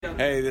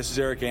Hey, this is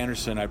Eric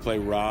Anderson. I play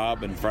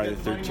Rob in Friday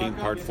the 13th,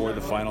 Part 4,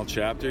 the final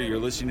chapter. You're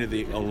listening to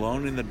the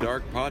Alone in the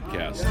Dark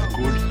podcast.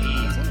 Good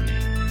evening.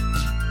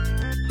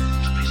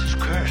 This place is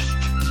cursed.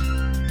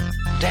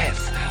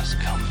 Death has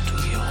come to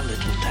your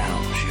little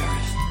town,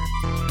 Sheriff.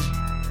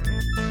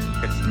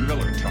 It's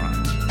Miller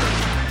time.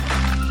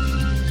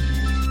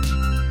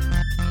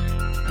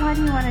 Why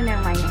do you want to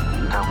know my name?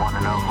 I want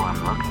to know who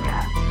I'm looking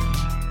at.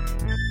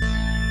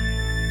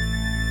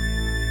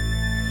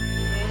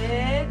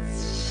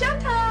 It's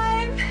showtime!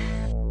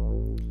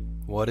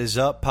 What is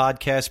up,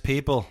 podcast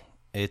people?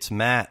 It's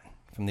Matt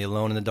from the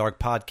Alone in the Dark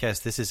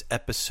podcast. This is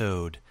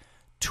episode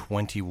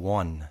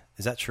 21.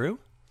 Is that true?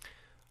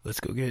 Let's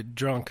go get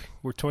drunk.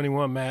 We're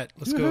 21, Matt.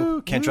 Let's Woo-hoo.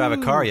 go. Can't drive a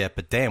car yet,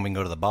 but damn, we can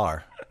go to the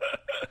bar.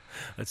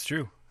 That's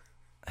true.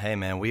 Hey,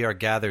 man, we are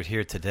gathered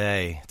here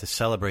today to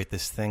celebrate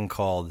this thing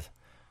called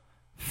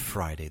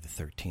Friday the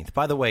 13th.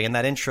 By the way, in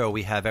that intro,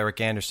 we have Eric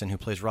Anderson, who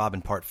plays Rob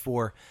in Part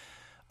 4.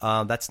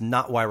 That's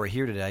not why we're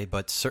here today,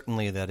 but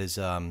certainly that is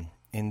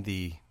in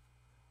the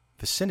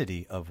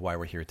vicinity of why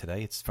we're here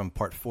today. It's from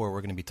Part 4. We're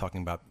going to be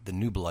talking about The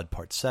New Blood,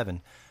 Part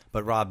 7.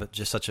 But Rob,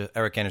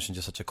 Eric Anderson,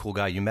 just such a cool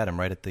guy. You met him,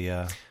 right, at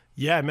the...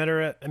 Yeah, I met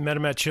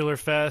him at Chiller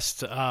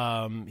Fest.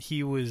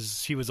 He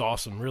was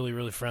awesome. Really,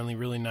 really friendly,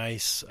 really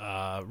nice,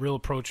 real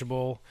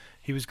approachable.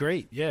 He was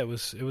great. Yeah, it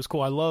was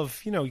cool. I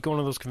love, going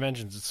to those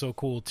conventions. It's so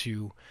cool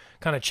to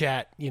kind of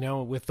chat,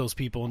 with those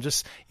people, and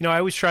just, I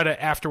always try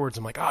to afterwards.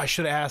 I'm like, oh, I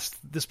should have asked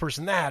this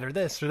person that or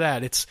this or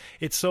that. It's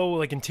so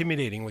like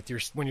intimidating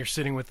when you're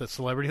sitting with a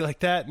celebrity like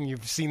that and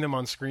you've seen them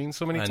on screen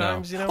so many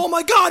times. Oh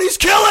my God, he's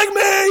killing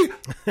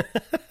me!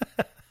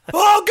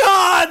 Oh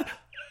God!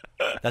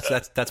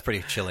 That's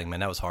pretty chilling, man.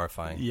 That was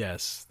horrifying.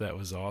 Yes, that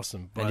was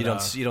awesome. But, and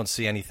you don't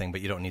see anything,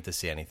 but you don't need to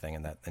see anything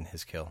in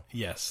his kill.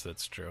 Yes,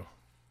 that's true.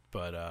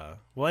 But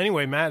well,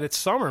 anyway, Matt, it's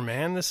summer,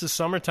 man. This is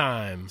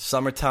summertime.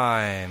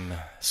 Summertime.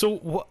 So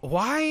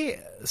why?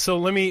 So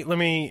let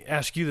me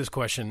ask you this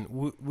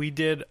question. We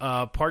did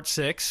part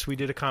 6. We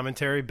did a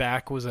commentary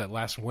back. Was that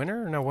last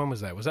winter? No, when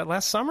was that? Was that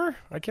last summer?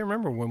 I can't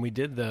remember when we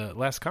did the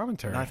last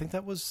commentary. No, I think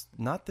that was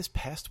not this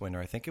past winter.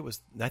 I think it was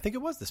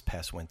this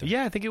past winter.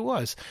 Yeah, I think it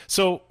was.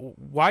 So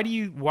why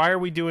are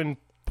we doing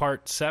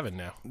part 7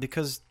 now?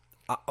 Because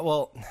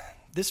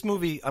this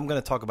movie, I'm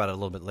going to talk about it a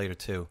little bit later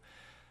too.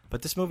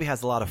 But this movie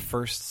has a lot of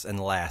firsts and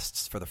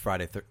lasts for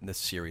the this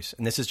series.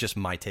 And this is just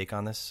my take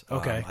on this.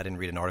 Okay. I didn't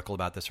read an article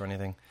about this or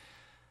anything.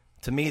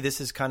 To me, this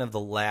is kind of the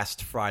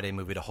last Friday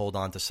movie to hold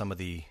on to some of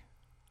the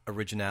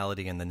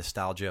originality and the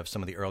nostalgia of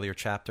some of the earlier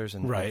chapters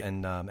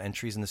and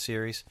entries in the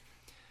series.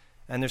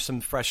 And there's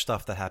some fresh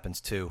stuff that happens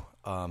too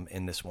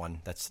in this one.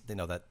 That's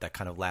that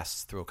kind of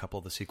lasts through a couple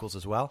of the sequels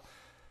as well,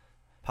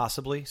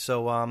 possibly.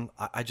 So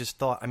I just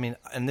thought,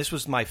 and this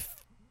was my...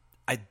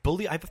 I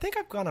think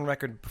I've gone on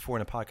record before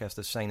in a podcast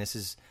as saying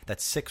that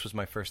 6 was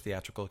my first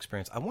theatrical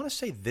experience. I want to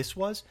say this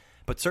was,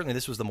 but certainly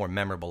this was the more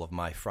memorable of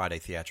my Friday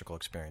theatrical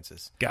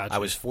experiences. Gotcha. I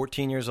was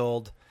 14 years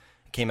old.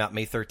 It came out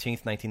May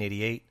 13th,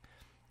 1988.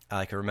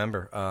 I can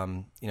remember,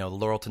 the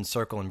Laurelton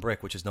Circle and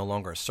Brick, which is no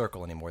longer a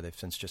circle anymore. They've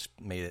since just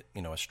made it,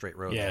 a straight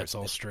road. Yeah, it's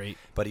all straight.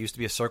 But it used to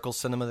be a circle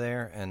cinema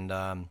there, and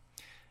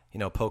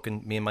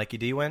poking, me and Mikey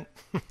D went,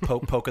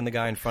 poking the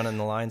guy in front in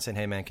the line, saying,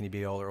 hey, man, can you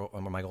be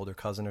my older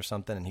cousin or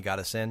something? And he got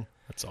us in.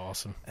 That's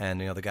awesome. And,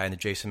 the guy in the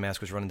Jason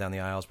mask was running down the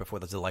aisles before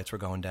the lights were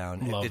going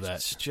down. Love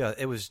that.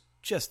 It was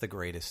just the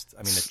greatest.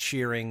 The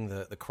cheering,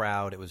 the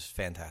crowd, it was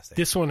fantastic.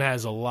 This one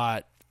has a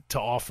lot to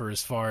offer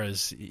as far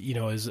as,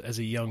 as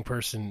a young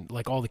person,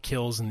 like all the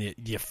kills and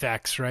the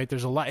effects, right?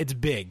 There's a lot. It's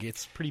big.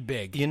 It's pretty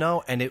big.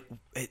 And it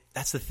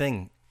that's the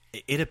thing.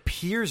 It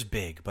appears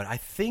big, but I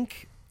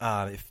think...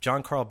 if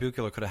John Carl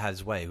Buechler could have had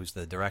his way, who's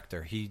the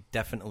director, he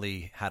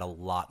definitely had a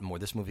lot more.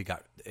 This movie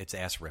got its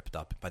ass ripped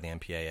up by the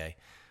MPAA,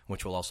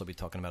 which we'll also be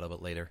talking about a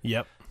bit later.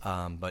 Yep.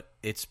 But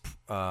it's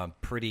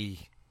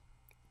pretty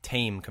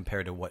tame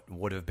compared to what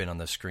would have been on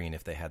the screen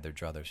if they had their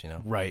druthers,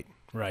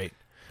 Right.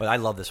 But I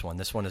love this one.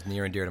 This one is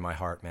near and dear to my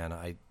heart, man.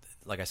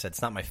 Like I said,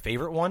 it's not my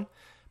favorite one,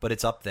 but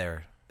it's up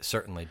there.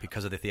 Certainly,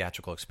 because of the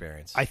theatrical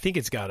experience. I think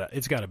it's got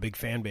a big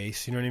fan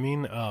base, you know what I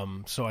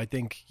mean? So I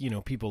think,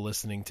 people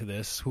listening to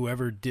this,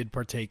 whoever did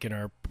partake in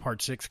our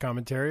Part 6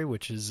 commentary,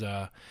 which was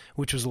a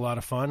lot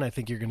of fun, I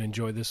think you're going to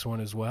enjoy this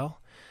one as well.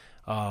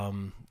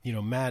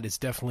 Matt is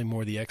definitely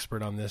more the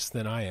expert on this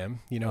than I am.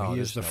 He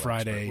is the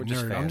Friday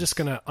nerd. I'm just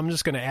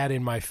gonna add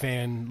in my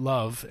fan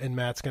love, and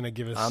Matt's gonna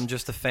give us. I'm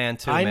just a fan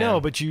too. I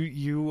know, but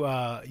you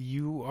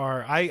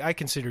are. I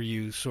consider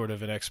you sort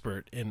of an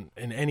expert in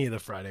any of the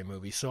Friday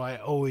movies, so I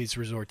always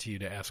resort to you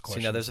to ask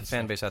questions. There's a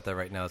fan base out there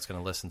right now that's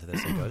gonna listen to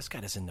this and go, "This guy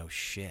doesn't know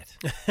shit."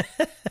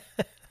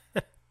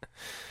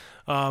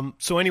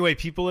 So anyway,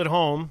 people at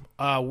home,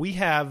 we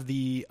have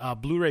the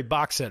Blu-ray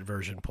box set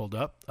version pulled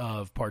up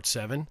of Part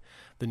 7,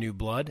 The New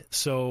Blood.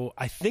 So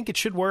I think it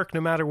should work no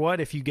matter what.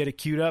 If you get it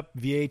queued up,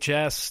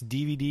 VHS,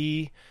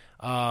 DVD,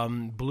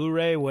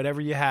 Blu-ray,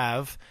 whatever you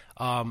have,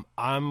 we're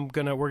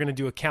gonna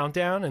do a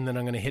countdown, and then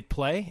I'm gonna hit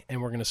play,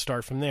 and we're gonna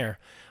start from there.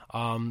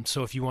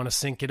 So if you want to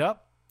sync it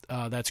up,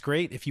 that's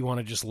great. If you want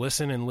to just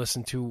listen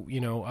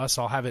to, us,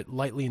 I'll have it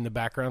lightly in the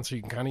background so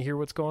you can kind of hear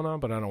what's going on,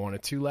 but I don't want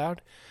it too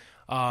loud.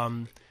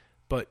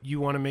 But you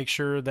want to make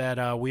sure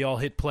that we all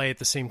hit play at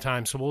the same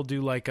time. So we'll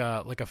do like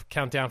a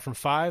countdown from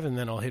 5, and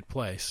then I'll hit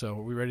play. So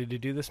are we ready to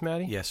do this,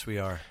 Maddie? Yes, we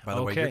are. By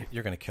the way,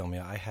 you're going to kill me.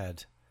 I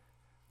had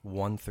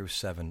 1 through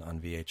 7 on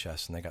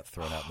VHS, and they got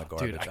thrown out in the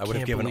garbage. Dude, I would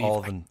have given all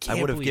of them. I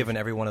would have given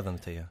every one of them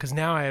to you. Because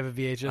now I have a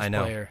VHS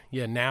player.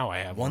 Yeah, now I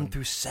have 1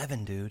 through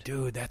 7, dude.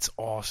 Dude, that's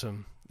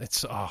awesome.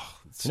 It's you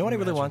know what I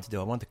really wanted to do?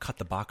 I wanted to cut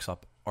the box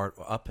art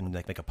up and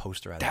make a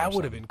poster out of it. That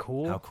would have been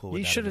cool. How cool would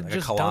you that should have have been?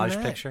 just a collage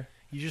done that. picture.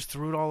 You just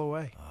threw it all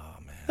away. Oh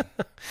man!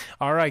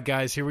 All right,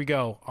 guys, here we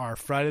go. Our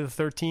Friday the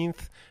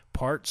 13th,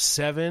 Part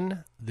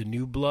 7, The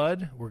New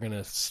Blood. We're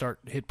gonna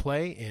hit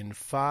play in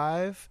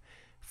 5,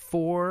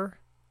 4,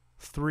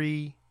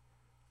 3,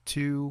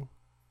 2,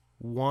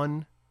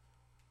 1,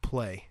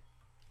 play.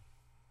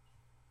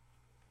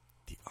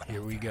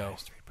 Here we go.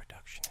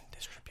 Reproduction and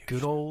distribution.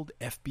 Good old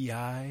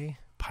FBI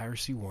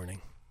piracy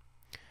warning.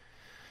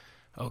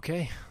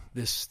 Okay,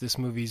 this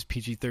movie's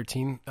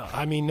PG-13.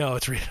 No,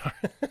 it's rated R.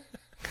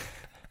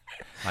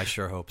 I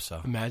sure hope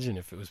so. Imagine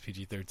if it was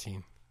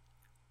PG-13.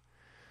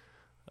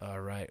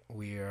 All right,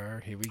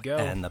 here we go.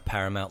 And the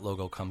Paramount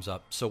logo comes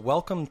up. So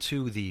welcome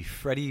to the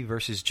Freddy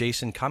versus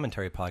Jason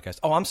commentary podcast.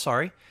 Oh, I'm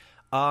sorry.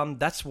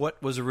 That's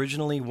what was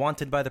originally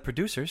wanted by the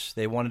producers.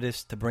 They wanted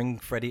us to bring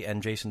Freddy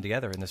and Jason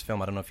together in this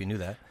film. I don't know if you knew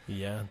that.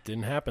 Yeah,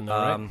 didn't happen though,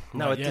 right?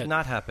 No, it did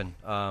not happen.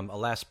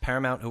 Alas,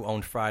 Paramount, who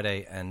owned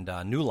Friday, and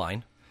New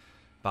Line,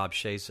 Bob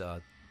Shea's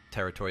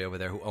territory over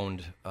there, who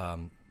owned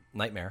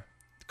Nightmare,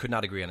 could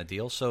not agree on a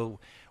deal. So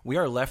we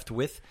are left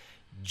with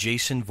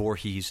Jason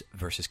Voorhees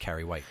versus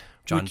Carrie White.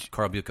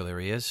 Carl Buechler, there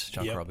he is.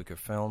 Carl Buechler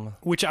film.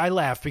 Which I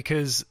laugh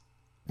because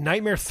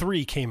Nightmare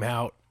 3 came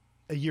out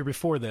a year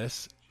before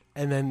this,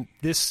 and then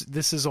this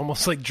is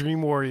almost like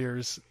Dream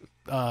Warriors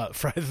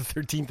Friday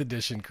the 13th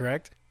edition,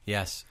 correct?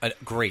 Yes.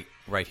 Great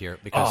right here.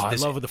 Because I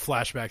love the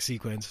flashback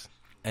sequence.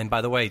 And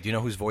by the way, do you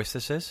know whose voice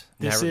this is?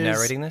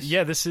 Narrating this?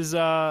 Yeah, this is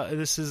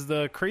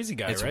the crazy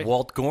guy, it's right? It's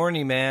Walt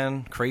Gorney,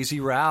 man. Crazy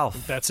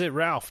Ralph. That's it,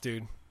 Ralph,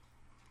 dude.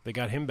 They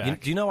got him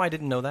back. Do you know I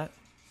didn't know that?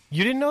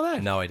 You didn't know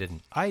that? No, I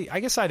didn't. I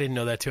guess I didn't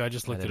know that, too. I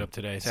just looked it up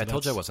today. I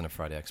told you I wasn't a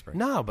Friday expert.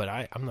 No, but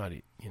I'm not,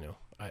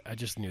 I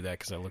just knew that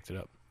because I looked it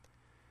up.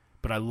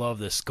 But I love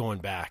this going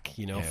back,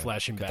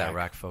 flashing back. That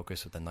rack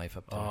focus with the knife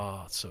up there.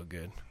 Oh, it's so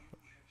good.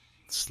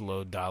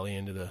 Slow dolly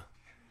into the...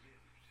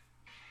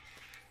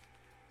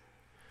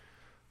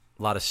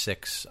 A lot of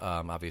 6,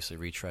 obviously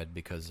retread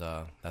because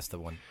that's the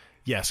one.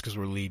 Yes, because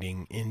we're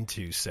leading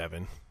into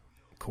 7.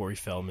 Corey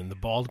Feldman, the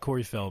bald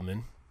Corey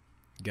Feldman.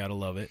 Gotta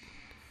love it.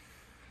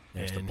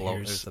 There's the blow.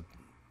 There's the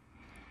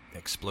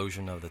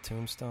explosion of the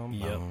tombstone.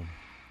 Yep.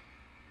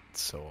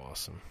 It's so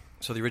awesome.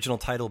 So the original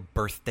title,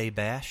 Birthday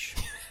Bash.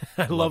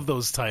 I love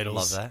those titles.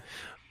 Love that.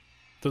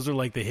 Those are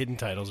like the hidden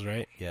titles,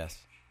 right? Yes.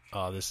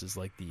 Oh, this is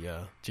like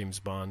the James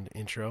Bond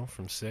intro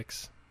from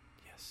 6.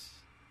 Yes.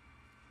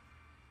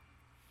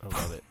 I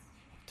love it.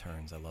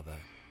 Turns, I love that.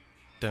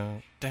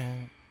 Dun,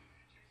 dun.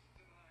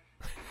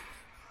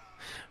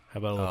 How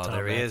about a little Tom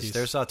there he Matthews? is.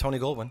 There's Tony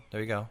Goldwyn.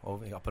 There you go.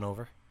 Up and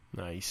over.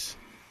 Nice.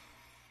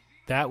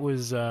 That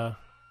was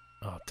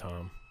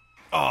Tom.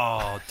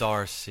 Oh,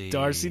 Darcy.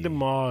 Darcy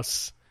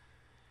DeMoss.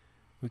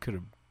 We could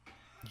have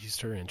used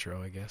her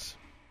intro, I guess.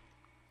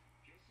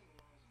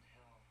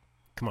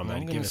 Come on, man.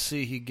 I'm going to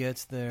see he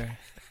gets there.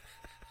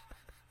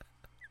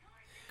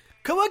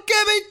 Come on,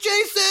 get me,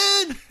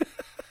 Jason!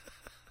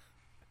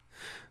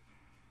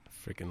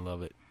 Freaking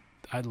love it.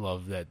 I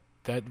love that.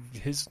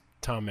 His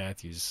Tom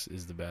Matthews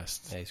is the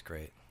best. Yeah, he's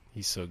great.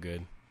 He's so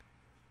good.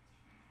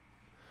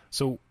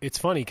 So it's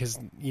funny because,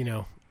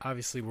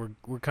 obviously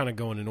we're kind of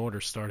going in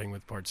order, starting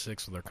with part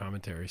 6 with our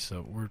commentary.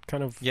 So we're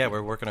kind of... Yeah,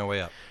 we're working our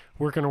way up.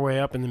 Working our way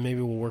up, and then maybe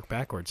we'll work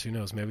backwards. Who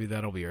knows? Maybe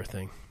that'll be our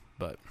thing.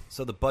 But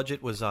so the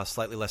budget was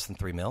slightly less than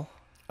 $3 million.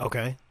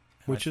 Okay.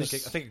 I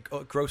think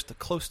it grossed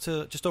close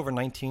to just over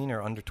 19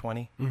 or under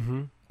 20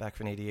 back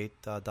from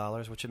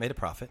 $88, which it made a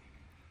profit.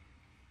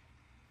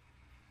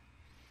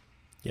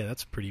 Yeah,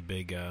 that's a pretty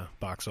big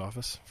box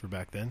office for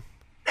back then.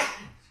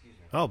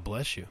 Oh,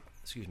 bless you.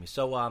 Excuse me.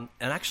 So, and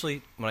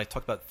actually, when I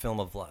talk about film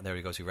of... There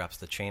he goes. He wraps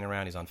the chain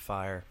around. He's on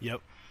fire. Yep.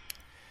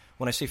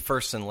 When I say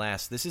first and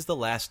last, this is the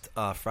last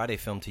Friday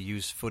film to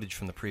use footage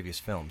from the previous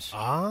films.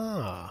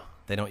 Ah.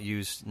 They don't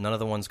use... None of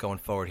the ones going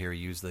forward here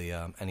use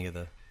the any of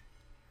the...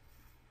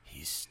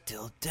 He's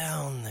still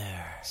down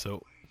there.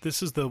 So,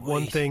 this is the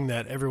one thing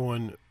that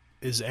everyone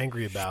is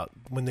angry about.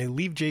 When they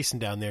leave Jason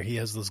down there, he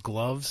has those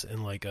gloves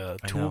and like a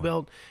tool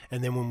belt,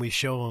 and then when we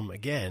show him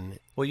again...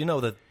 Well, you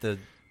know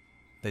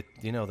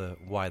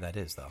why that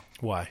is, though.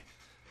 Why?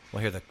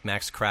 Well, here, the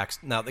Max cracks.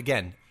 Now,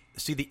 again,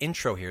 see the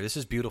intro here. This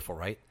is beautiful,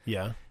 right?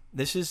 Yeah.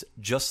 This is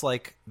just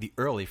like the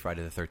early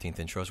Friday the 13th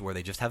intros, where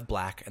they just have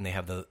black and they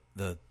have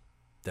the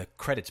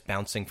credits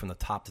bouncing from the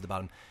top to the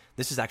bottom.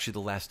 This is actually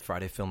the last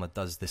Friday film that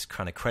does this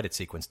kind of credit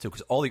sequence, too,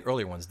 because all the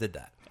earlier ones did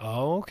that.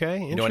 Oh,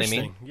 okay. Interesting. You know what I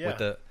mean? Yeah. With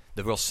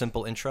the real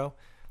simple intro.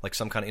 Like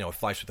some kind of, it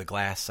flies through the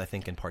glass, I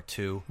think, in part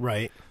 2.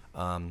 Right.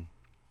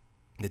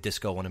 The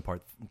disco one in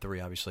part 3,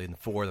 obviously. In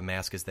 4, the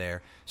mask is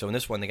there. So in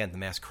this one, again, the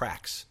mask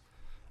cracks.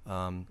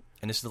 And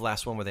this is the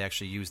last one where they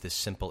actually use this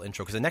simple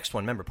intro. Because the next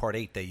one, remember, part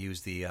 8, they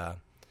use the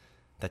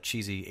that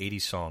cheesy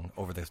 80s song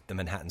over the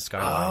Manhattan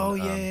skyline. Oh,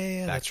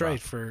 yeah. That's right.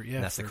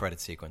 And that's the credit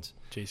sequence.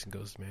 Jason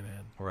Goes to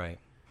Manhattan. Right.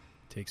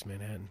 Takes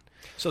Manhattan.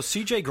 So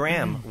C.J.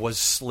 Graham was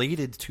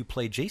slated to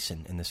play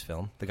Jason in this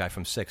film, the guy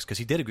from 6, because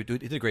he did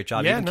a great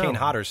job. Yeah, Even Kane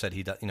Hodder said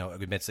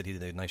admits that he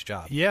did a nice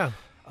job. Yeah.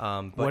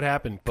 What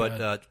happened?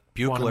 But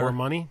Buechler, wanted more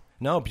money?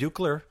 No,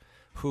 Buechler,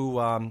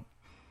 who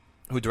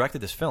directed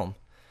this film,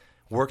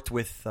 worked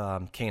with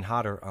Kane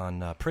Hodder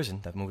on Prison,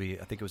 that movie.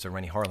 I think it was a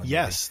Rennie Harlan movie.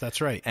 Yes,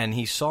 that's right. And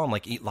he saw him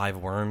eat live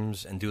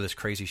worms and do this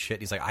crazy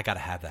shit. He's like, I got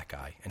to have that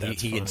guy. And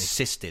he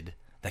insisted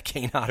that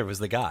Kane Hodder was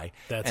the guy.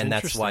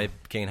 That's why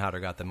Kane Hodder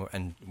got the movie.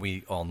 And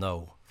we all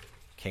know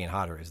Kane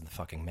Hodder is the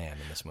fucking man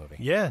in this movie.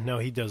 Yeah, no,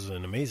 he does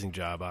an amazing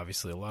job.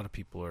 Obviously, a lot of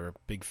people are a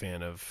big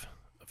fan of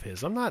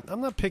his. I'm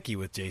not picky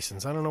with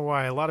Jason's. I don't know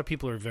why. A lot of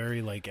people are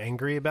very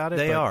angry about it.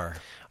 They are.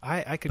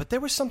 I could. But there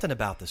was something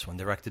about this one,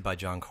 directed by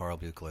John Carl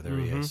Buechler. There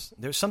he is.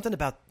 There's something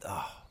about.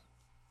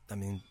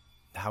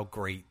 How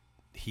great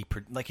he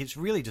it's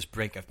really just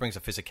brings a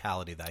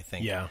physicality that I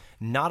think. Yeah.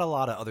 Not a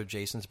lot of other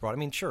Jasons brought. I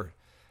mean, sure,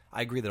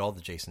 I agree that all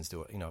the Jasons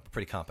do a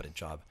pretty competent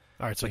job.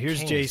 All right, so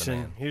here's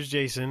Jason. Here's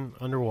Jason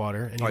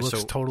underwater, and he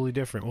looks totally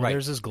different. Well,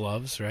 there's his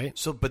gloves, right?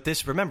 So, but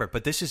this is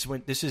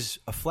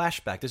a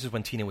flashback. This is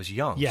when Tina was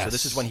young. Yes. So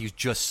this is when he's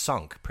just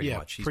sunk, pretty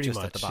much. He's just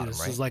at the bottom,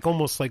 This right? is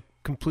almost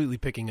completely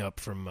picking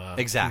up from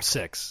from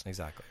 6.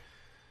 Exactly.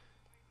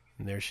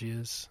 And there she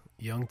is,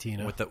 young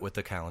Tina with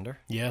the calendar.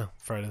 Yeah,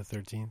 Friday the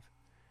 13th,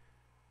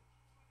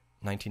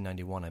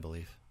 1991, I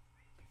believe.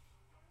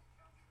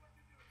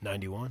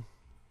 91.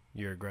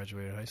 Year I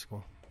graduated high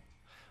school.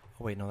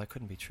 Oh wait, no, that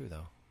couldn't be true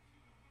though.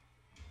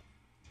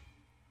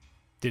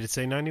 Did it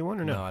say 91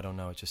 or no? No, I don't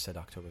know. It just said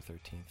October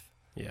 13th.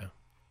 Yeah.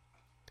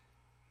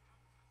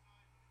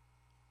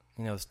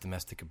 This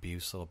domestic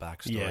abuse, little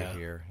backstory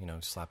here.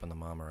 Slapping the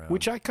mom around.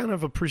 Which I kind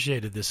of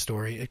appreciated this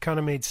story. It kind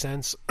of made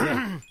sense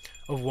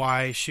of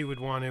why she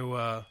would want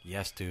to...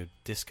 Yes, dude.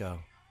 Disco.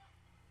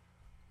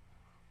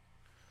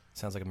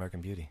 Sounds like American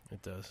Beauty.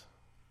 It does.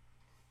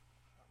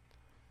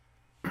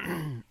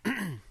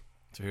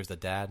 So here's the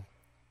dad.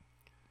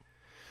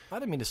 I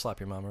didn't mean to slap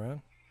your mom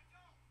around.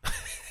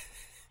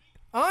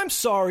 I'm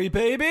sorry,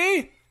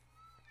 baby.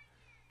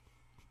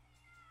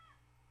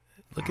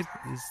 Look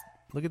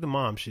at the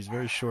mom. She's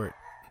very short.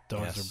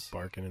 Dogs are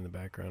barking in the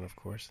background, of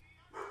course.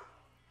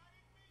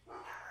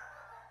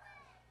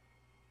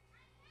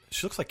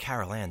 She looks like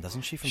Carol Ann,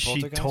 doesn't she, from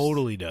Poltergeist? She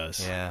totally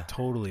does. Yeah.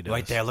 Totally does.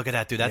 Right there, look at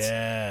that, dude.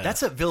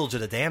 That's a Village of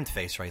the Damned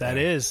face right there. That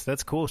is.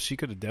 That's cool. She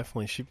could have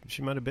definitely...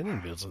 She might have been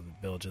in Village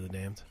of the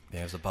Damned.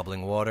 There's the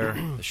bubbling water,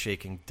 the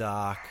shaking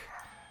dock.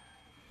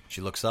 She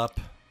looks up.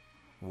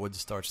 Wood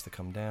starts to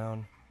come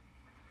down.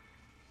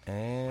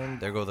 And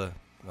there go the...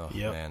 Oh,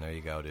 man, there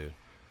you go, dude.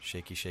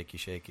 Shaky, shaky,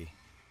 shaky.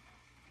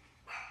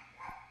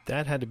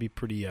 That had to be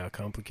pretty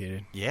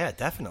complicated. Yeah,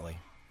 definitely.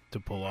 To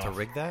pull off. To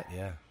rig that?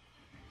 Yeah.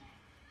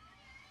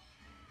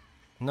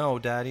 No,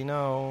 Daddy,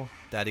 no.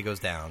 Daddy goes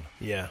down.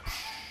 Yeah.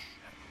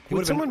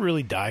 Would someone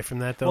really die from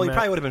that, though, Well, he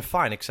probably would have been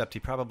fine, except he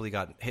probably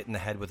got hit in the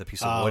head with a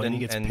piece of wood and he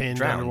gets pinned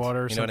drowned.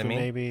 underwater or you know something, what I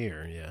mean? maybe,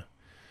 or, yeah.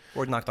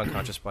 Or knocked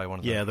unconscious by one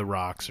of them. Yeah, the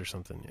rocks or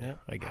something, yeah,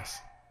 I guess.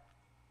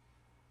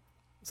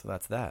 So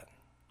that's that.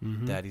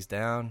 Daddy's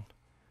down.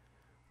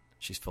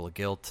 She's full of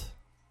guilt,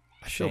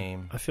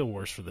 shame. I feel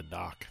worse for the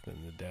doc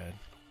than the dad.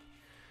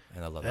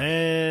 And I love that.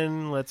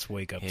 And let's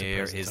wake up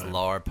Here to is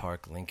Laura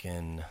Park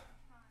Lincoln.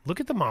 Look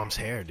at the mom's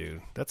hair,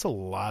 dude. That's a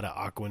lot of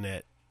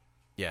Aquanet.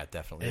 Yeah,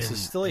 definitely. This is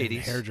still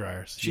 80s. Hair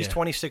dryers. She's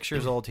 26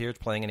 years old here,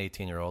 playing an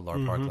 18-year-old,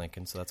 Laura Park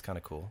Lincoln, so that's kind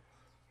of cool.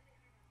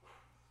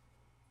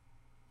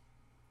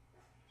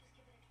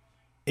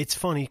 It's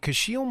funny, because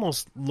she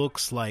almost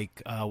looks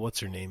like, what's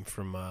her name,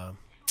 from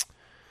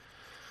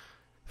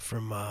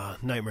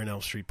Nightmare on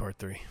Elm Street Part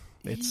 3.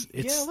 It's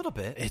a little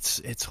bit.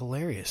 It's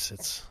hilarious.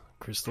 It's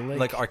Crystal Lake.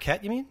 Like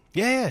Arquette, you mean?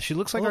 Yeah, she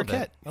looks like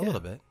Arquette. A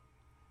little bit.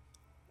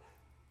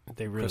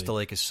 They really... Crystal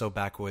Lake is so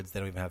backwoods, they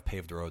don't even have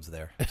paved roads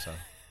there. So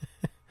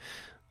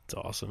it's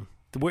awesome.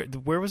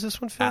 Where was this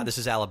one filmed? This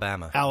is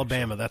Alabama.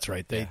 Alabama, that's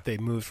right. They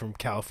moved from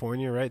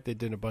California, right? They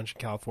did a bunch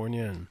in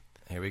California. And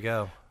here we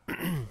go.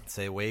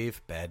 Say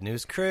wave, bad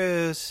news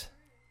cruise.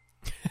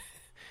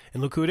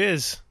 And look who it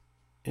is.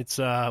 It's,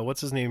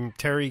 what's his name?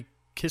 Terry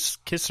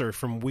Kisser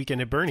from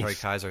Weekend at Bernie's. Terry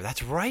Kaiser.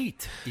 That's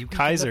right.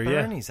 Kaiser,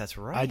 yeah. Bernie's, that's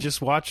right. I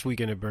just watched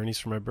Weekend at Bernie's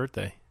for my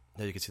birthday.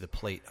 There you can see the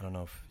plate. I don't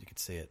know if you could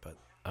see it, but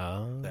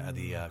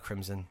the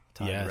crimson,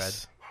 tiny red.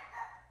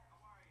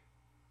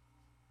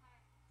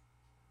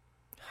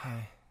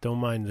 Hi. Don't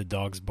mind the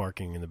dogs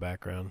barking in the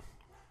background.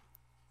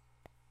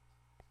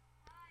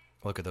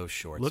 Look at those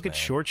shorts. Look at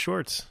short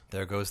shorts.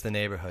 There goes the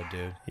neighborhood,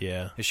 dude.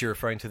 Yeah. Is she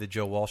referring to the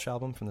Joe Walsh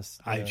album from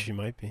this? She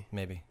might be.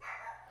 Maybe.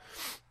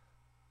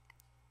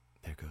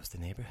 There goes the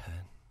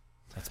neighborhood.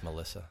 That's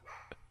Melissa.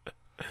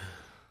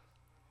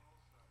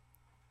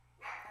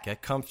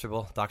 Get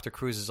comfortable. Dr.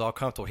 Cruz is all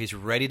comfortable. He's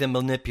ready to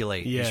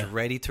manipulate. Yeah. He's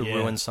ready to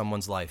ruin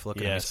someone's life. Look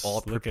at him. He's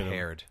all look at him.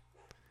 prepared.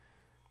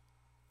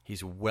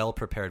 He's well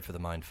prepared for the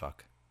mind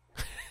fuck.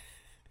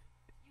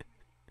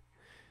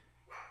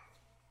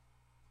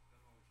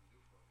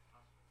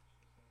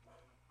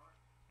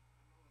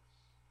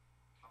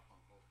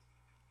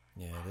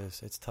 Yeah, it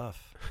is. It's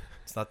tough.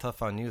 It's not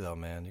tough on you, though,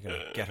 man. You're going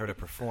to get her to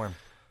perform.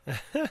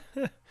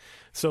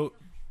 So,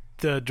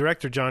 the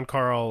director, John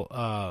Carl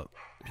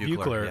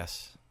Buechler,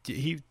 yes.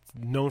 He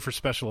known for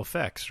special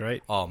effects,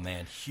 right? Oh,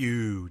 man.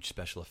 Huge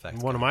special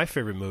effects. One of my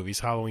favorite movies,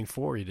 Halloween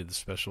 4, he did the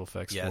special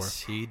effects for.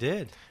 Yes, he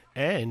did.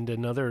 And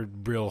another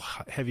real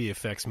heavy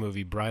effects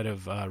movie, Bride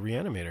of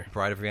Reanimator.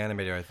 Bride of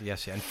Reanimator,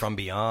 yes. And From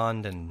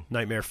Beyond and...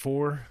 Nightmare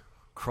 4.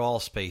 Crawl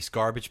Space,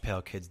 Garbage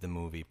Pail Kids, the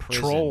movie.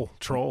 Prison.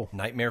 Troll.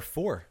 Nightmare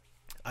 4.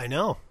 I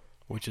know,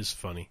 which is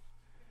funny.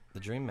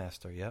 The Dream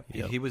Master, yep.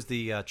 He was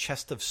the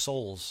Chest of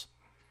Souls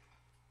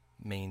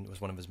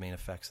was one of his main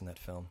effects in that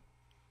film.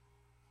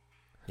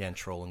 Yeah, and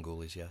Troll and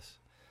Ghoulies, yes.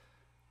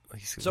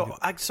 So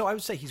I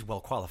would say he's well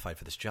qualified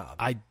for this job.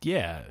 I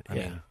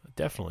mean,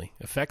 definitely.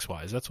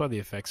 Effects-wise. That's why the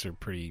effects are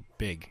pretty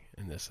big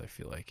in this, I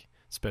feel like.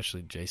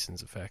 Especially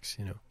Jason's effects,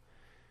 you know.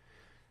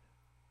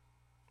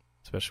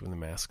 Especially when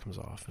the mask comes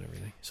off and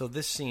everything. So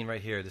this scene right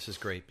here, this is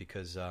great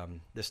because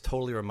this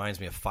totally reminds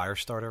me of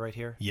Firestarter right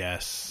here.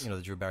 Yes. You know,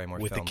 the Drew Barrymore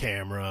with film. The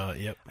camera,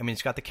 yep. I mean,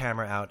 it's got the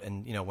camera out,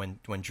 and, you know, when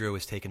Drew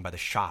is taken by the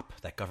shop,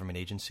 that government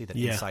agency, that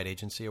inside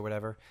agency or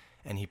whatever,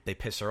 and they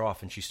piss her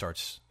off and she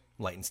starts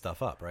lighting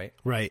stuff up, right?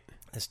 Right.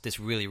 This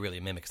really, really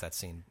mimics that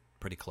scene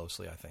pretty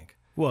closely, I think.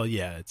 Well,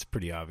 yeah, it's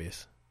pretty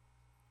obvious.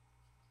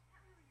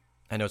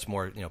 I know it's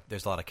more, you know,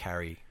 there's a lot of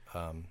Carrie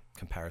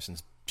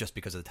comparisons just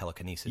because of the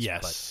telekinesis.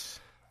 Yes.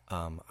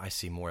 But I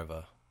see more of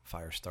a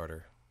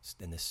Firestarter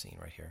in this scene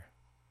right here.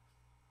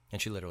 And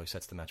she literally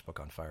sets the matchbook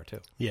on fire, too.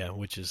 Yeah,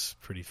 which is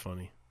pretty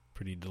funny.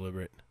 Pretty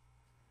deliberate.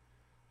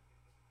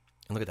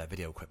 And look at that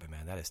video equipment,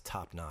 man. That is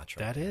top-notch.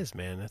 That is,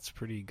 man. That's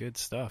pretty good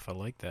stuff. I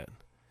like that.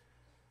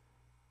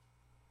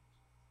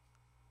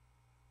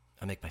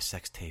 I make my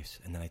sex tapes,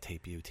 and then I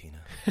tape you,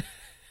 Tina.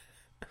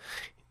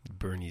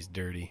 Bernie's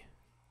dirty.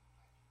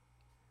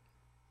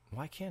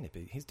 Why can't it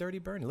be? He's Dirty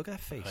Bernie. Look at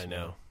that face. I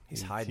know. Man.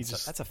 He's hiding.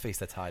 That's a face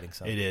that's hiding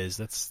something. It is.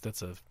 That's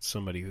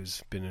somebody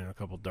who's been in a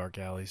couple dark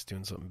alleys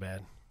doing something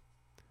bad.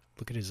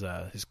 Look at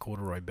his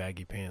corduroy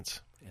baggy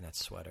pants and that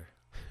sweater.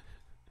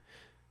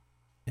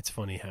 It's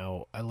funny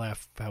how I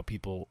laugh how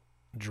people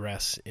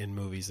dress in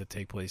movies that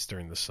take place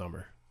during the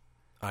summer.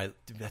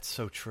 That's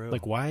so true.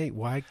 Like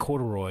why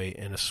corduroy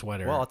and a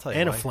sweater? Well, I'll tell you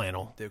and why. A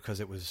flannel Because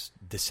it was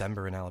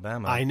December in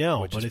Alabama. I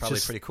know, which but is it's probably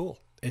just pretty cool.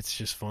 It's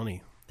just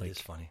funny. It is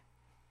funny.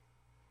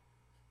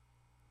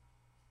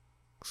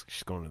 Looks like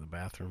she's going to the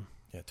bathroom.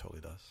 Yeah, it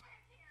totally does.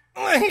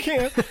 I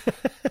can't.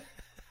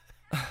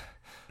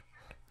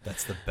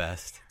 That's the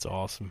best. It's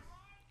awesome.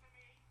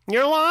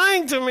 You're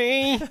lying to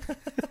me.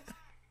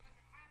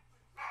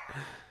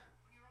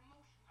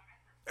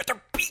 At the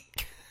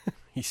beak.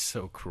 He's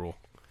so cruel.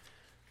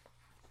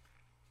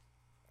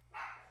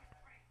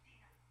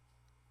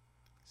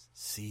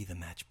 See the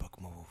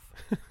matchbook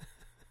move.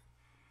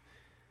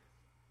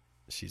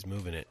 She's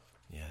moving it.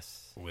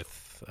 Yes.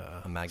 With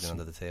a magnet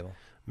under the table.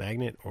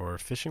 Magnet or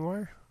fishing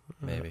wire?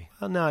 Maybe.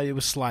 No, it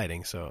was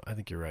sliding, so I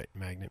think you're right.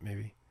 Magnet,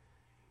 maybe.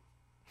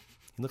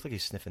 He looked like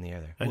he's sniffing the air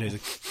there. I know.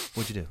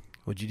 What'd you do?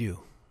 What'd you do?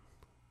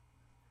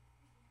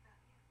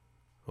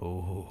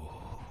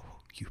 Oh,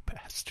 you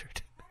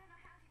bastard.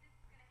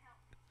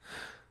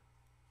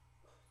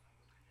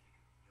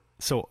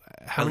 So,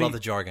 I love the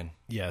jargon.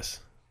 Yes.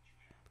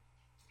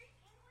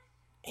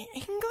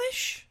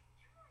 English?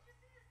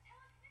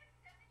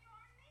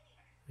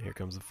 Here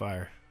comes the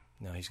fire.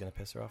 No, he's going to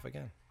piss her off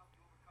again.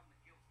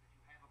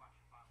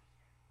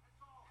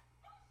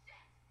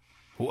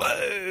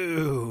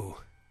 Whoa!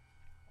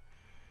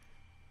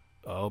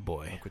 Oh,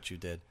 boy. Look what you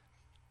did.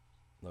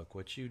 Look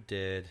what you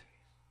did.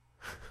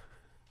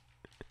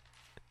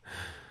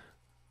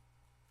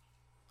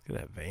 Look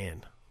at that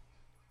van.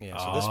 Yeah,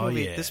 so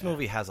this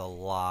movie has a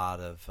lot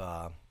of,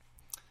 a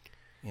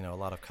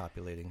lot of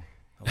copulating,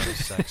 a lot of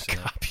sex in it.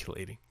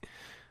 Copulating.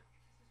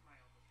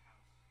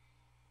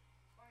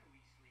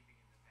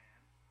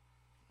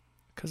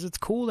 Because it's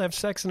cool to have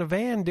sex in a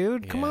van,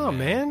 dude. Come on,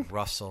 man.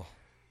 Russell.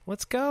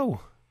 Let's go.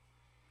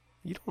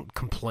 You don't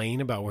complain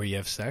about where you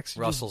have sex.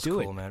 You Russell's just do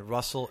cool, it. man.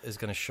 Russell is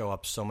going to show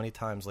up so many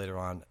times later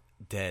on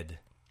dead.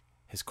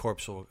 His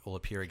corpse will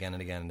appear again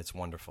and again, and it's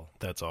wonderful.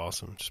 That's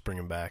awesome. Just bring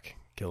him back.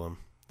 Kill him.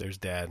 There's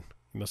Dad.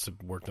 He must have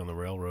worked on the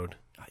railroad.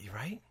 You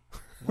right?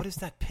 What is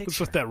that picture? That's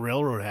what that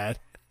railroad had.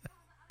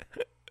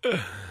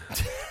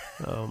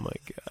 Oh, my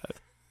God.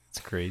 It's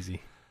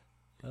crazy.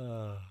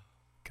 Kind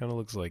of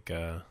looks like...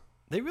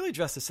 They really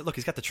dressed this. Look,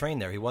 he's got the train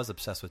there. He was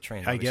obsessed with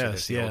trains. I Obviously, guess,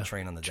 there's the yeah. old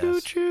train on the Choo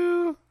desk.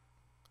 choo.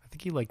 I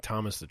think he liked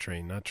Thomas the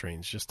Train, not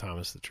trains, just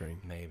Thomas the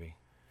Train. Maybe.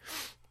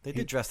 They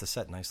did dress the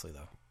set nicely,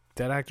 though.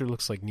 That actor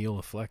looks like Neil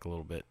LaFleck a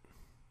little bit.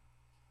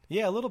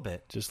 Yeah, a little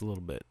bit. Just a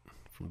little bit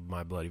from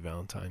My Bloody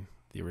Valentine,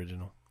 the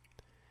original.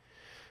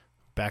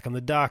 Back on the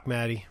dock,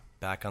 Maddie.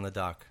 Back on the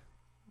dock.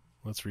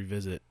 Let's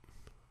revisit.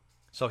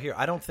 So here,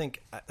 I don't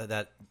think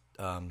that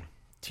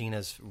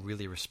Tina's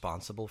really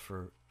responsible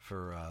for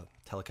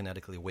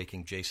telekinetically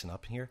waking Jason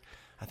up here.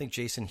 I think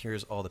Jason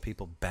hears all the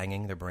people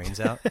banging their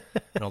brains out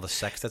and all the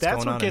sex that's going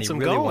on. That's what gets and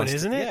him he really going, wants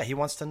isn't it? Yeah, he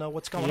wants to know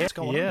what's going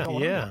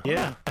on.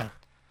 Yeah.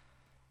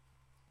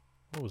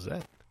 What was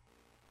that?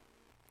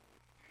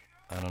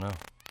 I don't know.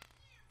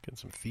 Getting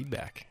some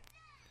feedback.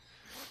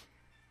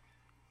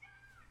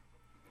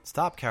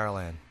 Stop, Carol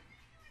Ann.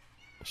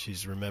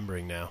 She's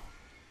remembering now.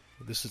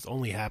 This has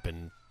only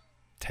happened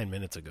 10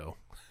 minutes ago.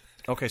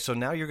 Okay, so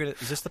now you're going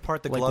to... Is this the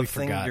part, the Like glove we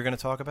thing forgot. you're going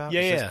to talk about?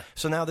 Yeah.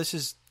 So now this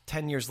is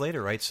 10 years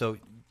later, right? So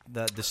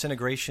the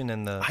disintegration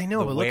and the I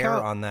know, but look wear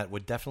how- on that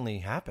would definitely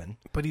happen.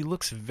 But he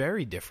looks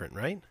very different,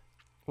 right?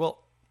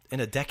 Well, in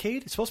a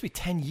decade? It's supposed to be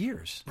 10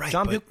 years. Right,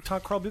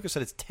 Carl Bucher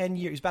said it's 10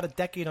 years. He's about a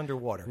decade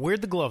underwater.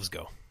 Where'd the gloves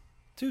go?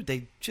 Dude,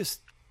 they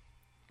just...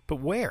 But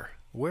where?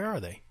 Where are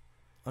they?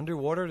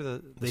 Underwater?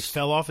 They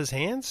fell off his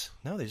hands?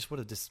 No, they just would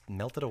have just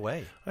melted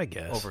away. I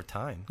guess. Over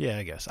time. Yeah,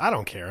 I guess. I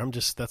don't care.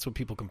 That's what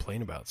people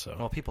complain about, so.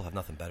 Well, people have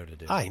nothing better to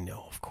do. I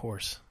know, of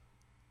course.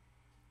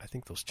 I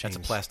think those chains...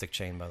 That's a plastic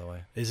chain, by the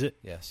way. Is it?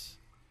 Yes.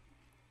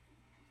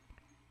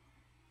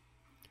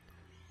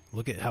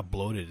 Look at how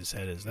bloated his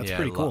head is. That's Yeah,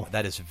 pretty cool.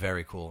 That is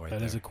very cool right there.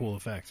 That is a cool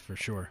effect, for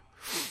sure.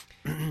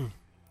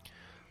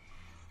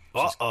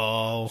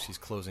 Uh-oh. She's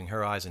closing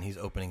her eyes and he's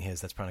opening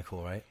his. That's kind of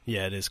cool, right?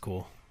 Yeah, it is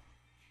cool.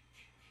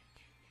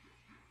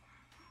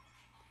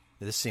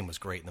 This scene was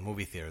great in the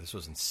movie theater. This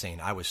was insane.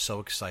 I was so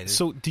excited.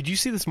 So, did you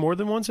see this more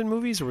than once in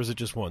movies, or was it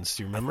just once?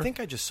 Do you remember? I think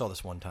I just saw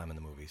this one time in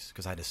the movies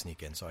because I had to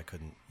sneak in, so I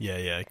couldn't.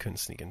 Yeah, I couldn't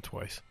sneak in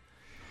twice.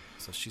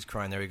 So she's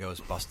crying. There he goes,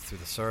 busted through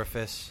the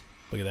surface.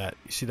 Look at that.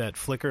 You see that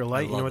flicker of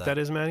light? You know what that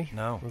is, Maddie?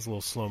 No. It was a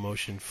little slow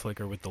motion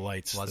flicker with the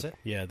lights. Was it?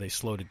 Yeah, they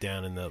slowed it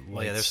down in the lights.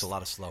 Well, yeah, there's a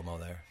lot of slow-mo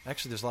there.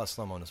 Actually, there's a lot of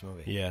slow-mo in this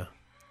movie. Yeah.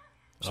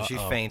 So she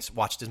faints.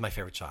 Watch, this is my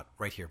favorite shot.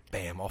 Right here.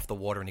 Bam, off the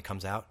water, and he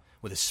comes out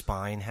with his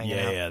spine hanging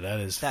out. Yeah, that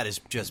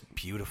is just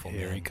beautiful,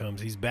 Here man. he comes.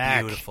 He's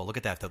back. Beautiful. Look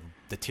at that. The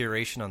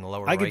deterioration on the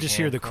lower I could right-hand just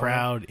hear the corner.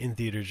 crowd in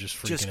theaters just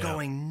freaking out. Just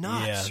going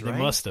nuts, Yeah, right? they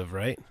must have,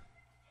 right?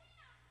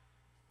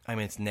 I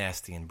mean, it's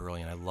nasty and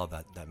brilliant. I love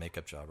that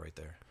makeup job right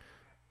there.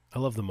 I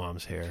love the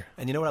mom's hair.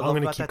 And you know what I love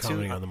about that, too? I'm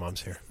going to keep commenting on the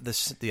mom's hair.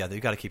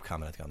 You got to keep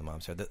commenting on the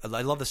mom's hair.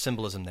 I love the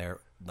symbolism there.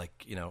 Like,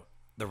 you know,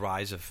 the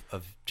rise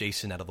of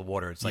Jason out of the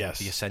water. It's like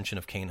the ascension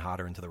of Kane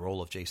Hodder into the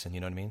role of Jason. You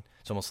know what I mean?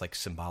 It's almost like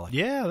symbolic.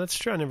 Yeah, that's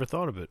true. I never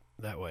thought of it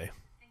that way.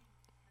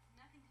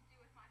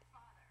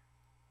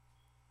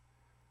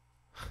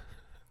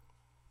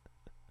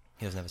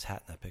 He doesn't have his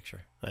hat in that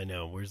picture. I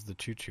know. Where's the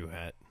choo-choo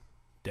hat,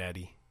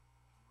 Daddy?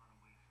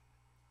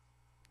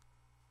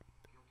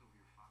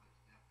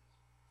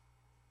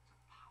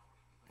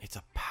 It's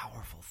a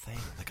powerful thing,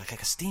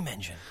 like a steam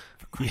engine.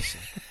 For Christ's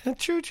sake.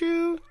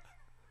 Choo-choo.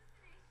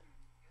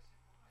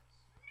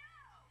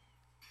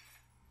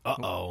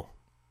 Uh-oh.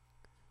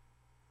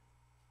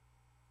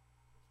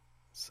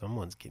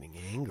 Someone's getting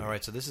angry. All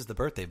right, so this is the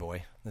birthday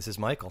boy. This is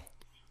Michael.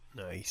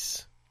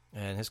 Nice.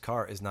 And his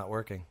car is not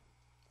working.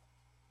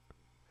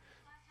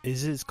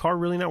 Is his car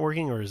really not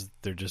working, or is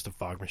there just a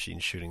fog machine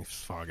shooting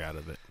fog out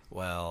of it?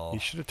 Well... You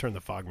should have turned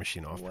the fog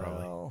machine off,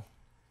 probably.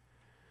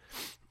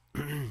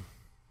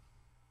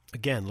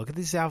 Again, look at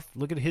this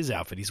look at his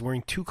outfit. He's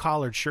wearing 2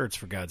 collared shirts,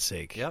 for God's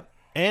sake. Yep.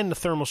 And the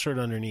thermal shirt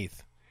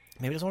underneath.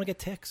 Maybe he doesn't want to get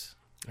ticks.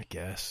 I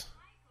guess.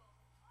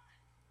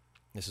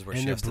 This is where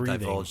she has to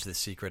divulge the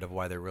secret of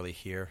why they're really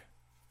here.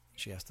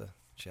 She has to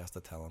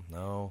tell him,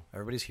 no,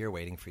 everybody's here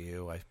waiting for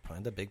you. I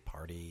planned a big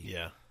party.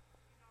 Yeah.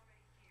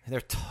 And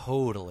they're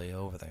totally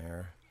over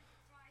there.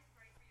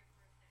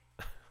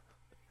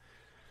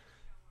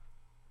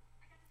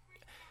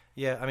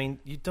 Yeah, I mean,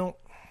 you don't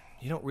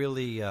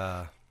really...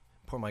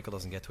 poor Michael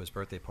doesn't get to his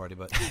birthday party,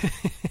 but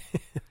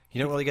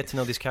you don't really get to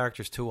know these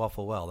characters too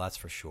awful well, that's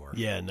for sure.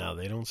 Yeah, no,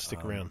 they don't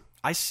stick around.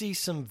 I see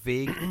some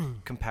vague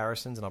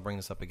comparisons, and I'll bring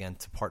this up again,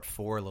 to Part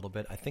 4 a little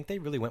bit. I think they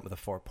really went with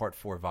a Part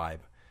 4 vibe.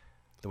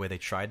 The way they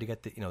tried to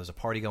get there's a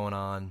party going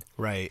on.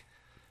 Right.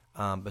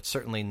 But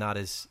certainly not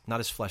as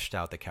fleshed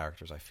out, the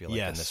characters, I feel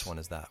like, in this one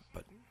as that.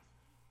 But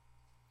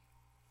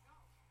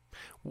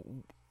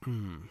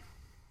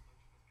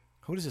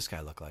who does this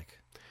guy look like?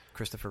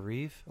 Christopher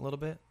Reeve, a little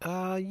bit?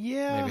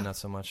 Yeah. Maybe not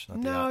so much.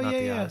 Not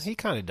the eyes. He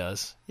kind of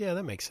does. Yeah,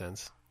 that makes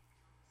sense.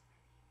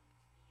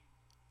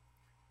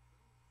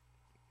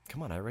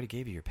 Come on, I already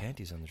gave you your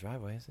panties on the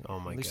driveway. Oh,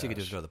 my gosh. At least you could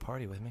just go to the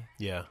party with me.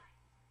 Yeah.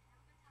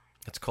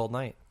 It's a cold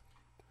night.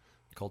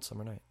 Cold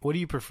summer night. What do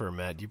you prefer,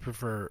 Matt? Do you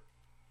prefer,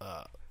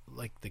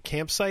 like, the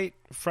campsite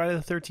Friday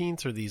the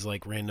 13th, or these,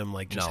 like, random,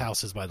 like, just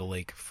houses by the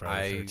lake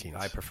Friday the 13th?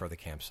 I prefer the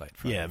campsite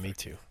Friday. Yeah, me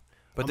too.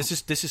 But this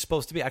is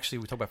supposed to be, actually,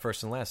 we talk about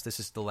first and last, this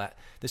is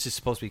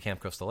supposed to be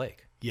Camp Crystal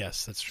Lake.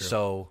 Yes, that's true.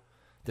 So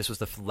this was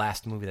the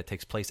last movie that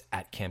takes place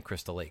at Camp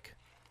Crystal Lake.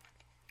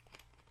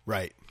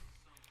 Right.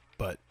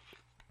 But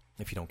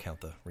if you don't count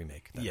the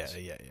remake. Yeah,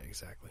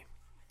 exactly.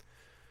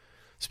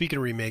 Speaking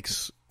of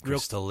remakes,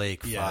 Crystal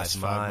Lake,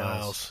 5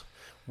 miles.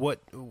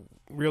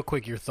 Real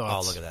quick, your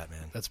thoughts. Oh, look at that,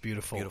 man! That's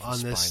beautiful. Beautiful on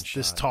spine this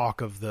shot.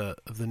 talk of the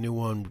new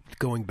one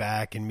going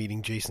back and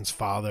meeting Jason's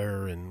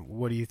father, and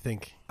what do you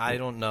think? I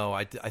don't know.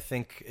 I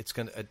think it's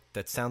gonna.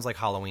 That sounds like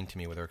Halloween to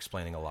me, where they're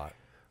explaining a lot.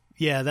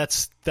 Yeah,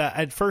 that's that.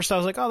 At first, I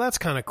was like, "Oh, that's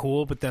kind of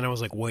cool," but then I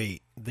was like,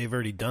 "Wait, they've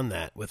already done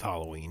that with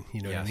Halloween."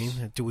 You know what I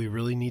mean? Do we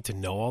really need to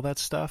know all that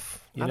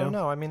stuff? I don't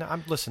know. I mean,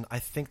 listen. I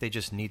think they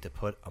just need to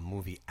put a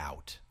movie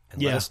out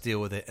and let us deal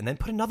with it, and then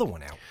put another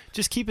one out.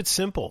 Just keep it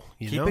simple.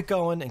 Keep it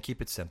going and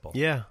keep it simple.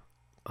 Yeah,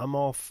 I'm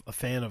all a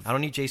fan of. I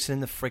don't need Jason in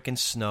the freaking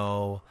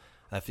snow.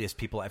 I've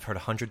heard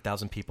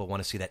 100,000 people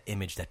want to see that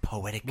image, that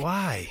poetic,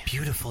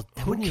 beautiful.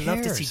 Wouldn't you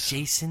love to see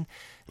Jason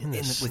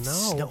with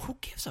snow? Who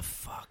gives a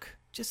fuck?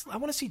 I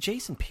want to see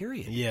Jason,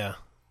 period. Yeah.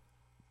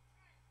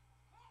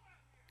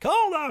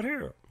 Cold out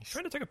here. He's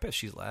trying to take a piss.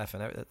 She's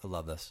laughing. I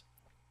love this.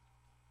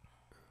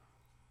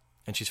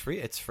 And she's free.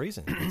 It's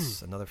freezing.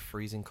 It's another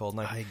freezing cold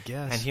night. I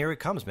guess. And here it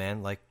comes,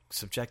 man. Like,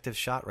 subjective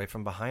shot right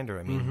from behind her.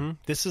 I mean,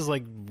 this is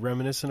like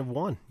reminiscent of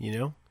one, you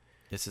know?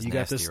 This is nasty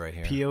got this right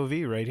here.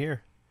 POV right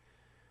here.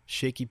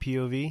 Shaky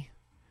POV.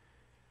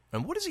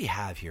 And what does he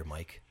have here,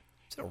 Mike?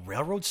 Is it a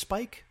railroad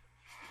spike?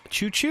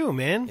 Choo-choo,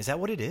 man. Is that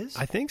what it is?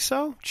 I think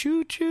so.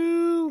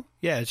 Choo-choo.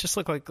 Yeah, it just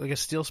looked like a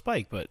steel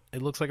spike, but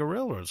it looks like a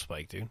railroad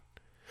spike, dude.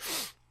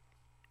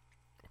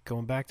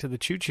 Going back to the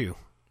choo-choo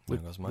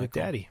with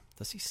Daddy.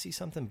 Does he see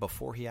something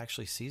before he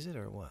actually sees it,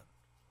 or what?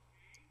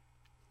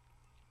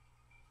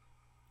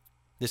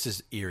 This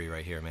is eerie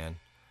right here, man.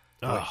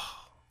 Oh.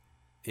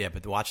 Yeah,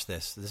 but watch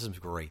this. This is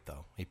great,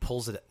 though. He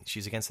pulls it.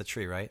 She's against the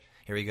tree, right?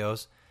 Here he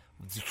goes.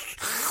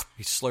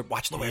 He slurp.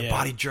 Watch the way her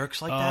body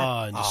jerks like that.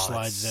 Oh, and just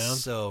slides down.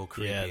 So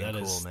creepy and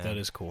cool, man. That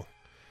is cool.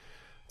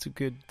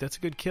 That's a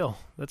good kill.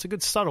 That's a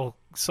good subtle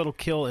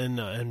kill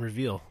and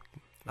reveal.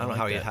 I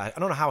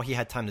don't know how he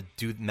had time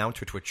to mount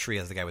her to a tree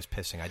as the guy was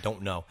pissing. I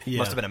don't know. It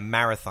must have been a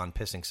marathon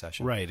pissing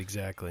session. Right,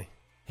 exactly.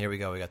 Here we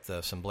go. We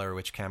got some Blair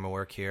Witch camera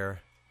work here.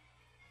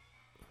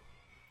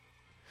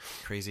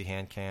 Crazy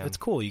hand cam. That's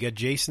cool. You got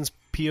Jason's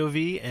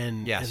POV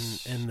and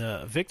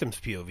the victim's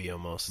POV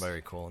almost.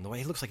 Very cool. And the way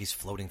he looks like he's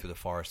floating through the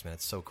forest, man,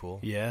 it's so cool.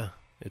 Yeah,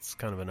 it's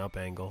kind of an up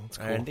angle. It's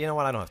cool. And you know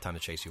what? I don't have time to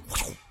chase you.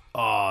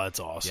 Oh,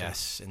 that's awesome.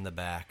 Yes, in the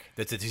back.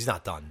 He's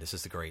not done. This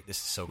is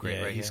so great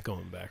right here. He's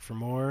going back for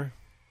more.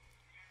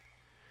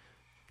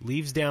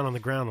 Leaves down on the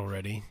ground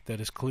already. That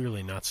is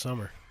clearly not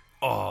summer.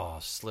 Oh,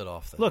 slid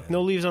off. Look,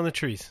 no leaves on the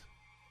trees.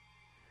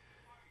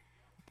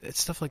 It's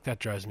stuff like that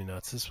drives me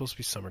nuts. It's supposed to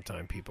be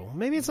summertime, people.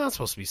 Maybe it's not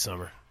supposed to be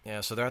summer.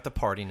 Yeah, so they're at the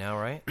party now,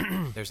 right?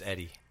 There's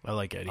Eddie. I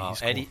like Eddie.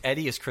 He's Eddie, cool.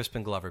 Eddie is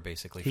Crispin Glover,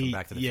 basically, from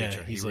Back to the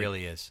Future. He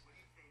really is.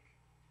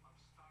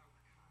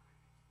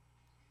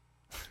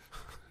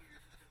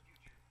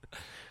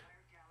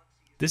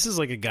 This is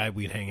like a guy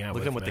we'd hang out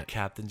with. Look at him with the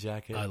captain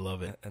jacket. I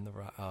love it. And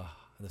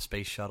the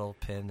space shuttle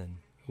pin. And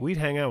we'd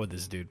hang out with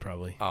this dude,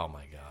 probably. Oh,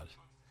 my God.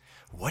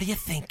 What do you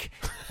think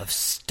of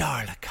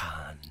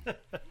Starlacon?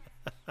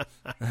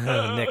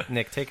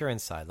 Nick, take her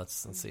inside.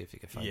 Let's see if you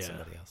can find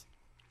somebody else.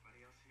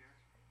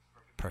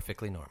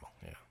 Perfectly normal,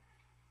 yeah.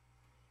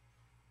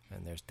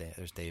 And there's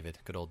David,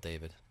 good old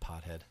David,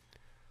 pothead.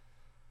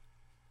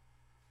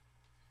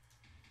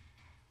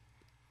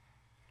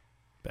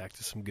 Back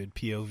to some good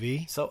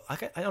POV. So I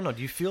don't know.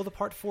 Do you feel the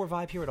Part 4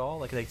 vibe here at all?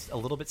 Like it's a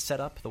little bit set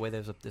up the way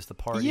there's the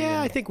party.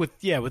 Yeah, I think with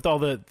all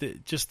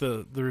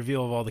the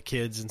reveal of all the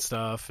kids and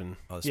stuff and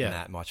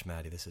watch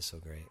Maddie. This is so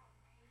great.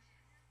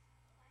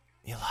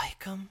 You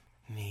like him?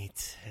 Me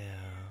too.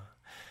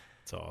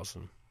 It's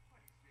awesome.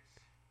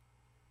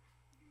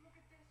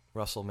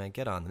 Russell, man,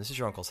 get on. This is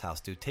your uncle's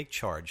house, dude. Take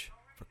charge,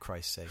 for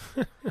Christ's sake.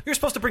 You're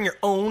supposed to bring your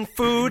own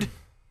food.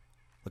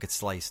 Look at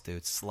Slice,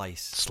 dude.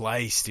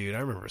 Slice, dude. I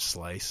remember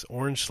Slice.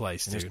 Orange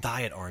Slice, dude. There's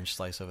Diet Orange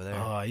Slice over there.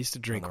 Oh, I used to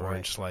drink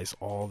Orange Slice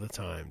all the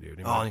time, dude.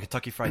 And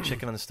Kentucky Fried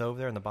Chicken on the stove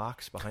there in the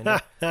box behind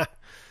it.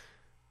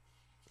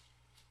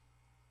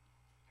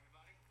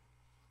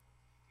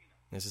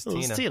 This is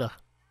Tina.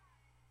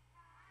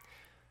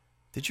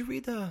 Did you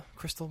read the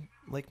Crystal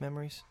Lake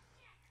Memories?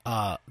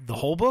 The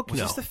whole book?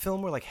 Was this the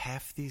film where like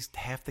half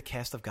the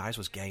cast of guys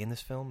was gay in this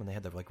film, and they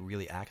had to like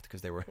really act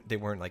because they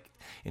weren't like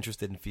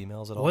interested in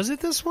females at all? Was it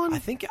this one?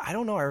 I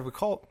don't know. I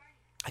recall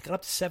I got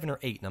up to 7 or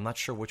 8, and I'm not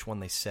sure which one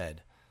they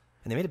said,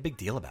 and they made a big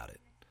deal about it.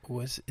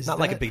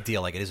 Like a big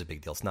deal, like it is a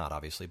big deal. It's not,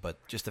 obviously,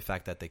 but just the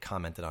fact that they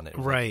commented on it.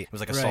 It was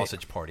like a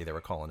sausage party. They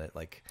were calling it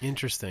like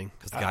interesting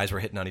because the guys were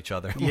hitting on each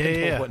other.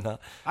 Yeah.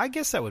 Whatnot. I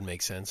guess that would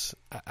make sense.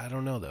 I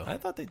don't know though. I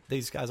thought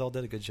these guys all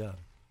did a good job.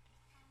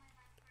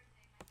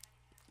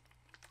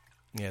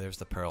 Yeah, there's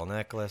the pearl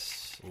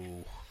necklace.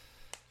 Ooh.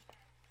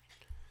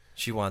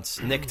 She wants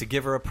Nick to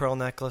give her a pearl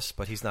necklace,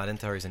 but he's not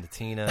into her. He's into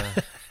Tina.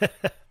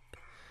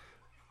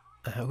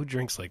 Who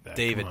drinks like that?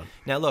 David.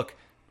 Now look.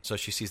 So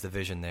she sees the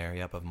vision there,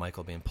 of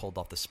Michael being pulled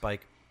off the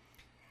spike.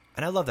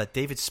 And I love that.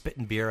 David's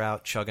spitting beer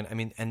out, chugging. I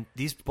mean, and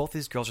both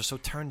these girls are so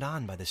turned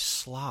on by this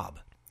slob.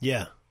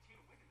 Yeah.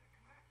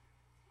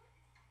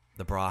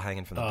 The bra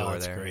hanging from the door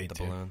there, great, the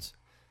too. balloons.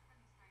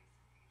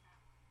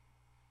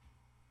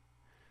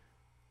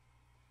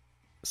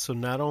 So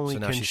not only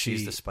now can she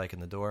sees the spike in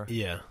the door.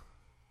 Yeah.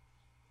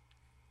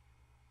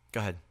 Go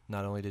ahead.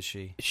 Not only does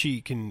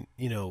she can,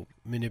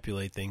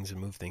 manipulate things and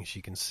move things.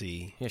 She can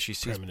see. Yeah, she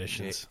sees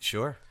premonitions.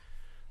 Sure.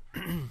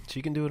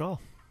 She can do it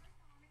all.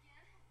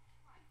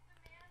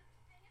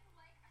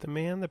 The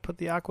man that put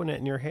the Aquanet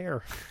in your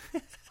hair.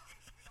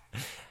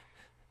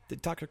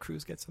 Did Dr.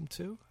 Cruz get some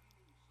too?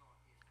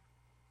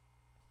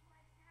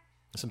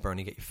 Listen,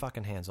 Bernie, get your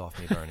fucking hands off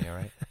me, Bernie, all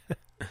right?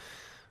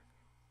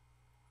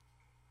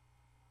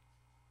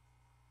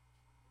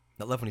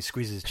 I love when he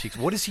squeezes his cheeks.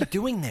 What is he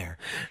doing there?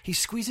 He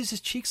squeezes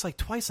his cheeks like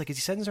twice. Like, is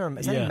he sending her?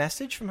 Is that a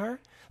message from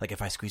her? Like,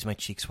 if I squeeze my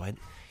cheeks wide,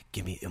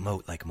 give me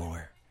emote like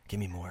more. Give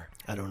me more.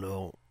 I don't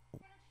know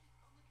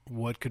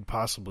what could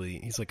possibly.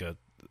 He's like a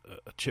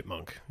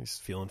chipmunk. He's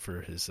feeling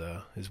for his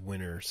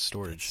winter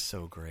storage. That's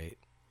so great.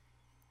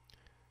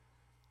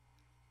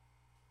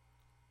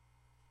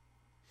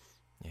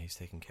 Yeah, he's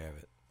taking care of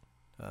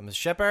it. Ms.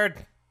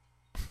 Shepard.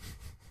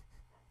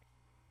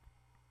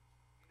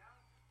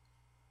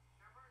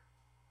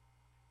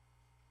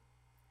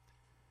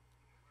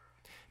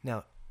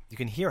 Now, you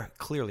can hear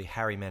clearly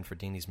Harry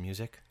Manfredini's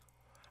music.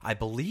 I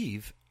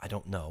believe, I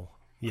don't know.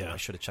 Yeah. I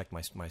should have checked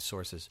my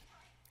sources.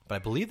 But I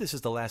believe this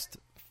is the last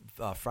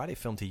Friday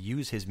film to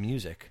use his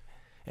music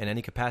in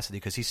any capacity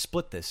because he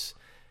split this.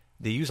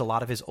 They use a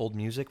lot of his old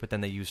music, but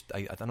then they used,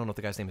 I don't know if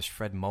the guy's name is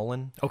Fred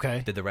Mullen.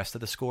 Okay. Did the rest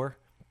of the score.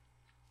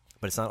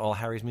 But it's not all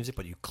Harry's music,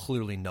 but you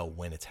clearly know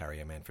when it's Harry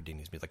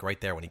Manfredini's music. Like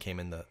right there when he came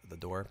in the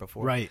door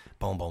before. Right.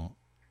 Boom, boom,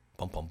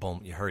 boom, boom,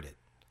 boom. You heard it.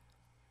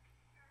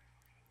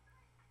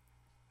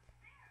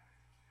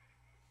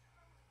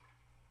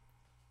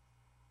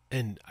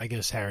 And I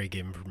guess Harry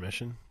gave him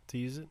permission to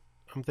use it,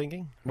 I'm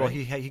thinking. Well, right?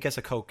 he gets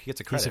a credit.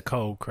 He's a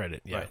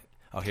co-credit, yeah. Right.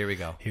 Oh, here we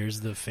go.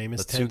 Here's the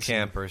famous the two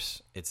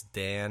campers. It's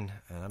Dan,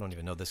 and I don't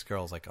even know this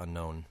girl's like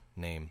unknown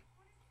name.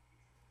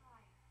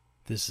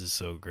 This is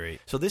so great.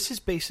 So this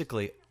is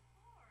basically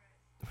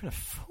we're in a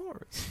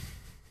forest.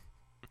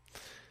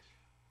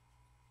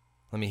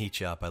 Let me heat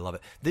you up. I love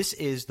it. This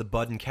is the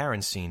Bud and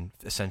Karen scene,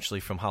 essentially,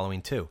 from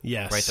Halloween 2.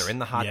 Yes. Right? They're in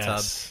the hot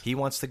tub. He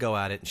wants to go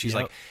at it. And she's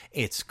like,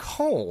 it's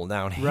cold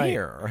down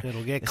here.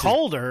 It'll get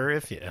colder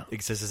if you...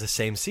 This is the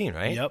same scene,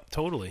 right? Yep,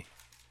 totally.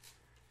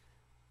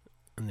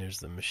 And there's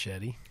the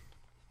machete.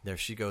 There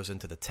she goes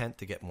into the tent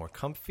to get more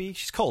comfy.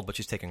 She's cold, but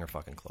she's taking her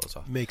fucking clothes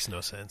off. Makes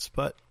no sense,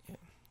 but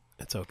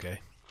it's okay.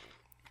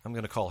 I'm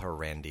going to call her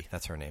Randy.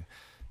 That's her name.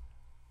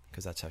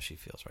 Because that's how she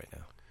feels right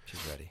now.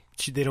 She's ready.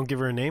 They don't give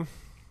her a name?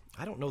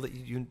 I don't know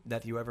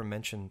that you ever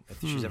mentioned if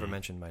she's ever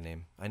mentioned my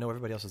name. I know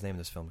everybody else's name in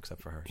this film except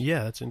for hers.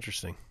 Yeah, that's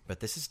interesting. But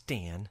this is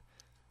Dan.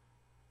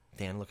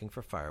 Dan looking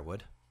for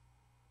firewood.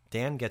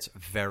 Dan gets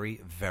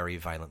very, very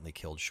violently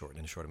killed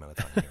in a short amount of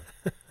time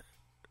here.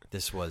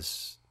 This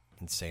was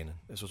insane.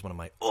 This was one of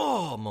my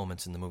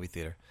moments in the movie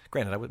theater.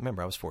 Granted, I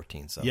was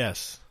 14, so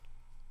yes,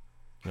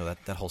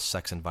 that whole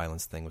sex and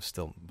violence thing was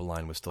still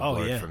blurred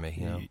for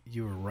me.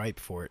 You were ripe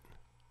for it.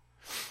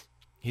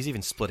 He's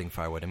even splitting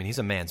firewood. I mean, he's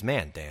a man's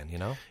man, Dan,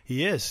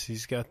 He is.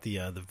 He's got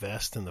the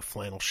vest and the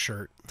flannel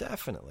shirt.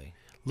 Definitely.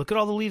 Look at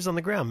all the leaves on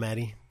the ground,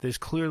 Maddie. There's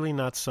clearly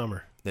not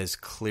summer. There's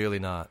clearly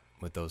not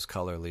with those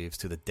color leaves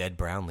to the dead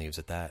brown leaves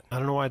at that. I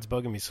don't know why it's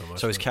bugging me so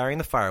much. So he's carrying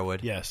the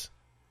firewood. Yes.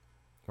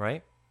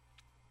 Right?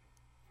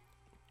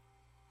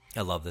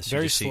 I love this.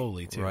 Very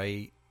slowly, too.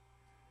 Right.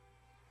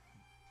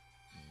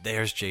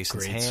 There's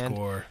Jason's Great hand.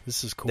 Score.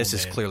 This is cool, This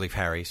is clearly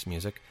Harry's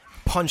music.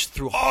 Punched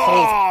through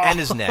whole and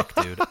his neck,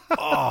 dude.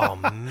 Oh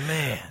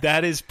man,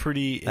 that is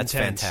pretty intense.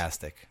 That's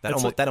fantastic.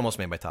 That almost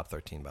made my top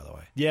 13, by the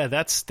way. Yeah,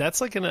 that's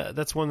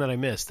one that I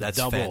missed. That's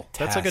double. Fantastic.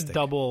 That's like a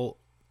double.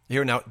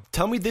 Here now,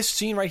 tell me this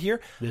scene right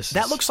here.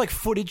 That looks like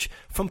footage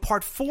from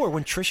part 4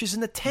 when Trish is in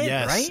the tent,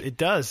 yes, right? It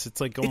does.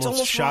 It's like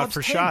almost shot Rob's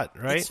for tent. shot,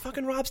 right? It's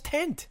fucking Rob's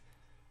tent.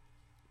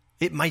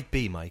 It might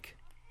be, Mike.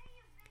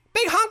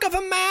 Big hunk of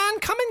a man,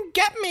 come and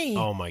get me.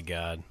 Oh my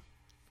god.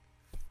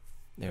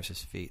 There's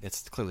his feet.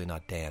 It's clearly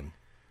not Dan.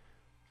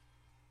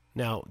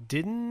 Now,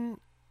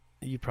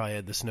 you probably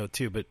had this note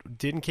too, but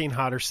didn't Kane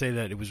Hodder say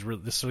that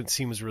this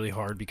scene was really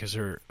hard because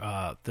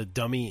the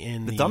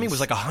dummy dummy was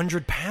like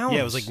 100 pounds.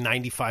 Yeah, it was like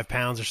 95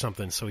 pounds or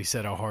something. So he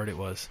said how hard it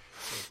was.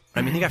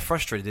 I mean, he got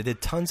frustrated. They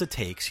did tons of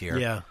takes here.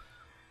 Yeah.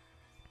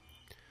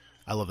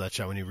 I love that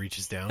shot when he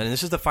reaches down. And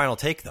this is the final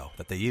take, though,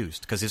 that they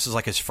used, because this is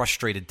like his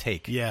frustrated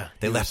take. Yeah.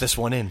 They left this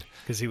one in.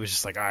 Because he was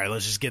just like, all right,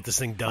 let's just get this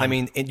thing done. I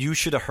mean, you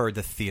should have heard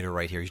the theater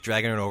right here. He's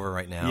dragging it over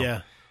right now.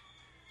 Yeah.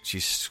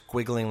 She's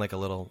squiggling like a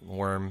little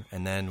worm.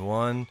 And then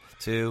 1,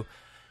 2,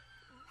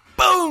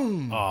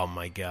 boom! Oh,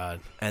 my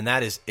God. And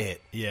that is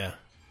it. Yeah.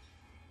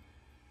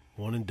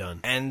 One and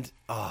done. And,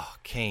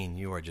 Kane,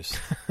 you are just...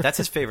 That's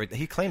his favorite...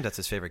 He claimed that's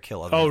his favorite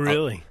kill.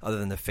 Really? Other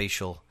than the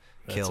facial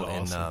kill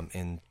awesome.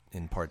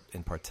 in part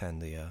 10,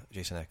 the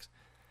Jason X.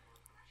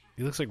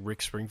 He looks like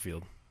Rick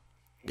Springfield.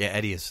 Yeah,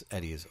 Eddie is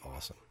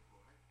awesome.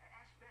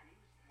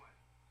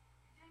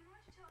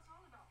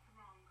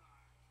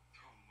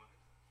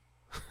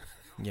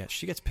 Yeah,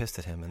 she gets pissed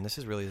at him, and this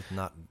is really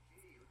not...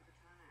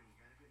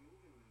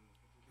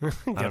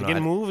 Gotta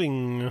get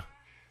moving.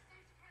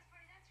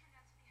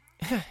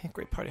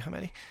 Great party, how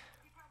many?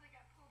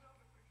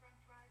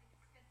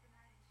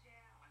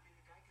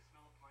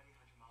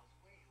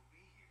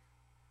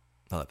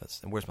 Oh,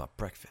 that's. And where's my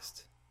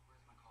breakfast?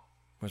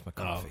 Where's my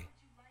coffee?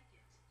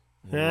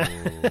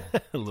 A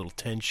little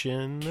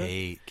tension.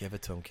 Kate, give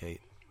it to him,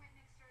 Kate.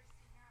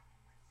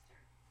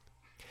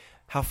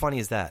 How funny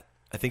is that?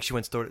 I think she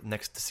went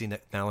next to see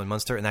Marilyn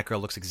Munster, and that girl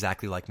looks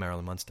exactly like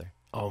Marilyn Munster.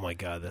 Oh my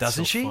God, that's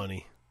doesn't so she?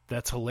 funny.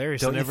 That's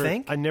hilarious. Don't you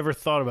think? I never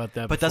thought about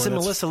that. But before. doesn't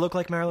Melissa look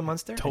like Marilyn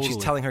Munster? Totally. And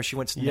she's telling her she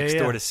went next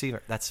door to see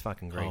her. That's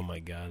fucking great. Oh my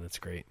God, that's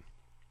great.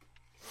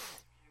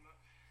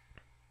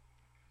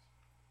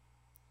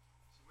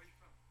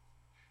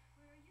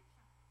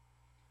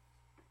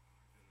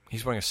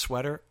 He's wearing a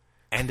sweater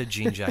and a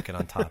jean jacket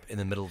on top in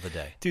the middle of the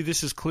day. Dude,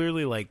 this is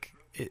clearly like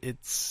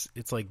it's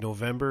like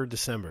November,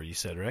 December. You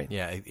said, right?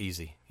 Yeah,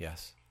 easy.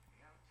 Yes.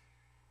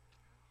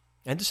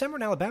 And December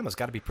in Alabama's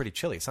got to be pretty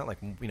chilly. It's not like,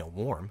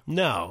 warm.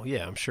 No,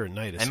 yeah, I'm sure at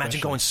night. Especially.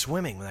 Imagine going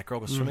swimming when that girl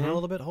goes swimming a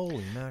little bit.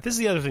 Holy mackerel. This is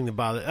the other thing that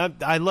bothers.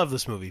 I love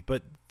this movie,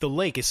 but the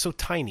lake is so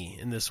tiny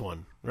in this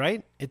one,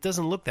 right? It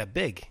doesn't look that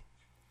big.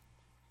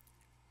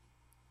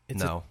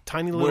 It's a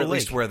tiny little lake. At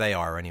least lake. where they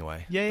are,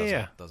 anyway.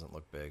 Yeah. Doesn't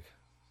look big.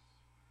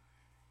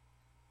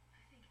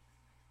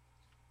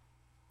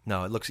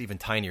 No, it looks even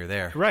tinier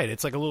there. Right,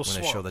 it's like a little when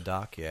swamp. they show the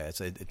dock. Yeah,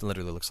 it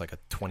literally looks like a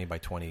 20 by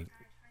 20.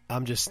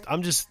 I'm just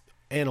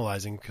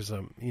analyzing because I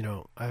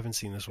haven't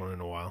seen this one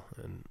in a while,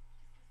 and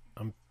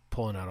I'm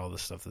pulling out all the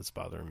stuff that's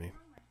bothering me.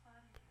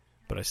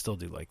 But I still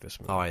do like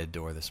this movie. Oh, I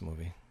adore this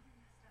movie.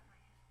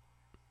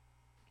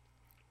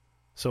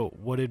 So,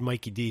 what did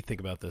Mikey D think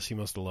about this? He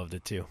must have loved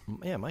it too.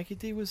 Yeah, Mikey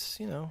D was,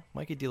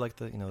 Mikey D liked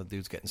the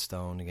dudes getting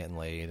stoned and getting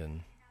laid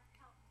and.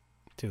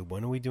 Dude,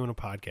 when are we doing a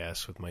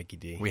podcast with Mikey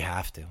D? We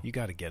have to. You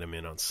got to get him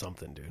in on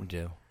something, dude. We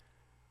do.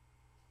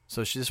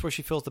 So is this where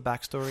she fills the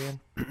backstory in?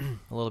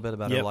 A little bit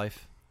about her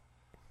life?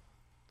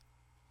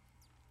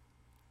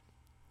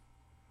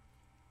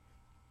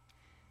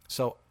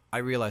 So I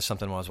realized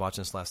something while I was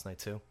watching this last night,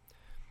 too.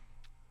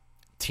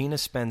 Tina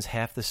spends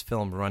half this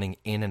film running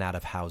in and out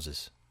of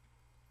houses.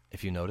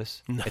 If you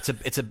notice. No.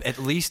 It's at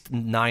least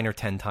 9 or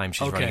 10 times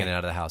she's running in and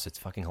out of the house. It's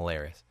fucking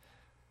hilarious.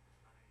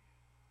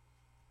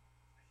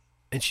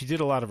 And she did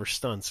a lot of her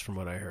stunts, from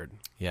what I heard.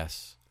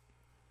 Yes.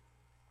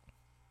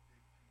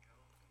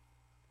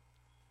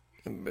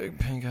 A big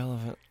pink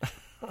elephant.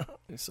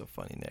 It's so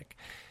funny, Nick.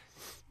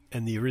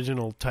 And the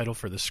original title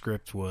for the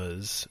script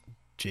was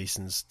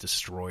Jason's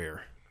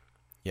Destroyer.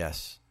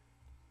 Yes.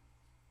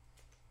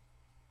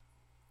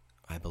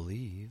 I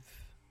believe.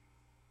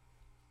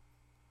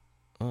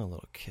 Oh, a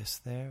little kiss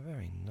there.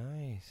 Very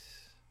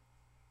nice.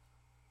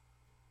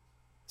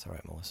 It's all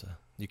right, Melissa.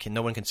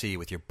 No one can see you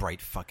with your bright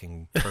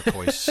fucking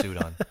turquoise suit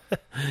on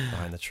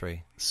behind the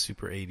tree.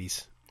 Super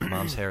 80s.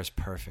 Mom's hair is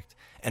perfect.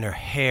 And her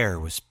hair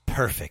was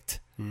perfect.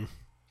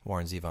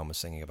 Warren Zevon was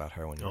singing about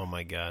her when Oh,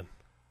 my God.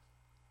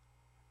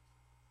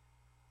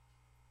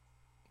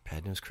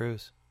 Bad News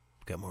Cruise.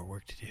 Got more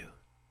work to do.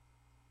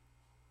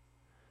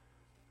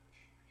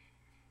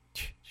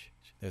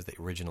 There's the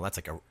original. That's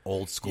like a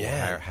old school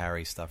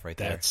Harry stuff right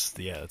there.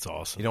 That's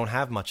awesome. You don't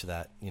have much of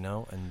that,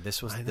 And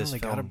this was this they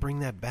film. got to bring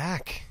that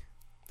back.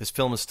 This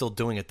film is still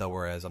doing it, though,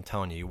 whereas I'm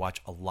telling you, you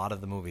watch a lot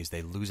of the movies,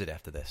 they lose it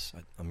after this.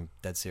 I'm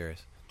dead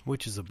serious.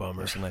 Which is a bummer.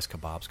 There's some nice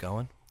kebabs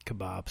going.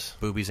 Kebabs.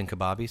 Boobies and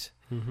kebabbies.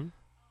 Mm-hmm.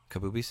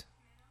 Kaboobies.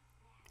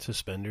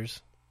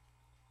 Suspenders.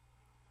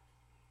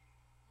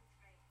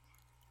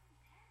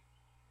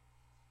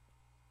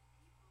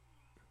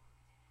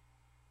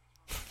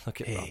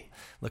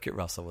 Look at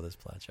Russell with his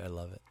pledge. I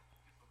love it.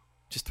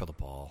 Just throw the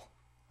ball.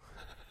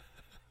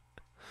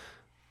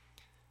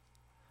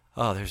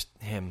 Oh, there's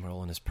him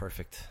rolling his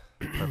perfect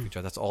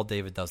job. That's all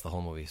David does the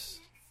whole movies.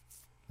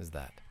 Is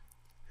that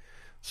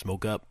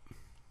smoke up?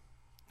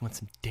 Want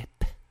some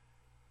dip?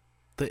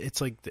 It's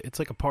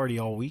like a party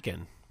all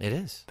weekend. It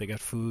is. They got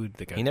food.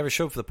 He never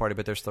showed for the party,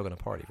 but they're still going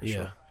to party for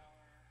sure.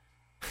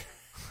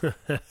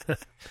 Yeah.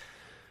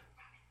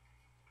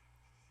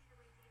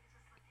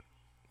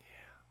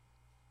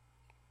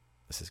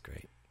 This is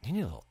great. You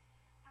need a little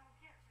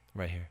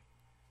right here.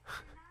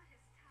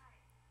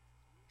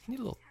 You need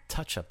a little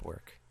touch-up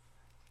work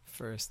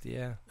first,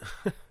 yeah.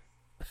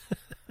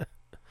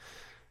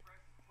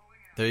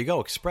 There you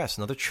go, Express.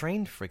 Another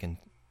train freaking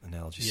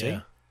analogy.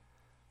 See?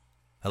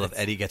 I love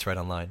Eddie gets right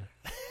online.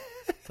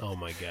 Oh,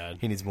 my God.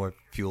 He needs more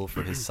fuel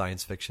for his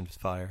science fiction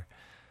fire.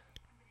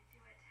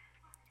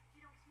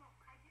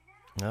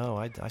 No,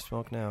 I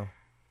smoke now.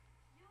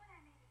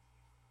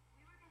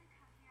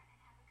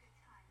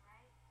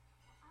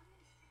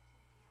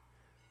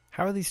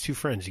 How are these two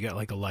friends? You got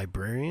like a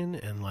librarian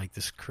and like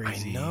this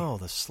crazy... I know,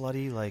 the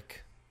slutty,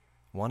 like,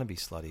 wannabe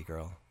slutty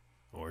girl.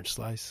 Orange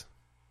Slice.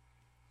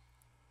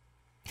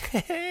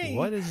 Hey!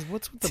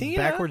 What's with the Tina?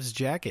 backwards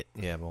jacket?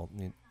 Yeah, well,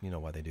 you know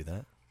why they do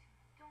that.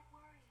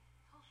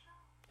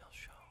 He'll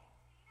show.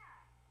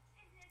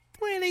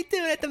 What are they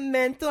doing at the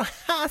mental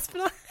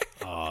hospital?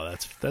 Oh,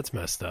 that's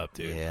messed up,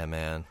 dude. Yeah,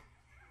 man.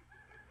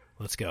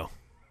 Let's go.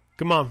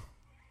 Come on.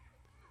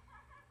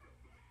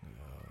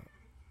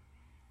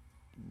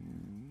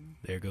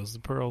 There goes the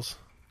pearls.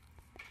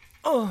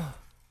 Oh.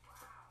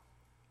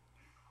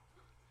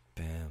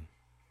 Bam.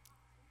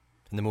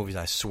 In the movies,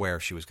 I swear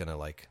she was going to,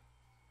 like,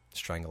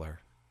 strangle her.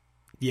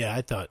 Yeah,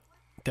 I thought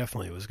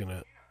definitely it was going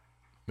to.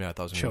 Yeah, I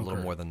thought it was going to be a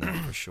little more than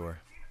that for sure.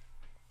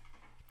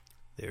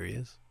 There he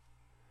is.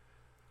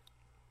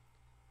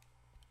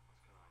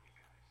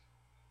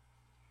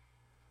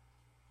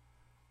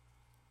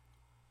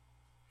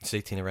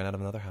 See, Tina ran out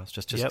of another house.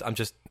 Yep. I'm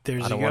just.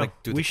 There's I don't want to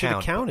do the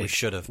count. Counted. We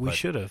should have. We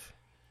should have.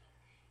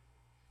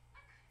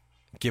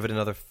 Give it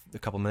a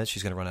couple minutes.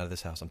 She's going to run out of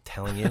this house. I'm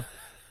telling you.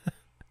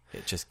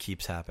 It just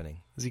keeps happening.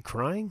 Is he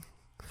crying?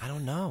 I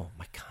don't know.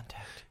 My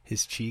contact.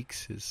 His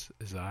cheeks,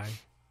 his eye.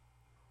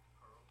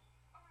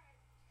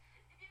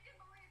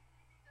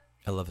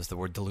 I love this. The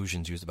word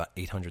delusion's used about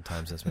 800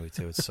 times in this movie,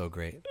 too. It's so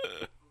great.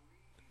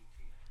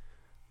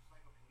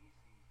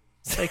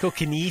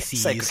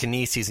 Psychokinesis.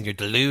 Psychokinesis and your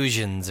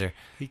delusions.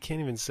 He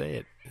can't even say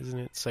it. Isn't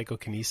it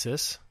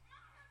psychokinesis?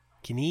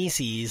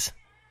 Kinesis.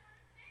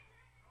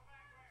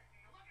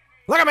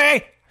 Look at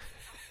me!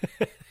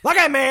 Look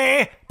at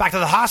me! Back to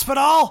the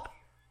hospital!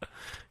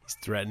 He's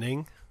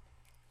threatening.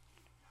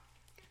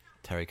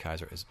 Terry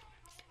Kaiser is...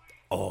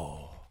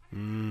 Oh.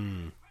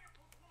 Mm.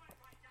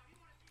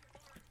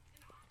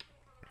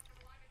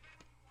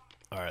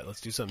 All right,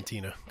 let's do something,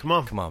 Tina. Come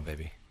on. Come on,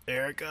 baby.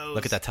 There it goes.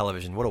 Look at that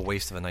television. What a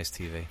waste of a nice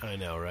TV. I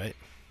know, right?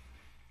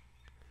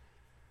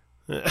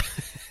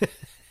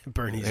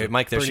 Bernie's Hey,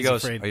 Mike, there Bernie's she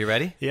goes. afraid. Are you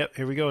ready? Yep,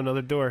 here we go.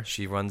 Another door.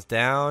 She runs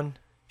down.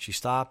 She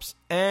stops.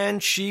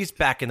 And she's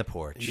back in the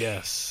porch.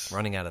 Yes.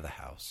 Running out of the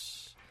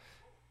house.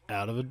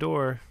 Out of a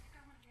door.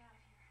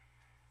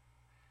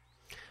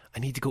 I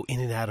need to go in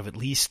and out of at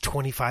least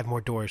 25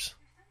 more doors.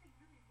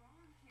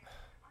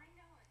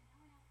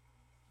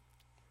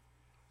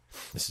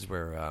 This is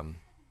where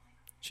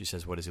she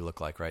says, what does he look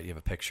like, right? You have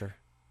a picture?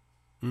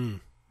 Mm.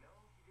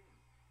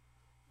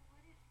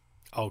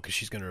 Oh, because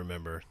she's going to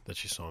remember that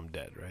she saw him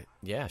dead, right?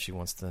 Yeah, she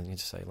wants to you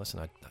just say,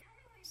 listen,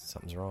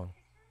 something's wrong.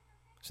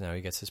 So now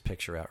he gets his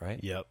picture out, right?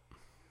 Yep.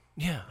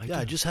 Yeah,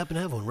 I just happen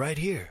to have one right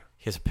here.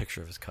 He has a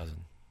picture of his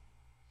cousin.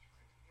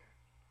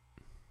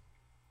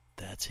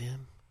 That's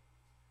him.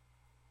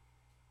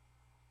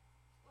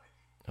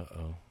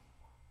 Uh-oh.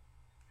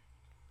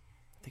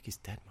 I think he's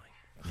dead, Mike.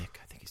 Nick,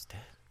 I think he's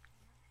dead.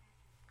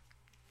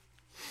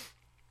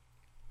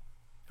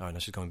 Oh, no,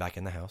 she's going back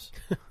in the house.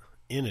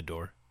 In a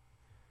door.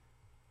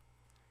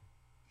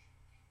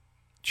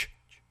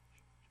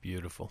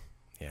 Beautiful.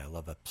 Yeah, I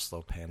love that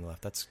slow pan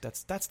left.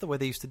 That's the way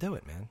they used to do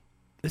it, man.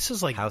 This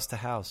is like house to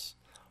house.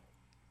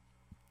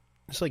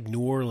 It's like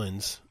New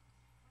Orleans.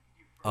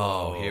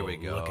 Oh, here we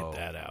go. Look at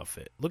that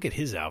outfit. Look at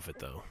his outfit,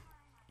 though.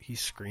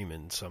 He's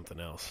screaming something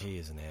else. He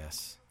is an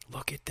ass.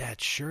 Look at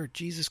that shirt.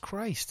 Jesus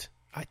Christ.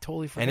 I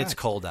totally forgot. And it's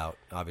cold out,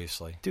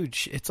 obviously. Dude,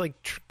 it's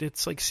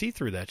like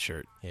see-through, that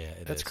shirt. Yeah,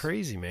 That's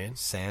crazy, man.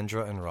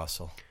 Sandra and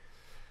Russell.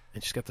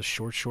 And she's got the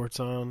short shorts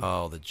on.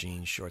 Oh, the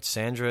jean shorts.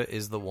 Sandra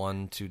is the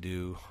one to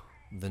do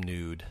the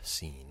nude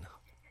scene.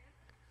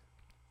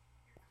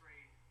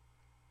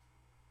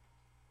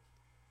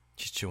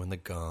 She's chewing the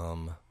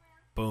gum.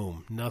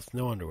 Boom.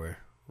 No underwear.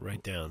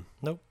 Right down.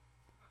 Nope.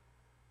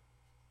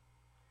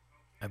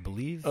 I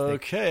believe.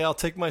 Okay, I'll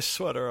take my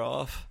sweater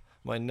off.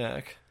 My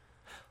neck.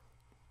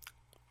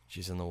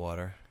 She's in the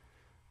water.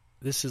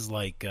 This is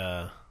like,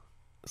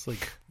 it's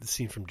like the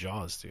scene from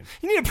Jaws, dude.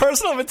 You need a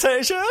personal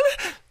invitation?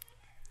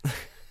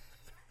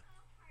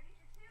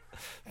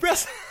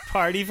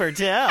 Party for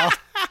two. I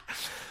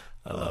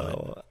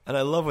love it. And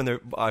I love when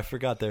I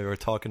forgot they were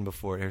talking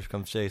before. Here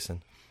comes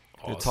Jason.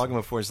 Awesome. They were talking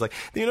before. He's like,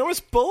 the enormous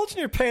bulge in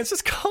your pants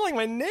is calling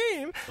my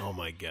name. Oh,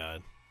 my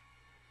God.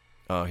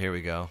 Oh, here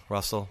we go.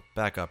 Russell,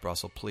 back up,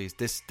 Russell, please.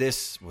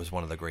 This was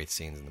one of the great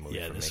scenes in the movie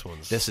for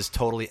me. This is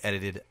totally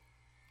edited.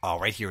 Oh,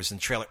 right here is in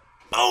the trailer.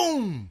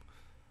 Boom!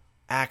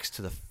 Axe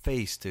to the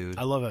face, dude.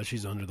 I love how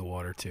she's under the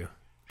water, too.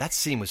 That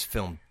scene was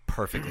filmed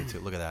perfectly, too.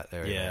 Look at that.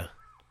 There you go.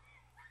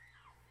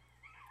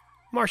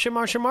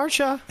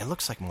 Marsha. It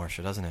looks like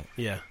Marsha, doesn't it?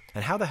 Yeah.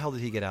 And how the hell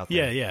did he get out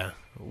there? Yeah.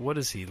 What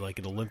is he, like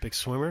an Olympic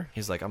swimmer?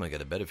 He's like, I'm going to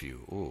get a bed of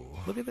you. Ooh.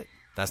 Look at that.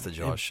 That's the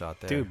Jaws shot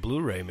there. Dude,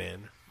 Blu-ray,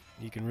 man.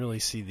 You can really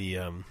see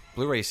the...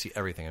 Blu-ray, you see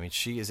everything. I mean,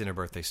 she is in her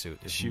birthday suit.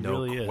 There's she no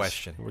really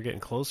question. We're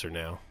getting closer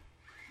now.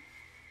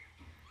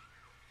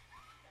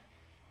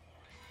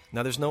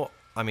 Now,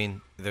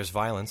 there's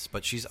violence,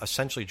 but she's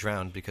essentially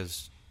drowned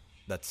because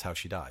that's how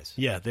she dies.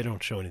 Yeah, they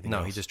don't show anything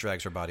else. He just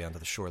drags her body onto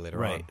the shore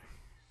later on.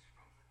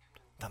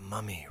 The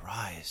mummy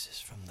rises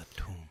from the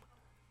tomb.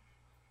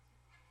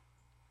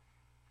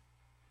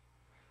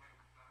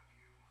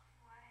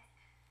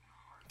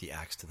 The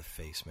axe to the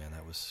face, man.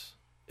 That was...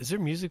 Is there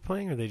music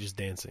playing, or are they just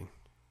dancing?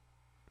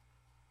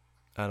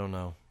 I don't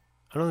know.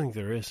 I don't think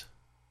there is.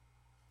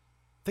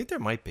 I think there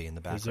might be in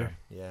the background. Is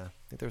there? Yeah.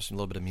 I think there's a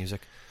little bit of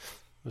music.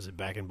 Was it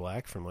Back in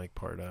Black from like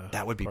part...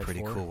 that would be part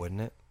pretty 4? cool,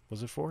 wouldn't it?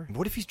 Was it 4?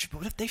 What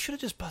if they should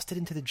have just busted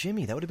into the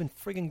Jimmy? That would have been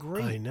friggin'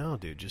 great. I know,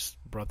 dude. Just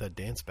brought that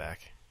dance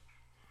back.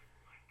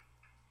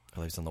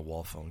 Oh, he's on the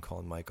wall phone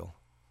calling Michael.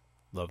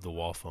 Love the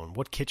wall phone.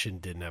 What kitchen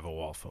didn't have a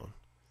wall phone?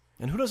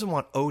 And who doesn't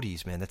want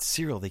Odie's, man? That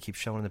cereal they keep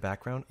showing in the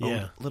background.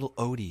 Yeah. Little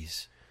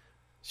Odie's.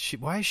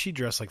 Why is she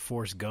dressed like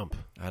Forrest Gump?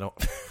 I don't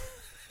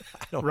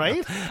right?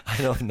 know. I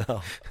don't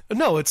know.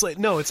 No, it's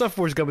not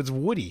Forrest Gump. It's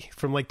Woody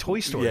from like Toy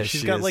Story. Yeah,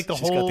 she's got is. like the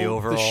She's whole got the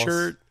overalls.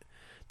 shirt.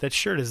 That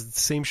shirt is the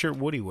same shirt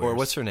Woody wears. Or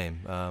what's her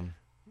name?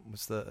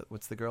 What's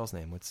the girl's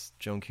name? What's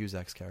Joan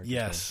Cusack's character?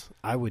 Yes, name?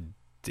 I would.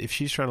 If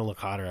she's trying to look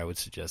hotter, I would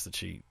suggest that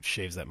she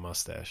shaves that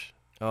mustache.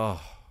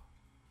 Oh,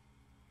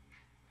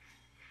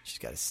 she's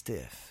got a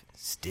stiff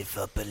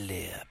upper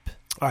lip.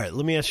 All right,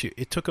 let me ask you.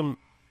 It took him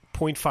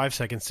 0.5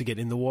 seconds to get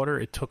in the water.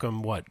 It took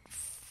him what?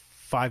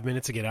 5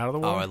 minutes to get out of the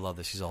water. Oh, I love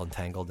this. She's all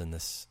entangled in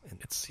this.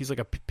 He's like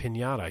a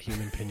pinata,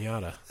 human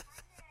pinata.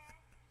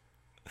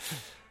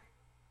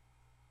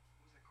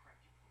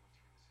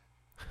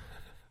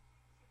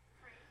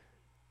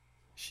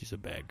 She's a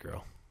bad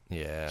girl.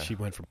 Yeah. She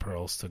went from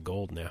pearls to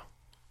gold now.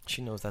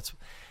 She knows that's...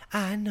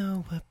 I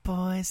know what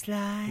boys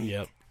like.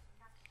 Yep.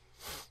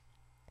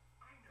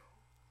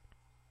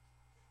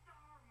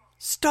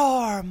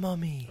 Star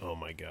Mummy. Oh,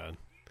 my God.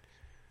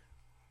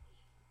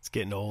 It's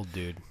getting old,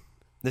 dude.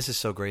 This is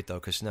so great, though,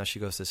 because now she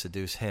goes to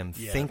seduce him,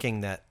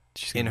 thinking that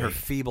in her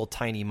feeble,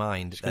 tiny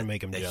mind she's gonna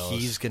make him jealous.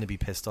 He's going to be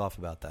pissed off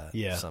about that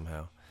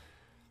somehow.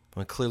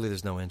 When clearly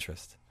there's no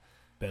interest.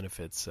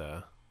 Benefits...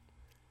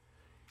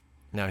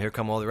 Now, here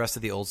come all the rest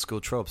of the old school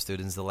tropes,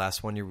 dude. It's the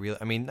last one you really...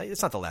 I mean,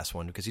 it's not the last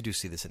one, because you do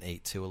see this in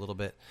 8, too, a little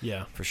bit.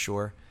 Yeah. For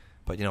sure.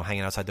 But,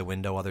 hanging outside the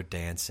window while they're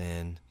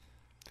dancing.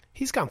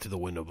 He's gone through the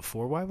window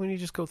before. Why wouldn't he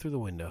just go through the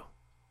window?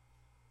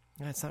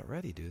 Yeah, it's not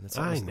ready, dude. It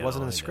wasn't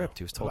in the script.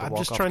 He was told to walk off.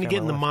 I'm just trying to get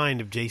in the mind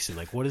of Jason.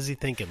 Like, what is he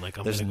thinking?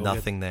 Like, there's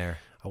nothing there.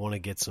 I want to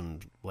get some,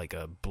 like,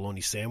 a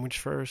bologna sandwich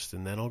first,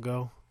 and then I'll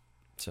go.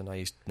 So now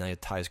he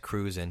ties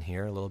Cruz in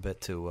here a little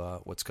bit to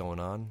what's going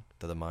on,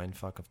 to the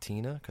mindfuck of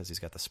Tina, because he's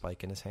got the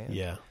spike in his hand.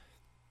 Yeah.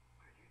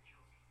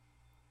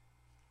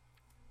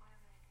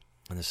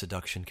 And the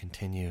seduction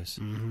continues.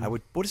 Mm-hmm.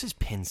 What does his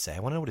pin say? I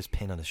want to know what his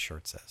pin on his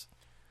shirt says.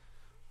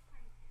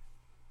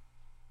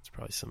 It's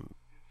probably some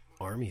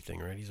army thing,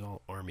 right? He's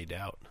all armied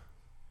out.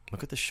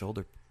 Look at the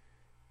shoulder,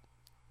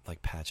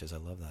 like, patches. I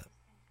love that.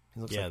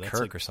 He looks like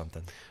Kirk or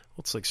something. Well,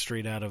 it's like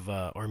straight out of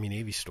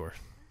Army-Navy store.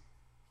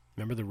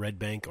 Remember the Red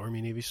Bank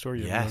Army-Navy store?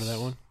 You remember that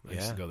one? I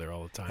used to go there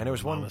all the time. And there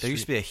was one. There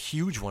used to be a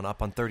huge one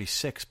up on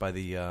 36 by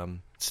the...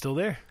 It's still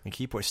there. In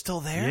Keyport. It's still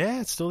there?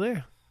 Yeah, it's still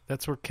there.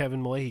 That's where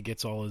Kevin Malahy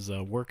gets all his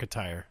work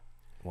attire.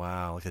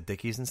 Wow, like the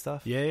Dickies and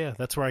stuff? Yeah.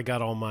 That's where I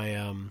got all my...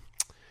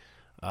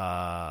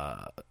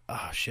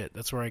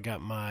 That's where I got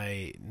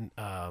my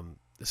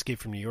Escape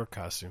from New York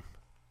costume.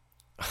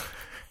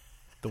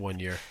 The one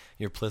year.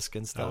 Your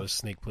Pliskin stuff? That was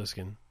Snake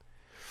Plissken.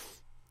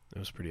 It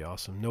was pretty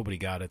awesome. Nobody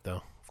got it,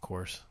 though, of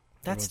course.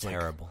 That's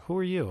terrible. Like, who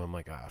are you? I'm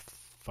like,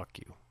 fuck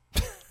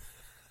you.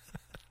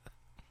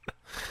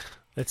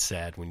 That's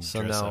sad when you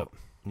dress up.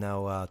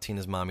 Now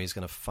Tina's mommy's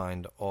going to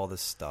find all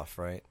this stuff,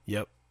 right?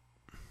 Yep.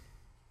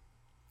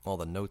 All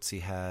the notes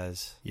he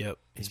has. Yep.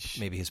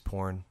 Maybe his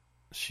porn.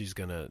 She's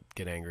going to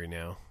get angry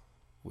now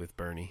with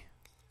Bernie.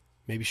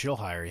 Maybe she'll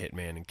hire a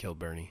hitman and kill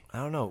Bernie. I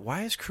don't know.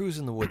 Why is Cruz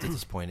in the woods at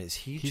this point? Is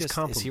he He's just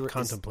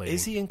contemplating?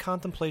 Is he in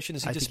contemplation?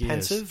 Is he just think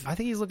pensive? I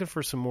think he's looking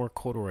for some more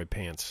corduroy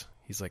pants.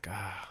 He's like,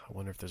 I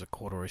wonder if there's a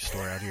corduroy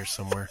store out here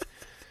somewhere.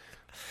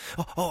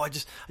 I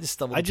just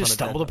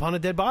stumbled upon a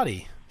dead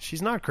body.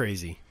 She's not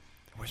crazy.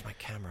 Where's my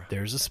camera?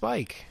 There's a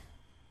spike.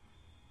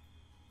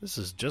 This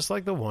is just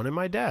like the one in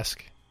my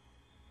desk.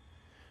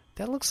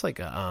 That looks like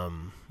a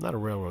not a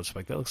railroad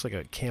spike. That looks like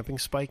a camping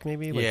spike,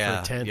 maybe. Like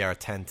for a tent. Yeah, a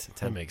tent.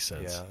 That makes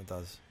sense. Yeah, it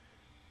does.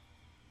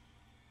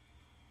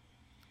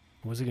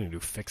 What's he gonna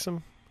do? Fix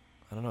him?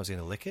 I don't know. Is he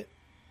gonna lick it?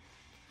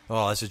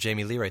 Oh, this is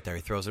Jamie Lee right there.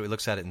 He throws it. He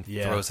looks at it and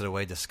throws it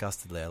away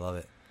disgustedly. I love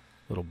it.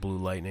 Little blue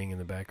lightning in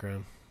the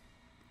background.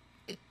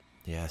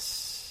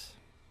 Yes.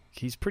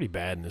 He's pretty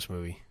bad in this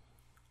movie.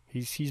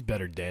 He's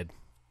better dead.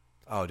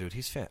 Oh, dude,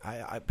 he's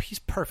he's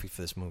perfect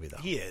for this movie, though.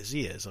 He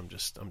is. I'm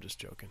just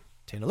joking.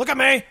 Tina, look at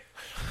me!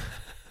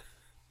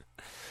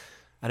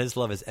 I just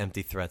love his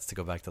empty threats to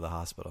go back to the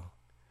hospital.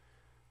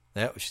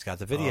 Yep, she's got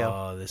the video.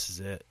 Oh, this is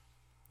it.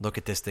 Look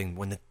at this thing.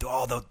 When the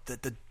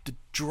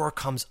drawer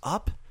comes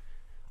up.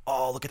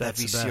 Oh, look at that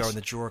VCR when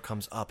the drawer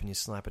comes up and you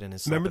slap it in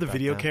his. Remember the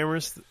video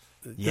cameras?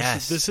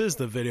 Yes. This is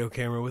the video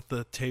camera with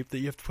the tape that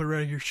you have to put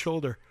around your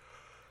shoulder.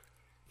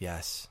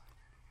 Yes.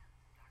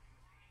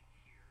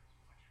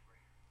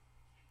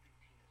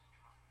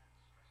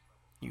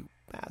 You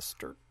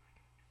bastard.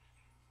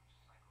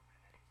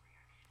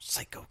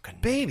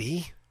 Psychokinetic.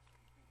 Baby.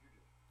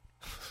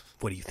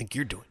 What do you think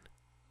you're doing?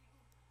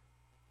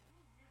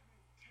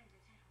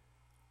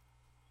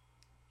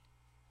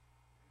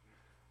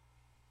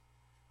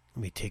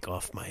 Let me take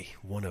off my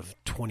one of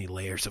 20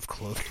 layers of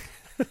clothing.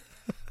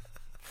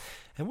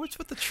 And what's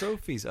with the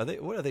trophies? Are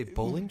they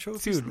bowling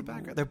trophies in the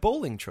background? They're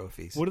bowling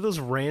trophies. What are those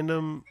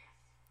random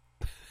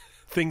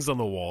things on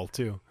the wall,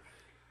 too?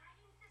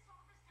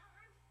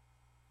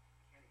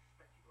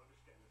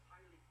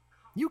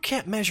 You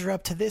can't measure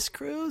up to this,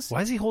 Cruz.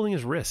 Why is he holding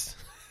his wrist?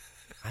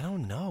 I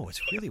don't know.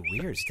 It's really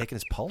weird. Is he taking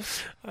his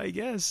pulse? I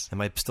guess. Am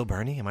I still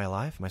Bernie? Am I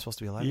alive? Am I supposed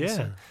to be alive?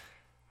 Yeah.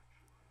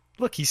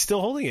 Look, he's still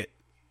holding it.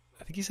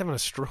 I think he's having a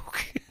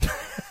stroke.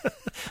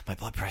 My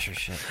blood pressure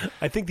shit.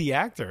 I think the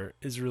actor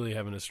is really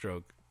having a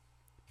stroke.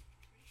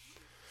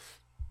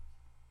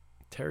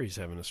 Terry's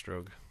having a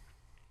stroke.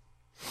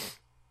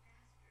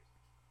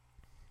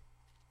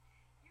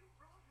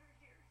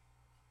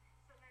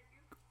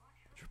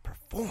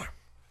 Perform.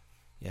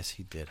 Yes,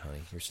 he did,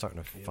 honey. You're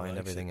starting to find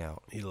everything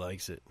out. He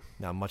likes it.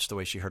 Now, much the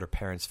way she heard her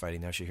parents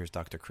fighting, now she hears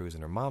Dr. Cruz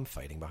and her mom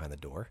fighting behind the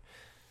door.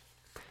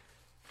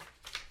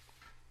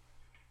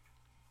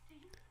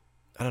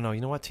 I don't know.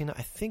 You know what, Tina?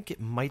 I think it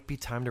might be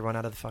time to run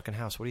out of the fucking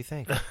house. What do you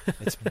think?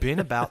 It's been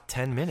about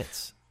 10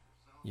 minutes.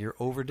 You're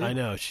overdue. I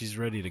know. She's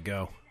ready to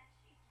go.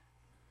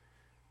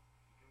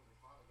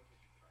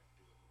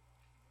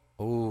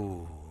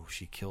 Oh,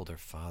 she killed her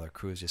father.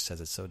 Cruz just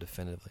says it so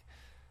definitively.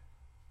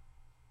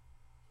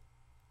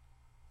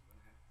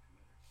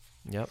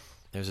 Yep.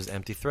 There's his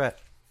empty threat.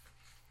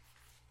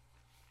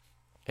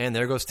 And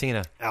there goes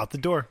Tina. Out the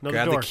door.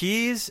 Grab the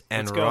keys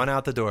and run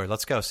out the door.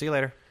 Let's go. See you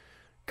later.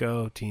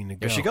 Go, Tina, go.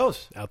 There she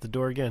goes. Out the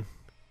door again.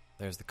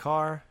 There's the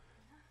car.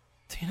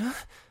 Tina?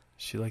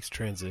 She likes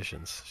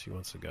transitions. She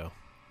wants to go.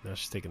 Now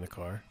she's taking the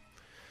car.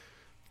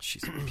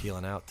 She's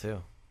peeling out,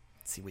 too.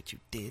 See what you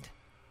did.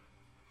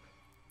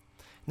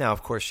 Now,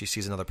 of course, she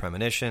sees another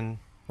premonition.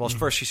 Well,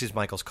 first she sees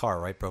Michael's car,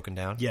 right? Broken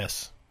down?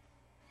 Yes.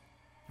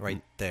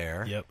 Right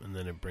there. Yep, and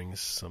then it brings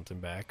something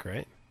back,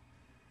 right?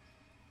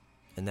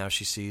 And now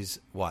she sees,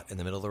 what, in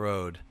the middle of the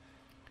road?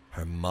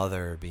 Her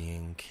mother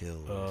being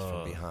killed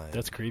from behind.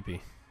 That's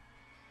creepy.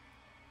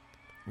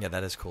 Yeah,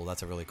 that is cool.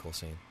 That's a really cool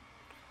scene.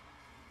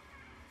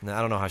 Now,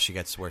 I don't know how she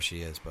gets where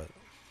she is, but...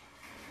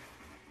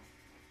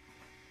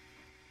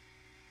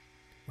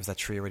 Was that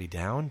tree already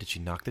down? Did she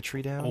knock the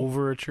tree down?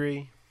 Over a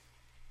tree.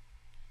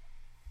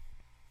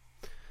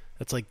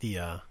 That's like the...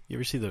 you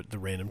ever see the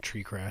random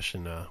tree crash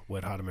in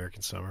Wet Hot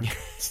American Summer?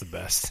 It's the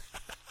best.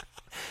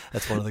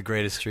 That's one of the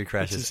greatest tree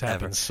crashes just ever.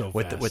 happens so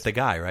with fast. with the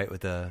guy, right?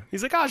 With the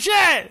He's like, oh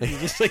shit! He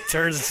just like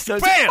turns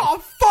and bam! Oh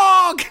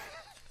fuck!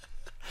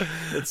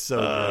 It's so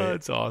great.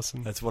 It's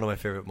awesome. That's one of my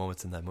favorite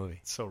moments in that movie.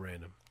 It's so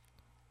random.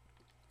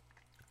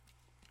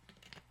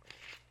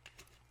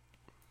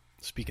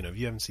 Speaking of,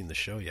 you haven't seen the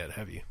show yet,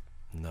 have you?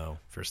 No.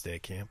 First Day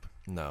at Camp?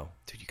 No.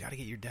 Dude, you got to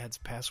get your dad's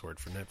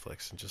password for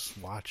Netflix and just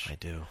watch. I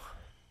do.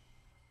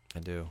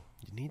 You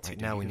need to.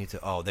 Right now we need to.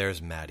 Oh,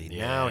 there's Maddie.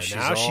 Yeah, now she's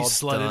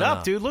slutted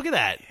up, dude. Look at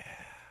that. Yeah.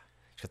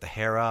 She's got the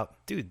hair up.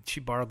 Dude, she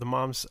borrowed the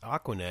mom's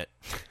Aquanet.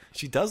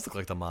 She does look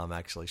like the mom,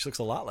 actually. She looks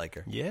a lot like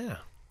her. Yeah.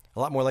 A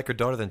lot more like her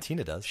daughter than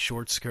Tina does.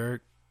 Short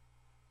skirt.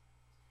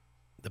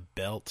 The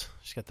belt.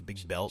 She's got the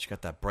big belt. She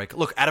got that bright...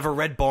 Look, out of a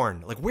red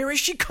barn. Like, where is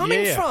she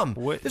coming from?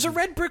 There's a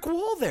red brick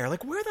wall there.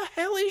 Like, where the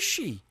hell is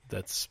she?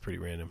 That's pretty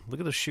random. Look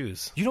at those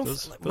shoes. You don't...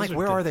 Those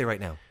where are they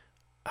right now?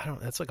 I don't...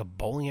 That's like a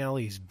bowling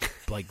alley's,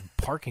 like,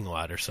 parking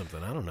lot or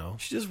something. I don't know.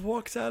 She just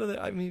walks out of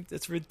there. I mean,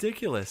 it's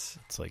ridiculous.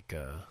 It's like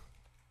a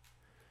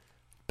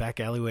back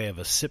alleyway of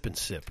a sip and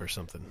sip or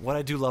something. What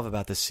I do love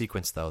about this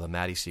sequence, though, the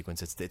Maddie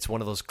sequence, it's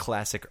one of those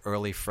classic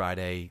early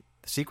Friday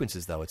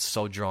sequences, though. It's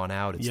so drawn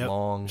out. It's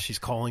long. She's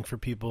calling for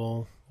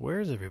people. Where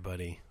is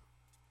everybody?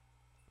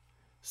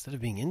 Instead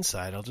of being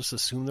inside, I'll just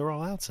assume they're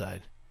all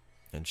outside.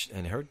 And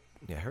her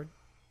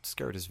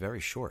skirt is very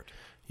short.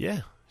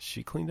 Yeah,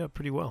 she cleaned up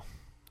pretty well.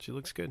 She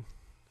looks good.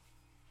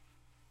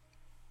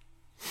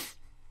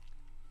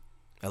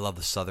 I love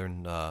the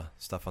southern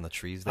stuff on the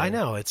trees there. I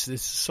know.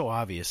 It's so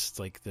obvious. It's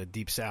like the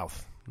Deep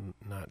South,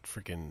 not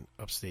freaking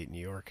upstate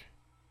New York.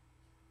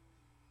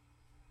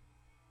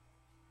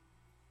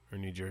 Or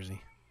New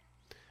Jersey.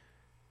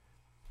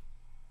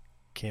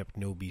 Camp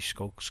Nobi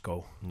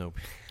Skoksko.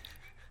 Nobi.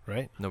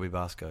 Right? Nobi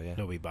Bosco, yeah.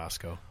 Nobi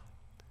Bosco.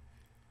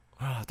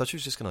 Oh, I thought she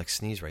was just going to like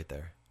sneeze right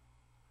there.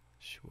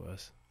 She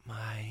was.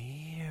 My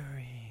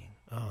earring.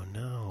 Oh,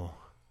 no.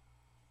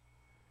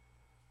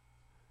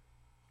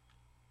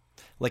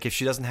 Like, if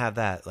she doesn't have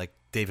that, like,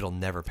 David will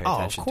never pay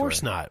attention to her. Oh, of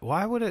course not.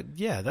 Why would it?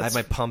 Yeah, that's... I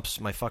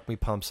have my fuck me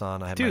pumps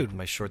on. I have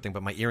my short thing,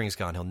 but my earring's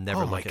gone. He'll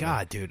never look at me. Oh, my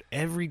God, dude.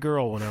 Every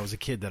girl when I was a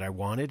kid that I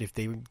wanted, if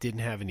they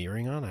didn't have an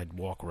earring on, I'd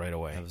walk right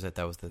away. That was it.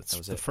 That was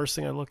the first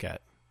thing I look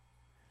at.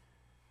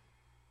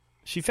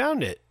 She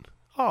found it.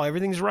 Oh,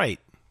 everything's right.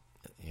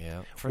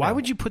 Yeah. Why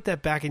would you put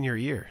that back in your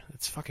ear?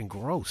 It's fucking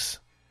gross.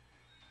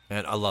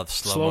 And I love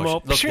slow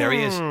motion. Look, there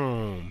he is.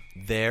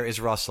 There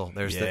is Russell.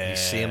 You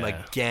see him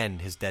again.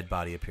 His dead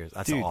body appears.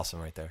 That's awesome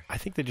right there. I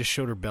think they just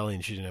showed her belly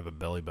and she didn't have a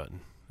belly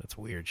button. That's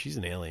weird. She's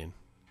an alien.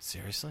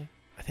 Seriously?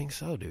 I think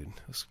so, dude.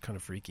 It was kind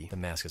of freaky. The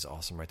mask is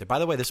awesome right there. By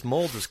the way, this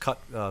mold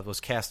was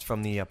cast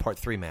from the Part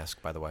 3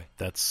 mask, by the way.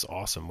 That's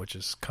awesome, which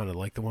is kind of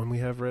like the one we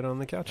have right on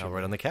the couch. Oh,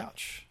 right on the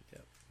couch.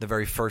 Yep. The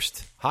very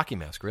first hockey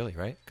mask, really,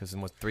 right? Because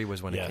 3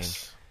 was when it came.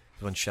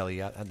 When Shelley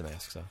had the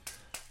mask, so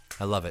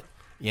I love it.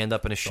 You end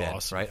up in a shed,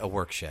 awesome. Right? A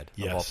work shed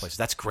of all places.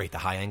 That's great. The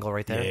high angle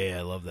right there. Yeah,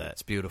 I love that.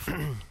 It's beautiful.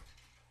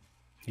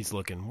 He's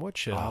looking. What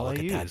should I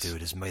use? Look at that,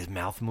 dude. His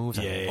mouth moves.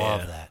 I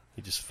love that.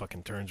 He just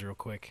fucking turns real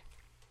quick.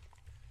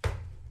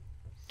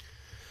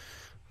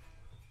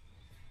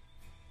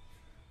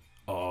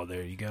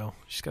 there you go.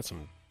 She's got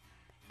some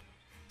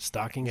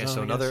stockings on. Yeah,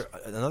 so I guess.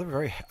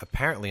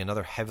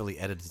 another heavily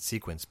edited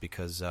sequence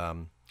because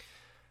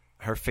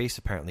her face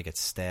apparently gets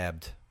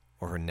stabbed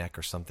or her neck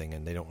or something,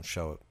 and they don't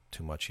show it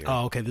too much here.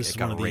 Oh, okay. This is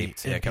one of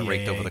raped. the Yeah, it got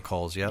raped over the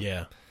coals. Yep.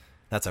 Yeah.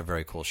 That's a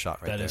very cool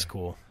shot right there. That is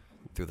cool.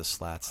 Through the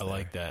slats. I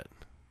like that.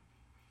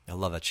 I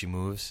love that she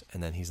moves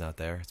and then he's not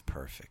there. It's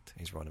perfect.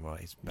 He's running away.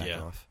 He's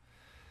backing off.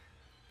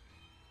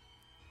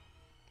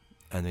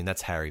 I mean,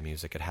 that's Harry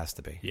music. It has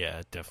to be. Yeah,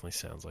 it definitely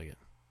sounds like it.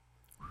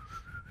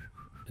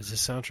 Is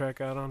this soundtrack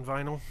out on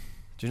vinyl?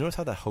 Do you notice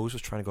how that hose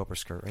was trying to go up her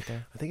skirt right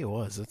there? I think it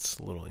was. That's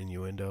a little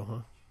innuendo,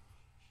 huh?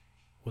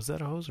 Was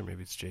that a hose, or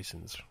maybe it's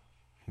Jason's?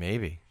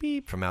 Maybe.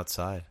 Beep. From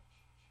outside.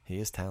 He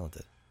is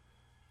talented.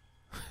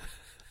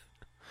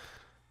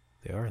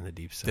 They are in the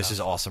deep south. This is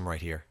awesome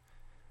right here.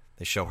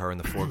 They show her in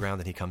the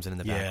foreground and he comes in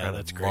the background. Yeah,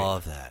 that's great.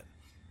 Love that.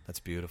 That's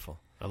beautiful.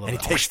 I love and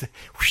that.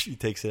 he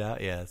takes it out.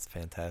 Yeah, it's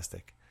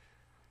fantastic.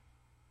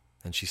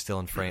 And she's still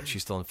in frame.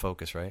 She's still in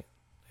focus, right?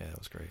 Yeah, that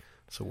was great.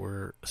 So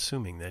we're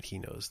assuming that he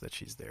knows that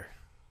she's there.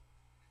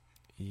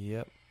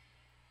 Yep.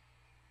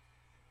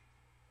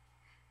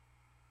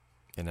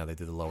 And now they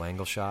did the low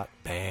angle shot.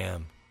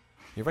 Bam.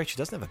 You're right. She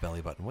doesn't have a belly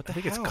button. What the I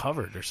think hell? it's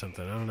covered or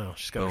something. I don't know.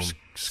 She's got Boom. her See?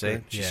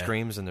 skirt. She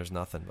screams and there's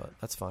nothing, but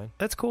that's fine.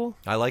 That's cool.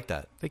 I like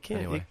that. They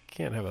can't. Anyway. They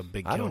can't have a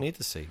big. I kill. don't need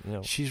to see. You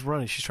know. She's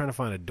running. She's trying to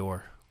find a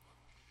door.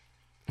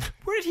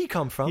 Where did he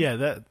come from? Yeah,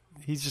 that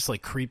he's just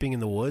like creeping in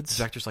the woods.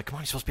 The actor's like, "Come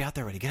on, you're supposed to be out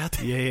there already. Get out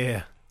there."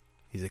 Yeah.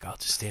 He's like, I'll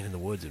just stand in the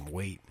woods and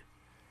wait.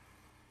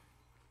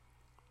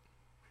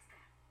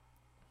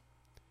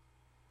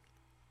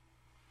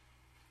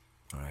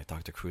 All right,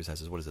 Dr. Cruz has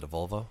his, what is it, a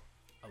Volvo?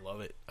 I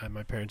love it.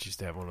 My parents used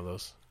to have one of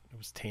those. It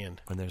was tanned.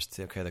 And there's,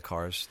 the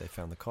cars. They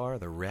found the car,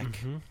 the wreck.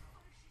 Mm-hmm.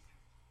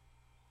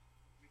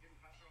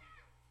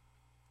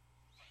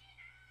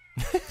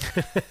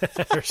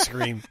 Her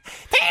scream.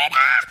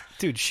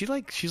 Dude, she's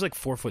like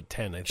 4'10",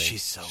 I think.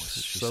 She's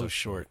so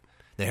short.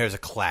 Now here's a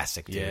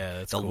classic, dude. Yeah,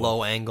 that's the cool.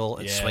 low angle.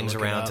 It swings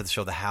look it around up. to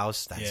show the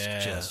house.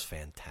 That's just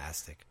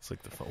fantastic. It's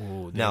like the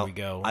there now, we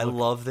go. I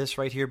love this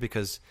right here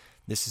because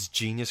this is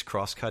genius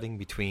cross-cutting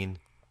between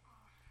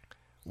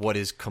what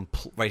is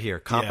right here,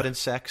 competent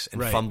sex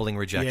and fumbling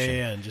rejection.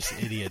 Yeah, and just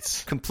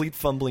idiots. Complete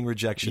fumbling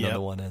rejection on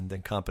the one end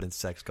and competent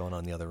sex going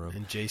on the other room.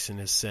 And Jason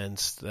has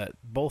sensed that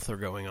both are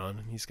going on,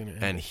 and he's going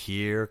to. And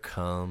here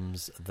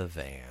comes the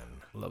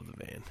van. Love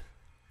the van.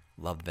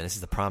 Love the van. This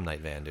is the prom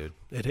night van, dude.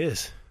 It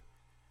is.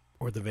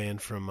 Or the van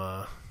from,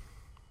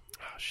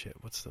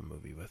 what's the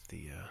movie with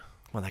the...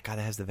 Well, that guy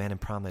that has the van in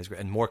prom night is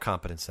great. And more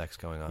competent sex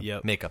going on.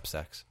 Yep. Makeup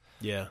sex.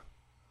 Yeah.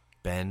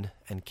 Ben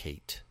and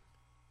Kate.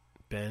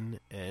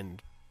 Ben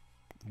and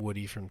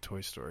Woody from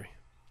Toy Story.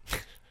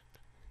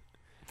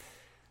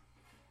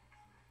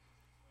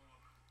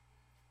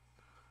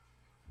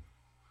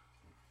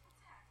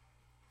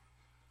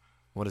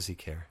 What does he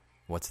care?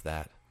 What's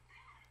that?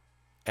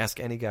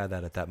 Ask any guy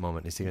that at that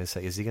moment. Is he going to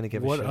say, is he going to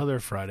give a shit? What other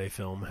Friday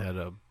film had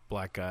a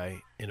black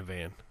guy in a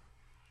van?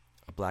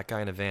 A black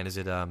guy in a van. Is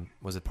it,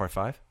 was it part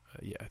 5?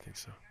 Yeah, I think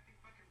so.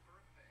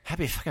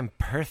 Happy fucking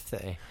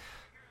birthday.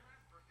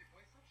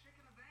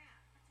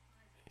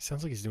 He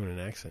sounds like he's doing an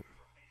accent.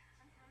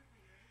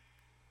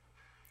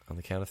 On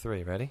the count of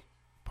 3. Ready?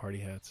 Party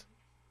hats.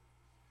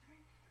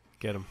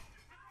 Get him.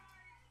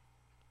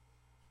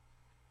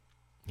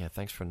 Yeah,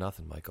 thanks for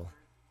nothing, Michael.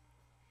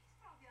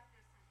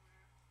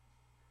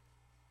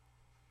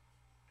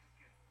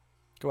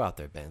 Go out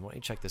there, Ben. Why don't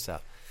you check this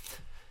out?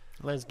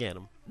 Let's get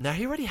him. Now,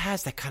 he already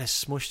has that kind of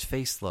smushed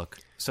face look.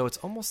 So it's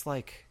almost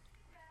like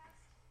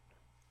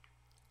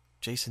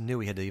Jason knew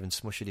he had to even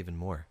smush it even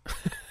more.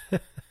 He's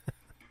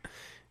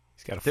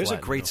got There's a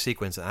great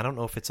sequence. I don't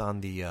know if it's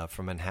on the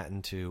from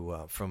Manhattan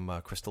to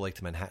Crystal Lake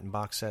to Manhattan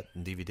box set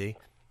and DVD,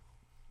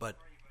 but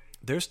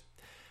there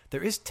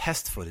is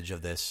test footage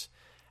of this,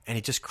 and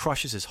he just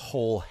crushes his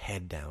whole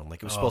head down.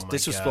 Like it was supposed.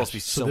 This was supposed to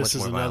be so much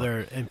more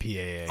violent. This is another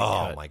MPAA.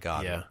 Oh cut. my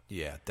god!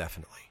 Yeah,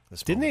 definitely.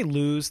 Didn't they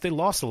lose? They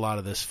lost a lot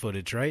of this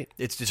footage, right?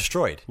 It's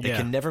destroyed. They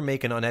can never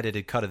make an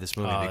unedited cut of this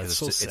movie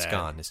because it's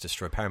gone. It's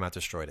destroyed. Paramount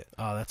destroyed it.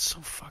 Oh, that's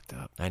so fucked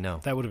up. I know.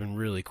 That would have been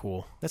really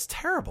cool. That's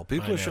terrible.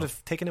 People should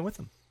have taken it with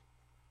them.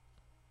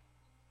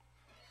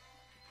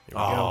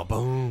 Go.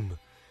 Boom.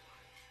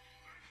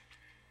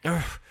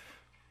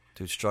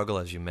 Dude, struggle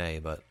as you may,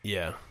 but...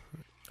 Yeah.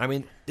 I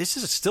mean, this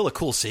is still a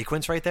cool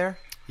sequence right there.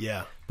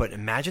 Yeah. But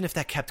imagine if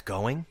that kept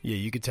going. Yeah,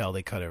 you could tell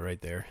they cut it right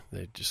there.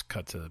 They just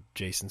cut to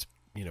Jason's,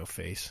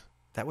 face.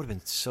 That would have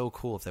been so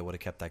cool if they would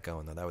have kept that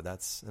going.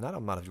 That's and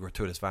I'm not a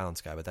gratuitous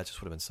violence guy, but that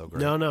just would have been so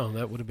great. No,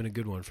 that would have been a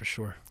good one for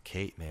sure.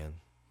 Kate, man.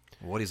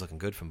 Woody's looking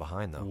good from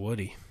behind, though.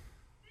 Woody.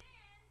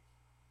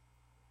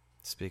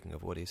 Speaking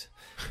of Woodies.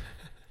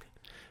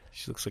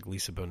 She looks like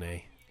Lisa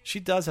Bonet. She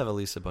does have a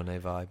Lisa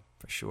Bonet vibe,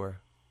 for sure.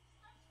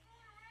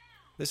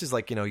 This is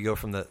like, you go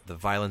from the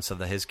violence of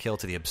his kill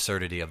to the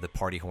absurdity of the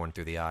party horn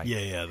through the eye.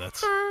 Yeah,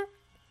 that's...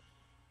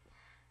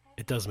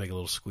 It does make a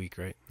little squeak,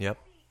 right? Yep.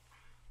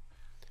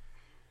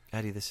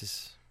 Eddie, this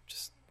is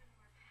just...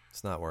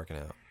 It's not working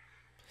out.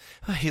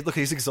 Look,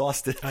 he's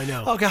exhausted. I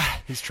know. Oh, God.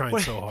 He's trying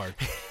so hard.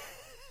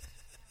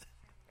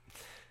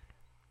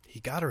 He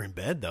got her in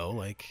bed, though.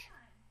 Like,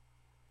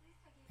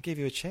 I gave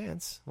you a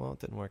chance. Well, it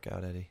didn't work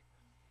out, Eddie.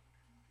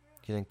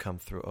 You didn't come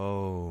through.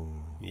 Oh.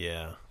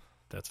 Yeah,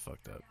 that's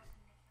fucked up.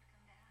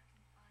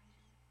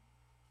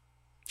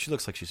 She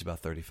looks like she's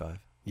about 35.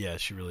 Yeah,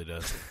 she really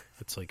does.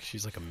 It's like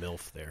she's like a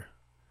MILF there.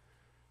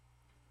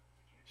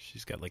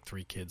 She's got like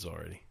 3 kids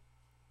already.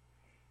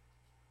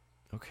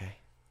 Okay.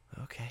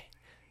 I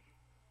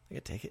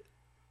can take it.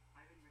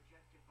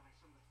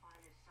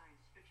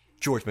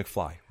 George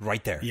McFly,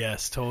 right there.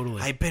 Yes,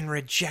 totally. I've been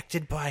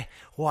rejected by...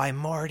 Why,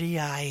 Marty,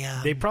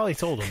 They probably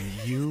told him,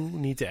 you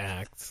need to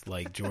act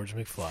like George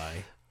McFly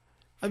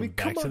from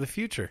Back to the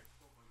Future.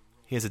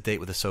 He has a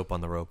date with a soap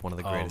on the rope, one of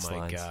the greatest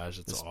lines. Oh, my gosh,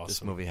 it's awesome.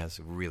 This movie has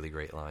really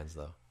great lines,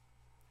 though.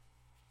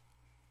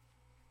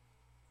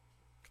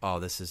 Oh,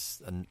 this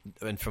is...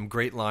 and from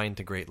great line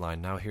to great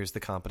line. Now here's the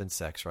competent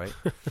sex, right?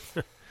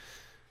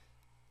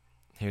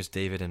 Here's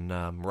David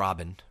and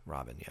Robin.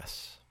 Robin,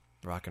 yes.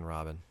 Rockin'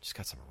 Robin. She's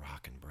got some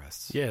rockin'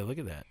 breasts. Yeah, look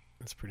at that.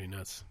 That's pretty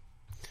nuts.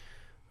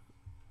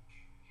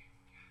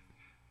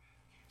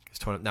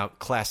 Now,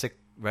 classic,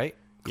 right?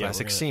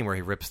 Classic Yeah, scene where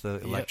he rips the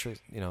electric,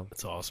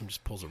 That's awesome.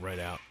 Just pulls it right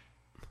out.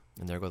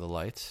 And there go the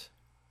lights.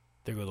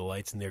 There go the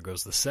lights, and there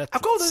goes the set. I'll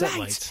go the set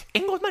lights.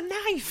 In goes my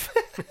knife.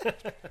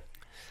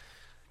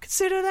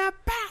 Consider that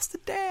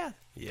bastard death.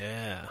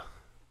 Yeah.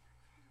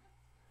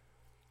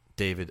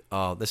 David,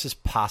 oh, this is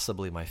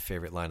possibly my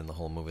favorite line in the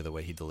whole movie, the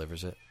way he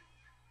delivers it.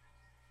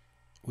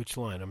 Which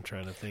line? I'm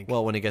trying to think.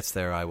 Well, when he gets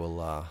there, I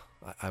will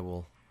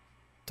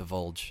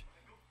divulge.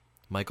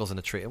 Michael's in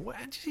a tree.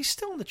 He's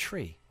still in the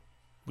tree.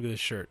 Look at this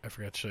shirt. I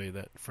forgot to show you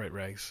that Fright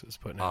Rags is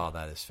putting out. Oh,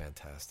 that is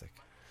fantastic.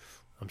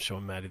 I'm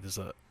showing Maddie there's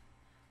a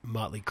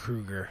Motley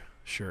Kruger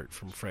shirt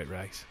from Fright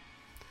Rags.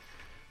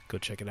 Go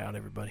check it out,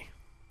 everybody.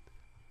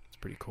 It's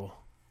pretty cool.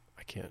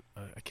 I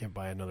can't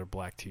buy another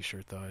black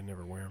T-shirt though. I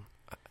never wear them.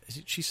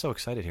 She's so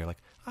excited here. Like,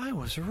 I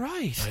was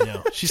right. I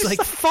know. She's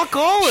like, fuck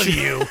all of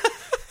you.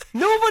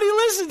 Nobody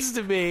listens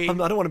to me. I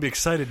don't want to be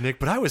excited, Nick,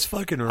 but I was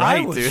fucking right,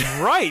 dude. I was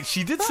right.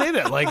 She did say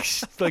that. Like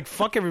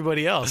fuck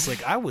everybody else.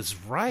 Like, I was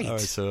right. All right,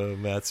 so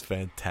that's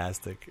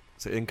fantastic.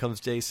 So in comes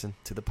Jason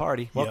to the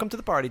party. Welcome to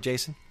the party,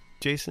 Jason.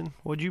 Jason,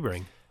 what'd you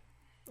bring?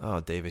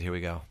 Oh, David, here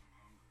we go.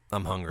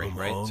 I'm hungry,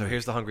 right? So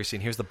here's the hungry scene.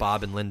 Here's the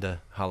Bob and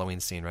Linda Halloween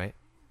scene, right?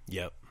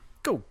 Yep.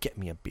 Go get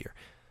me a beer.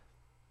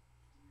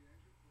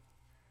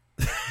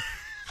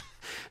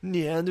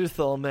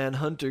 Neanderthal man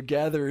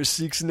hunter-gatherer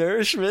seeks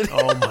nourishment.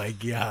 Oh, my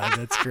God.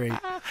 That's great.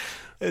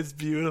 It's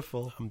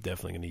beautiful. I'm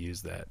definitely going to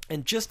use that.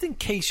 And just in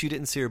case you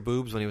didn't see her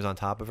boobs when he was on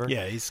top of her.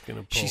 Yeah, he's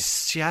going to pull.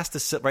 She has to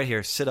sit right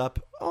here. Sit up.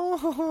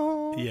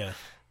 Oh. Yeah.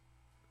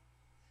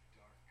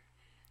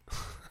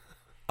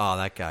 Oh,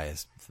 that guy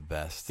is the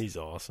best. He's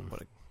awesome.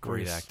 What a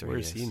great actor Where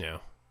he is is. he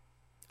now?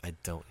 I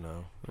don't know.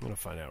 I'm going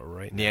to find out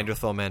right now.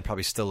 Neanderthal man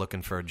probably still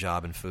looking for a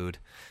job and food.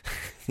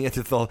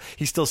 Neanderthal,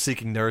 he's still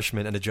seeking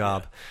nourishment and a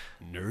job.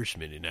 Yeah.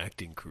 Nourishment in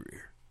acting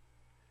career.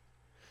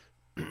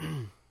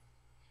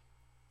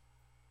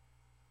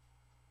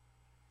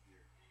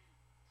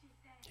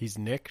 He's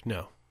Nick?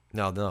 No.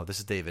 No, this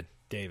is David.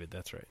 David,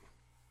 that's right.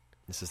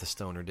 This is the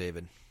stoner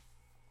David.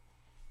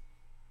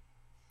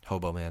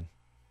 Hobo man.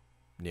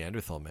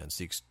 Neanderthal man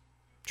seeks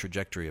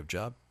trajectory of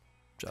job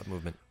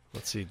movement.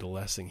 Let's see the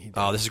last thing he did.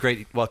 Oh, this is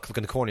great. Well, look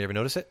in the corner. You ever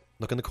notice it?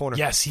 Look in the corner.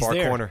 Yes, he's Far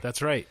there. corner.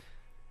 That's right.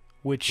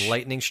 Which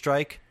lightning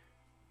strike.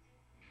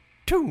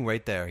 Toom,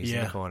 right there. He's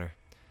in the corner.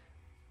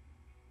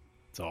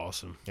 It's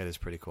awesome. That is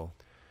pretty cool.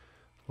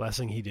 Last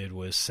thing he did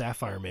was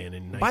Sapphire Man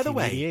in 1988. By the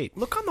way,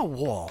 look on the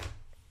wall.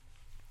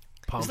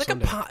 Palm it's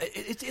Sunday.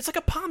 It's like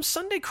a Palm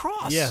Sunday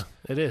cross. Yeah,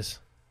 it is.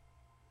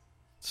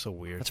 It's so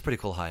weird. That's a pretty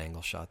cool high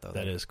angle shot, though.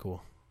 That is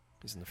cool.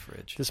 He's in the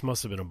fridge. This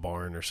must have been a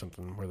barn or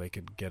something where they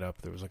could get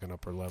up. There was like an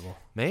upper level.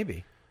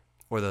 Maybe.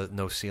 Or the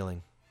no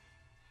ceiling.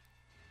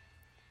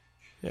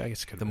 Yeah, I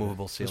guess it could the have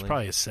movable ceiling. It's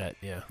probably a set,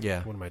 yeah.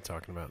 Yeah. What am I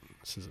talking about?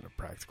 This isn't a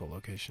practical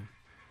location.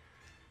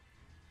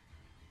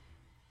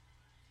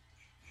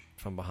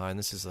 From behind,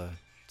 this is a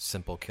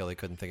simple kill. He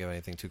couldn't think of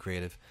anything too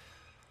creative.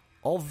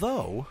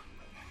 Although,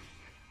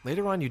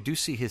 later on you do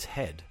see his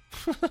head.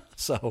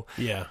 So,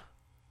 yeah.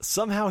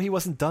 Somehow he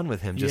wasn't done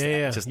with him, just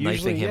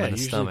knifing him in the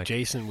stomach.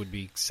 Jason would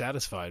be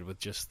satisfied with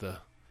just the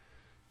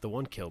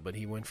one kill, but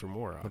he went for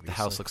more, obviously. The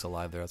house looks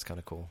alive there. That's kind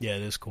of cool. Yeah,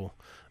 it is cool.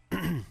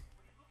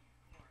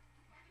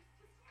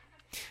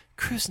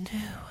 Cruise new.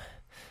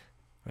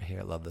 Right here,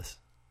 I love this.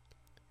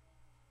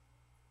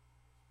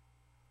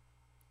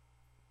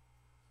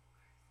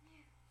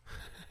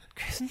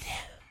 Cruise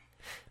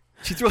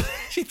new.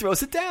 She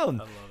throws it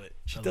down. I love it.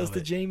 She does the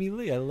Jamie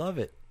Lee. I love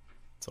it.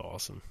 It's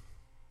awesome.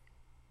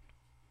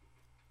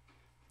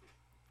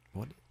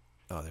 What?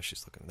 Oh, there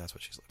she's looking. That's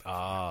what she's looking.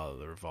 Oh,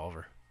 the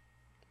revolver.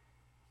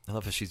 I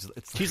love how she's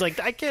like,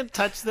 I can't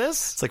touch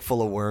this. It's like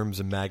full of worms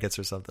and maggots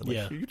or something. Like,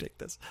 yeah. Here, you take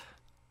this.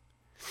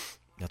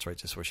 That's right,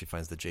 just where she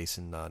finds the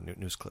Jason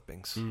news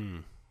clippings.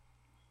 Mm.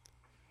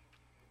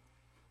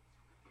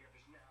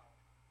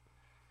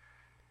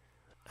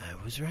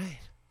 I was right.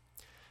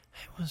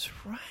 I was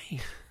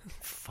right.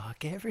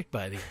 Fuck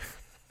everybody.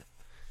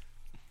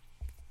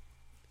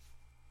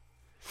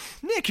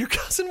 Nick, your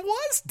cousin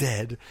was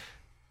dead.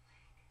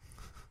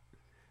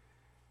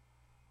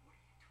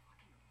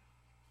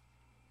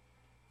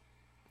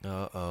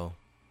 Uh-oh.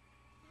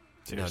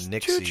 Now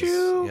Nick sees.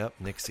 Choo-choo. Yep,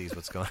 Nick sees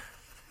what's going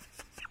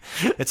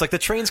on. It's like the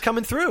train's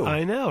coming through.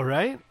 I know,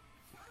 right?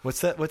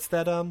 What's that,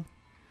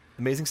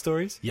 Amazing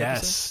Stories?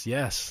 Yes.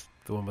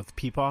 The one with the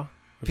Peepaw? Or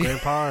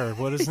Grandpa, or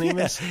what his name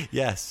is?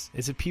 Yes.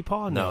 Is it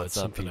Peepaw? No, No, it's it's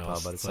not something Peepaw,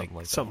 else. but it's something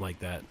like that. Something like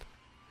that.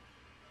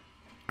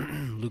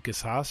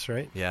 Lucas Haas,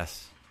 right?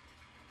 Yes.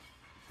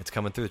 It's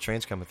coming through. The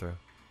train's coming through.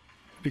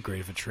 It'd be great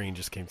if a train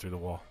just came through the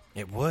wall.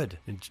 It would.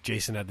 And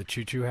Jason had the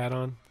choo-choo hat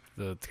on,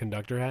 the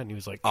conductor hat, and he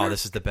was like, Oh,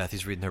 this is the Beth.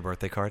 He's reading her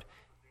birthday card.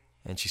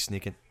 And she's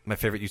sneaking. My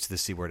favorite use of the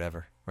C word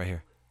ever. Right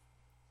here.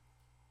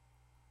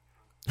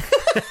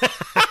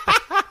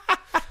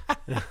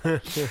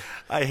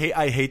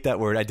 I hate that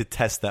word. I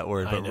detest that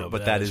word. I But, know, but but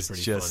that that is is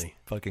pretty just funny.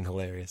 fucking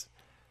hilarious.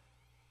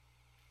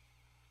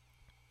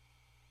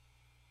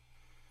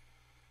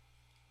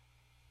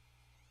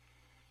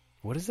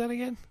 What is that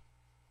again?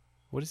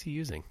 What is he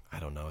using? I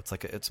don't know. It's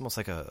almost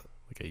like a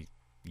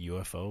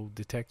UFO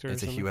detector?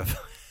 It's or a something? UFO.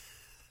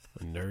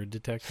 A nerd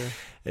detector?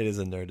 It is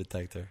a nerd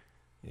detector.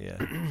 Yeah.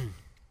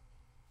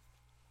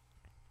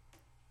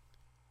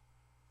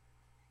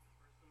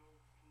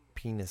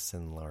 Penis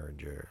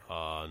enlarger.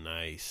 Oh,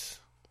 nice.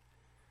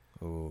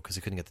 Ooh, because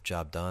he couldn't get the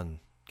job done.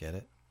 Get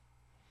it?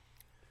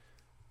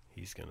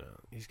 He's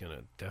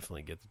gonna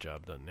definitely get the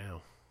job done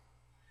now.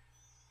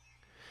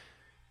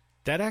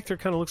 That actor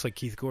kind of looks like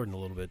Keith Gordon a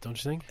little bit,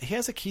 don't you think? He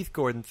has a Keith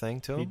Gordon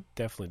thing to him. He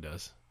definitely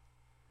does.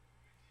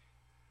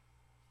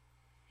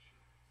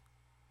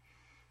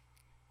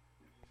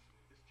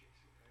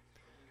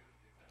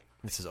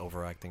 This is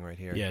overacting right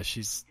here. Yeah,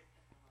 she's...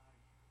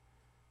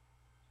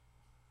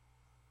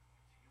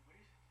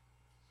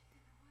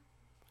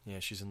 Yeah,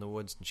 she's in the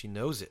woods and she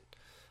knows it.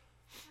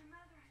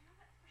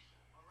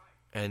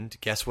 And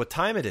guess what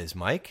time it is,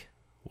 Mike?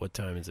 What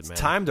time is it, man? It's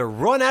time to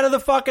run out of the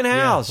fucking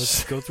house. Yeah,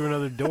 let's go through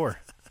another door.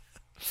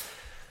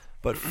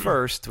 But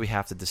first, we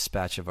have to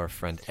dispatch of our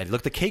friend Eddie.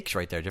 Look, the cake's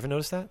right there. Did you ever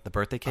notice that? The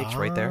birthday cake's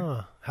right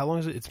there. How long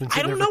is it? It's been I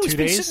sitting don't there know. for It's 2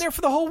 been days? sitting there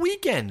for the whole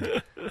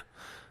weekend.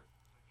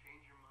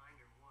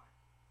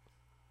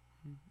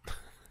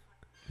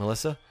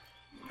 Melissa?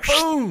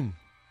 Boom!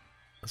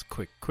 That's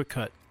quick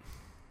cut.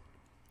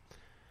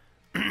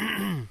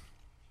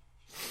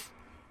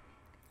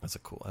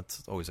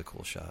 That's always a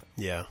cool shot.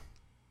 Yeah.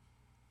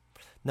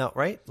 Now,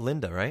 right?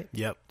 Linda, right?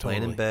 Yep. Laying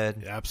Totally. in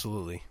bed.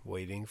 Absolutely.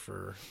 Waiting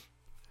for...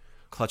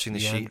 Clutching the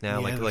Yeah, sheet now.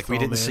 yeah, like the we phone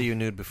didn't see man. you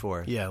nude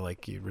before. Yeah,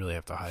 like you really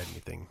have to hide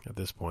anything at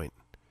this point.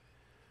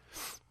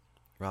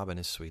 Robin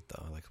is sweet,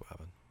 though. I like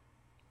Robin.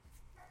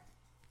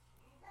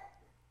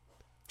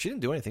 She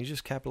didn't do anything. She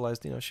just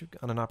capitalized, she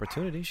on an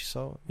opportunity. She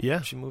saw.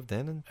 Yeah. She moved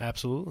in and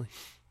Absolutely.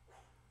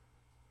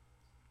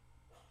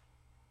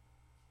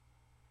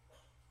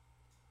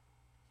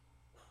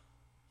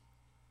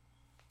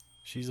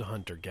 She's a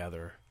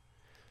hunter-gatherer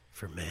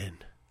for men.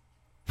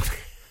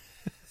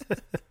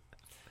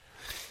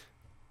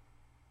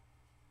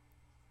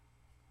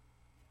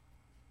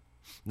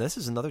 Now, this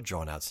is another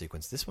drawn-out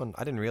sequence. This one,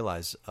 I didn't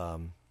realize. I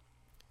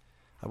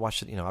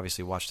watched it,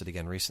 obviously watched it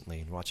again recently,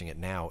 and watching it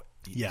now,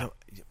 you don't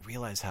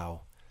realize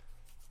how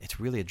it's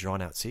really a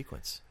drawn-out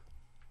sequence.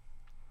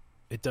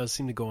 It does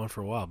seem to go on for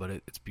a while, but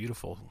it's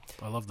beautiful.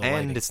 I love the And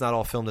lighting. it's not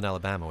all filmed in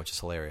Alabama, which is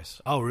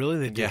hilarious. Oh, really?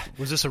 They did? Yeah.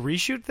 Was this a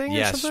reshoot thing or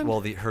Yes, something?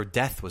 well, her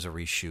death was a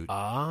reshoot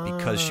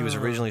because she was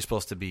originally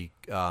supposed to be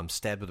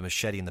stabbed with a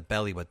machete in the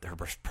belly, but her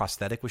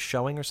prosthetic was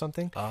showing or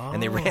something,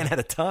 and they ran out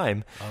of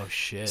time. Oh,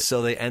 shit.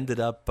 So they ended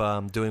up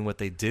doing what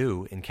they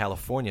do in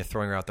California,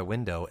 throwing her out the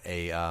window,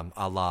 a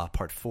la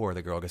Part 4,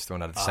 the girl gets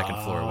thrown out of the second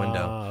floor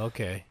window. Oh,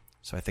 okay.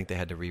 So I think they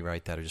had to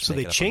rewrite that or just So make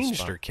they it up on the changed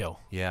spot. her kill.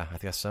 Yeah, I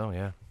guess so,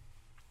 yeah.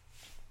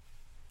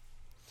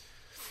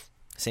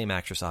 Same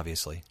actress,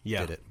 obviously,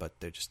 did it, but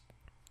they're just...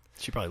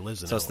 She probably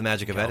lives in So it's the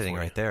magic of editing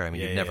right there. I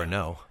mean, you'd never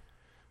know.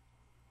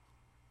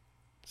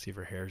 See if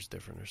her hair's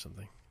different or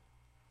something.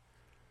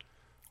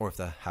 Or if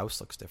the house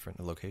looks different,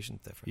 the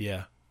location's different.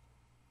 Yeah.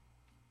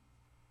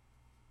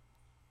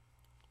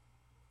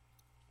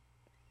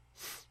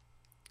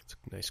 It's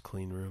a nice,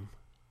 clean room.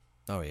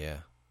 Oh, yeah.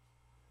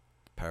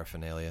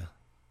 Paraphernalia.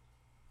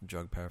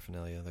 Drug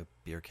paraphernalia, the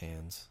beer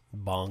cans.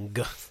 Bong.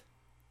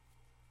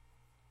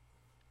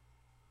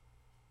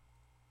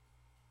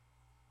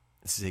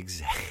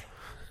 Zigzag.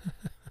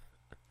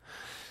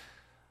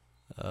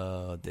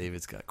 Oh,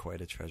 David's got quite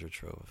a treasure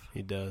trove.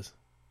 He does.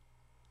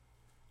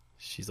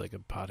 She's like a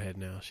pothead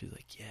now. She's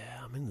like, yeah,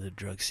 I'm into the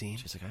drug scene.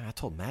 She's like, I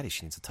told Maddie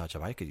she needs a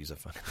touch-up. I could use a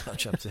fucking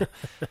touch-up, too.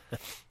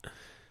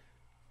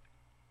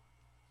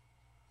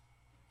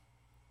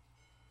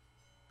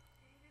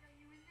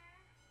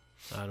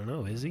 I don't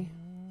know. Is he?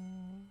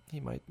 He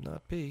might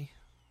not be.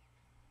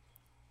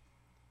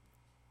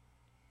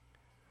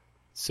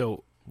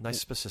 So...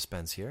 Nice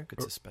suspense here.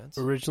 Good suspense.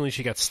 Originally,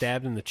 she got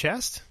stabbed in the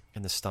chest?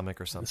 In the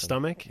stomach or something. The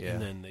stomach? Yeah.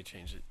 And then they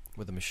changed it.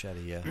 With a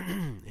machete, yeah.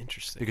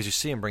 Interesting. Because you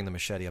see him bring the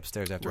machete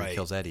upstairs after he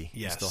kills Eddie.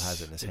 Yes. He still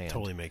has it in his hand. It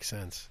totally makes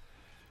sense.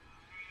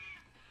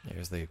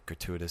 There's the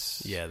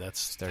gratuitous. Yeah,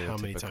 that's stereotypical how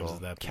many times has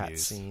that been cat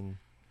used? scene.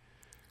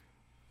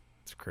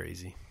 It's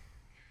crazy.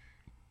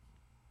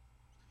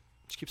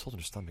 She keeps holding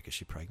her stomach. Is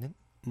she pregnant?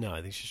 No,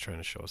 I think she's trying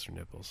to show us her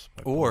nipples.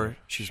 Or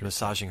she's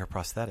massaging her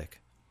prosthetic.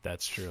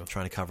 That's true.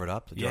 Trying to cover it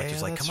up. The Yeah,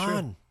 director's like, that's come true.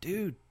 on,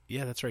 dude.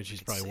 Yeah, that's right.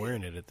 She's probably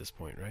wearing it at this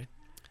point, right?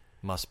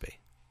 Must be.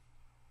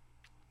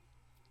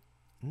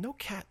 No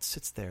cat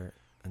sits there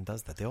and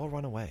does that. They all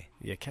run away.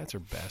 Yeah, cats are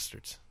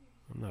bastards.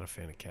 I'm not a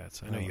fan of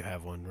cats. I know you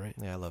have one, right?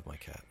 Yeah, I love my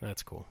cat.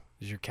 That's cool.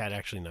 Is your cat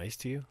actually nice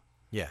to you?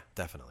 Yeah,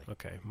 definitely.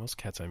 Okay, most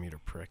cats I meet are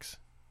pricks.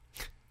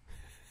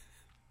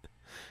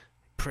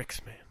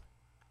 Pricks, man.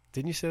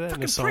 Didn't you say that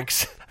in a song?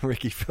 Pricks.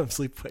 Ricky from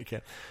Sleepaway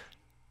Camp.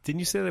 Didn't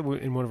you say that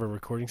in one of our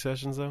recording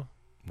sessions, though?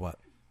 What?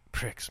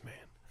 Pricks,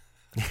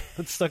 man.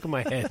 That's stuck in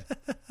my head.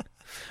 I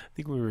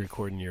think we were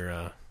recording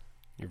your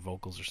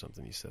vocals or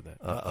something. You said that.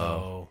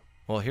 Uh-oh.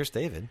 Well, here's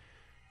David.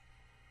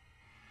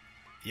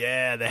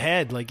 Yeah, the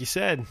head, like you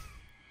said.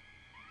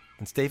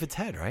 It's David's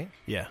head, right?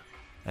 Yeah.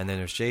 And then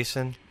there's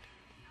Jason.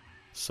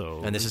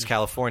 So. And this is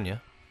California.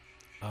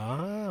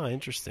 Ah,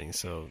 interesting.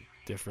 So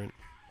different.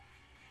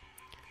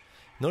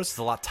 Notice it's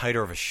a lot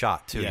tighter of a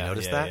shot, too. Yeah, you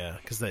notice that? Yeah,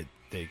 because they.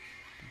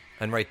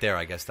 And right there,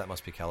 I guess that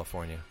must be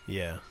California.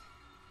 Yeah.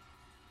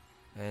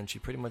 And she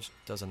pretty much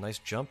does a nice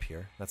jump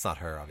here. That's not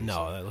her, obviously.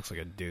 No, that looks like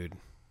a dude.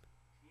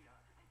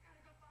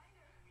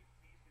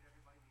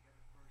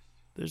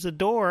 There's a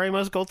door. I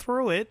must go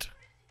through it.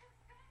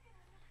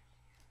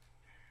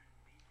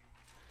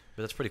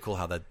 But that's pretty cool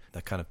how that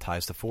kind of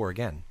ties to 4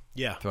 again.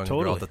 Yeah, Throwing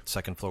totally. a girl at the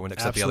second floor window,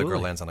 except the other girl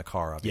Absolutely. lands on a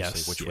car, obviously,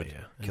 Yes, which yeah, would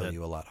yeah. kill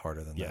you a lot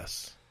harder than that.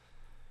 Yes.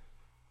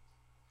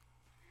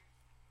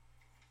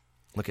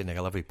 Look at Nick.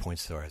 I love how he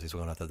points to her as he's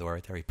going out the door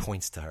right there. He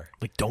points to her.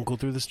 Like, don't go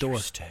through this door.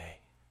 Stay.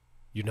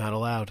 You're not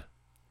allowed.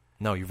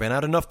 No, you ran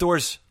out enough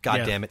doors. God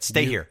Yeah. damn it.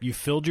 Stay here. You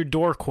filled your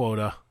door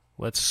quota.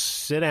 Let's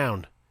sit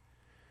down.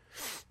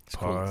 It's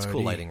cool. It's cool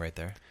Party. lighting right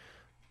there.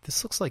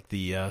 This looks like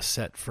the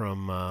set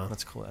from...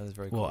 That's cool. That is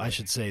very cool. well, I lighting.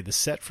 should say the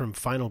set from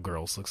Final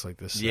Girls looks like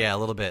this set. Yeah, a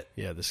little bit.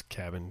 Yeah, this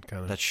cabin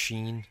kind of... That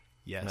sheen.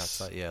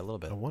 Yes. Yeah, a little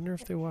bit. I wonder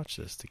if they watch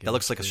this together. That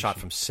looks like a shot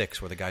from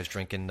 6 where the guy's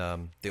drinking,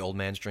 the old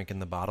man's drinking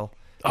the bottle.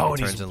 Oh, and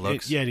he and turns he's- and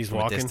looks. yeah, and he's from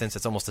walking. a distance.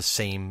 It's almost the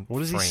same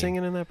What is frame. he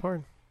singing in that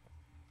part?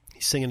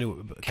 He's singing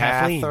to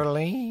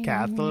Kathleen.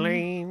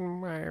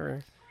 Kathleen.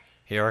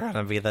 You're going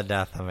to be the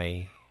death of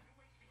me.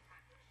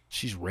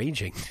 She's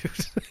raging.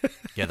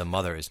 Yeah, the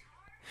mother is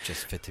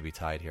just fit to be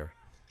tied here.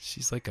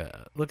 She's like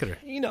a... Look at her.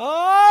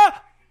 Enough!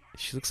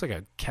 She looks like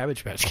a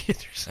Cabbage Patch Kid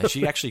or something. And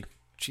she actually...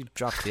 She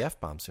drops the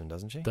F-bomb soon,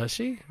 doesn't she? Does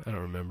she? I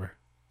don't remember.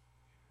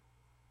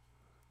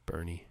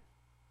 Bernie.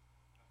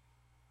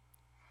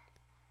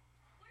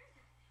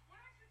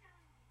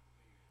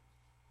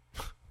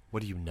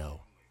 What do you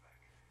know?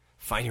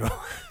 Find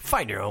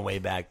your own way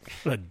back.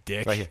 What a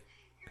dick. Right here.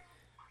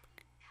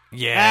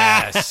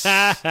 Yes.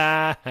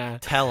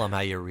 Tell him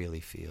how you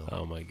really feel.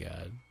 Oh my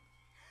god.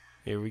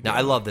 Here we go. Now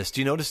I love this. Do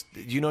you notice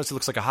it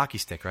looks like a hockey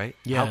stick, right?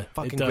 Yeah. How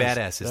fucking it does.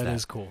 badass is that? That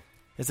is cool.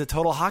 It's a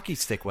total hockey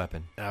stick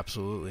weapon.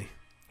 Absolutely.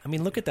 I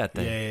mean, look at that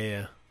thing.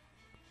 Yeah.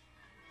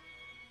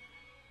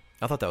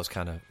 I thought that was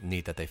kind of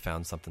neat that they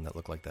found something that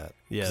looked like that. 'Cause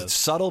Yeah. it's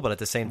subtle, but at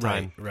the same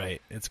time,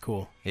 Right. It's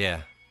cool.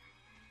 yeah,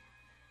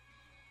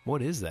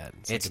 What is that?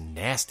 it's like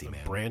nasty, a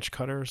man. branch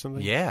cutter or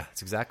something? Yeah,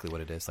 it's exactly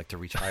what it is. Like to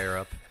reach higher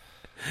up.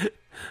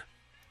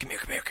 Come here.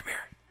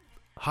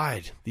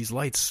 Hide. These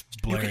lights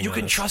You blaring can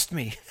at us. trust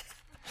me.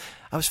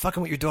 I was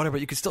fucking with your daughter,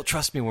 but you can still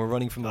trust me when we're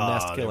running from a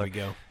masked There killer. we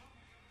go.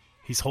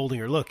 He's holding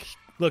her. Look,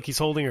 he's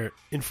holding her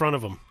in front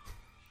of him.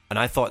 And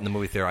I thought in the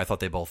movie theater, I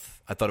thought it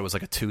was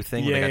like a 2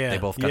 thing. Where they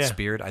both got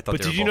speared. I thought.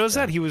 But they were did you both notice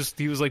dead. that he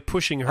was like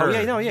pushing her? Oh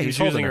yeah, no, yeah, He he's was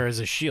using holding her her as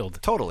a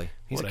shield. Totally.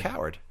 He's What a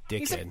coward. dickhead.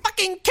 He's a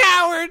fucking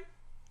coward.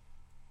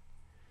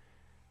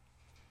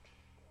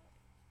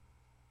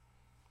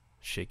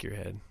 Shake your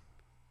head.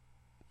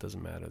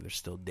 Doesn't matter. They're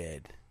still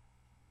dead.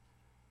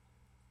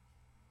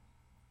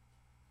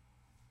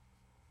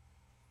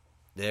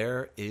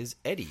 There is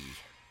Eddie.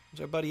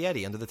 There's our buddy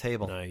Eddie under the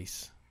table.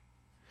 Nice.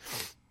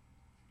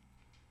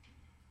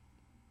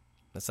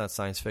 That's not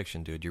science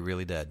fiction, dude. You're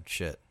really dead.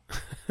 Shit.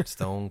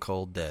 Stone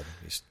cold dead.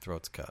 Your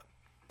throat's cut.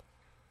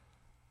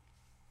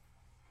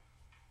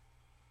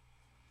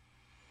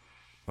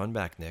 Run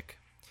back, Nick.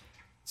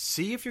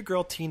 See if your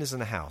girl Tina's in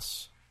the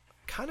house.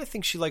 Kind of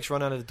think she likes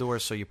running out of the door,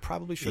 so you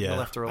probably shouldn't have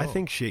left her alone. I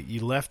think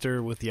you left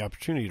her with the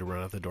opportunity to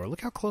run out the door.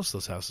 Look how close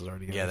those houses are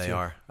together. Yeah, they too.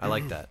 are. I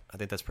like that. I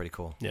think that's pretty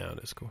cool. Yeah, it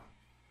is cool.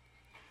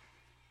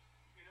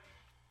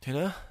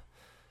 Tina?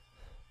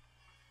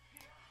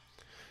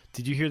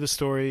 Did you hear the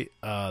story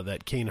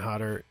that Kane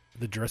Hodder,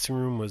 the dressing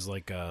room was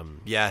like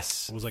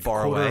Yes. it was like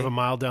far a quarter away. of a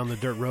mile down the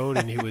dirt road,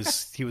 and he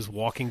was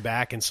walking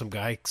back, and some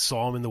guy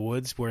saw him in the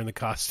woods wearing the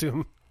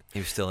costume, He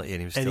was still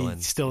in.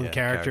 in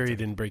character. He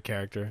didn't break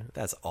character,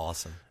 That's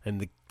awesome.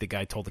 and the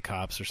guy told the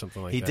cops or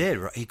something like He that. did.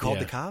 Right? He called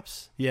Yeah. the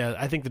cops? Yeah,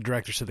 I think the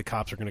director said the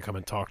cops are going to come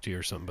and talk to you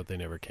or something, but they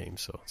never came.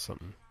 So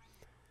something.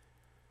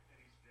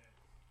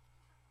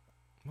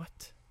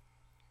 What?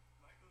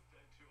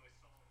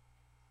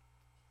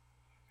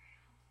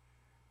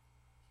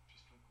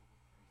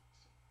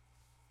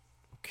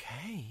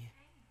 Hey.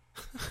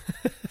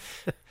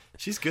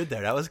 She's good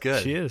there. That was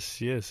good. She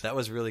is. That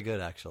was really good,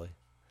 actually.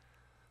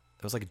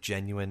 It was like a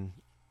genuine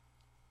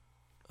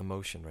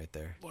emotion right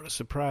there. What a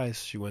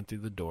surprise. She went through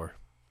the door.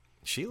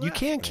 She left, you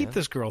can't keep man.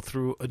 this girl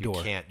through a door.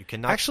 You can't. You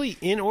cannot. Actually,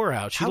 in or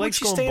out. She How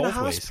likes would she going stay in a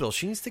both ways. hospital?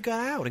 She needs to go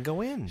out and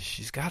go in.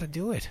 She's got to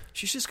do it.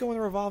 She's just going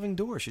a revolving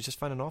door. She's just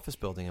find an office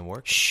building and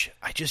work. Shh.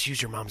 I just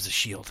used your mom as a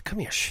shield. Come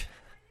here. Shh.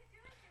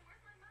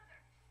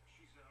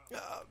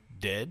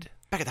 Dead?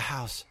 Back at the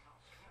house.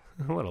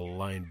 What a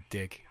lying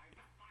dick.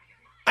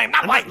 I am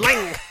not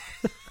lying.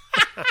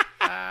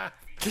 I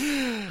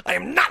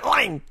am not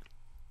lying.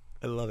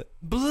 I love it.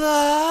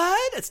 Blood.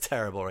 That's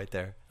terrible right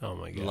there. Oh,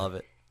 my God. Love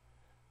it.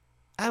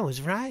 I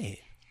was right.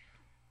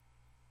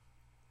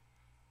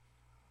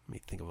 Let me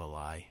think of a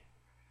lie.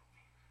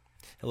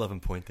 I love him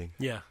pointing.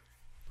 Yeah.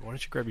 Why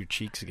don't you grab your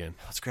cheeks again?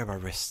 Let's grab our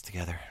wrists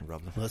together and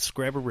rub them. Let's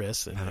grab a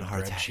wrist and I'm having then a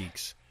heart grab attack.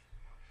 cheeks.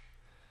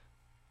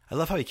 I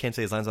love how he can't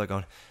say his lines without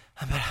going,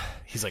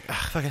 He's like,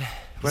 fucking.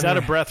 he's out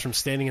of breath from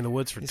standing in the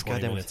woods for These 20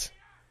 goddamn- minutes.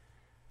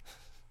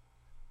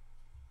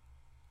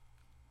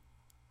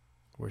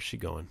 Where's she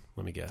going?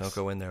 Let me guess. Don't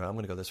go in there. I'm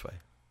going to go this way.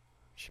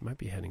 She might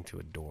be heading to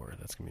a door.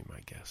 That's going to be my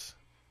guess.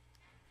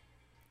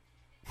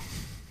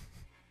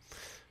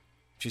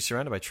 She's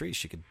surrounded by trees.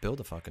 She could build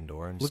a fucking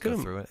door and just Look at go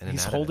him. through it. And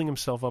He's holding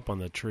himself up on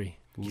the tree.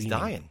 He's leaning.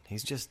 dying.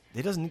 He's just.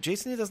 He doesn't.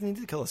 Jason doesn't need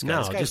to kill this guy. No,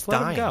 This guy's just let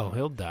dying. him go.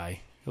 He'll die.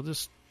 He'll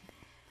just...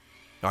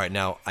 All right,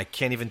 now I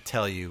can't even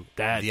tell you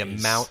That the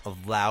is- amount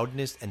of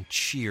loudness and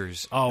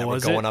cheers Oh, that were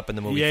was going it? up in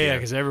the movie Yeah, theater.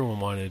 because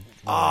everyone wanted...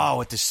 Oh,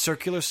 with the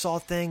circular saw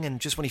thing, and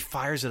just when he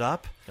fires it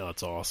up, Oh,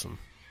 it's awesome.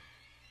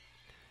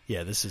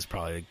 Yeah, this is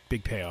probably a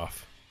big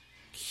payoff.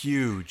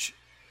 huge.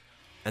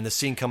 And the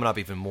scene coming up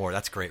even more.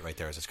 That's great right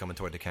there as it's coming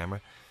toward the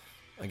camera.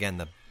 Again,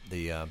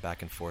 the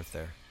back and forth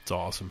there. It's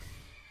awesome.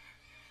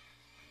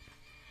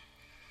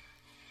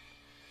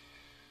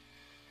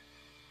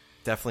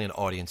 Definitely an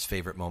audience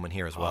favorite moment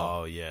here as well.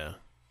 Oh, yeah.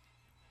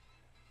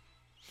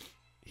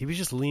 He was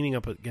just leaning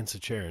up against a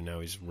chair, and now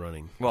he's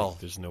running. Well,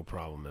 there's no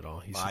problem at all.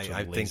 He's such a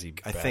I lazy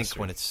think I think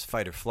when it's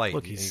fight or flight,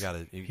 Look, you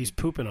gotta. he's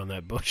pooping on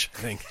that bush, I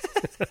think.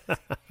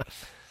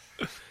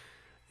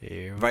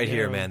 Here we right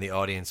here, go. man. The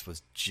audience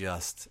was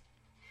just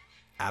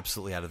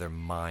absolutely out of their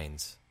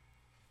minds.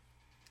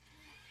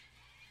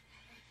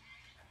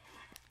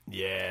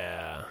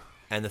 Yeah.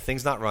 And the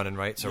thing's not running,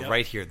 right? So Yep.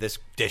 right here, this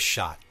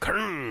shot.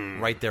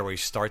 Right there where he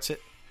starts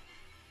it.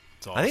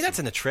 It's awesome. I think that's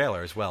in the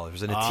trailer as well. It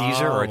was in a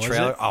teaser or a was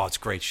trailer. it? Oh, it's a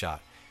great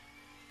shot.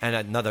 And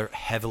another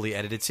heavily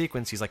edited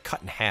sequence. He's like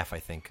cut in half, I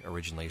think,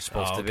 originally. He's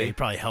supposed to okay. He be.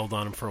 probably held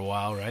on him for a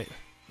while, right?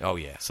 Oh,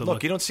 yeah. So look,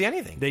 look, you don't see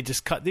anything. They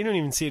just cut. They don't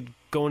even see it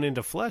going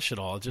into flesh at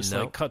all. It just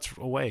No. like cuts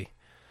away.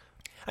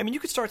 I mean, you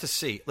could start to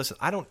see. Listen,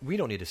 we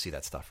don't need to see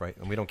that stuff, right?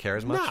 And we don't care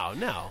as much.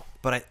 No.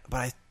 But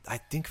I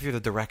think if you're the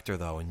director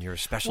though, and you're a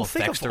special Well,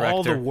 think effects of director,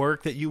 all the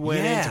work that you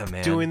went Yeah, into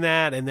man. doing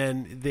that, and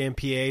then the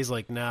MPA's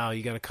like, "No,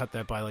 you got to cut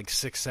that by like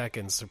 6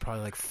 seconds." They're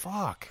probably like,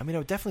 "Fuck." I mean, I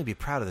would definitely be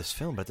proud of this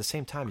film, but at the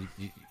same time,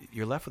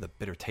 you're left with a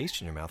bitter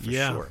taste in your mouth for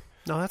Yeah. sure.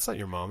 No, that's not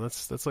your mom.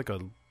 That's like a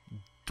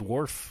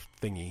dwarf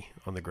thingy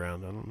on the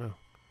ground. I don't know.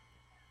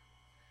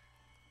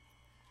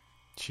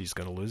 She's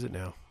gonna lose it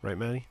now, right,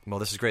 Maddie? Well,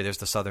 this is great. There's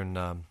the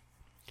southern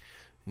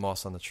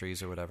moss on the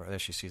trees or whatever. There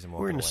she sees him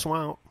walking We're in the away.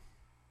 swamp.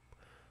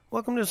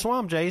 Welcome to the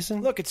swamp,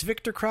 Jason. Look, it's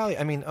Victor Crowley.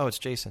 I mean, it's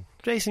Jason.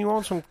 Jason, you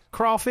want some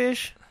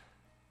crawfish?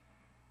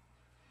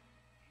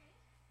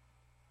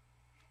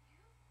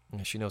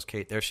 Yeah, she knows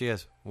Kate. There she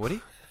is.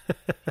 Woody?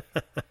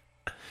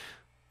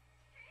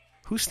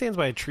 Who stands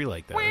by a tree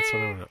like that? That's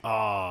what I want to.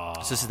 Oh,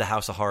 So this is the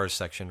House of Horrors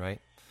section, right?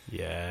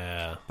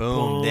 yeah.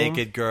 Boom.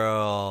 Naked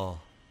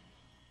girl.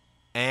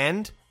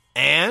 And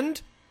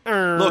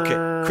look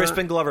at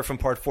Crispin Glover from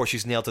Part 4.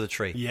 She's nailed to the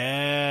tree.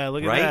 Yeah,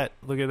 look at Right? that.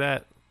 Look at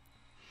that.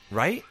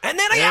 Right? And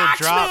then a Yeah,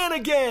 drop. Axeman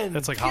again.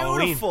 That's like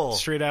Beautiful. Halloween.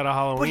 Straight out of But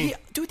Halloween.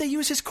 dude, they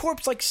use his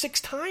corpse like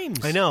 6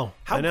 times. I know.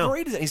 How I know.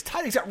 great is that? He's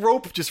tied. He's got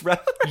rope just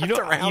wrapped You know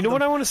around him.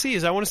 what I want to see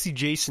is I want to see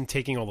Jason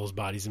taking all those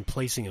bodies and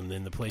placing them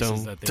in the places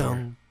Dun, that they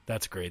dun. were.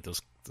 That's great.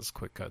 Those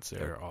quick cuts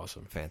there are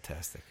awesome.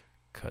 Fantastic.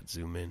 Cut,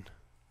 zoom in.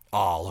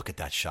 Oh, look at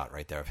that shot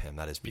right there of him.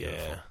 That is beautiful.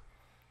 Yeah.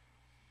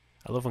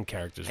 I love when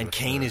characters. And refer.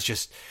 Kane is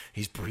just,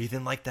 he's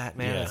breathing like that,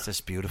 man. Yeah. It's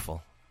just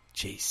beautiful.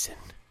 Jason.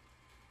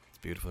 It's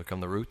beautiful. Here come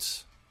the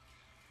roots.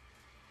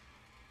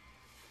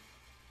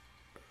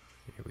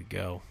 Here we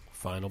go.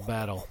 Final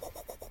battle.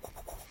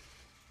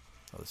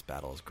 Oh, this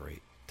battle is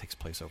great. Takes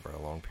place over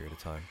a long period of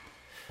time.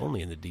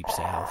 Only in the deep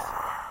south.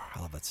 I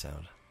love that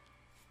sound.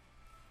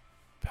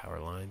 Power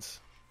lines.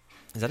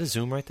 Is that a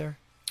zoom right there?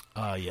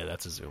 Yeah,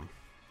 that's a zoom.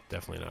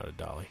 Definitely not a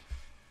dolly.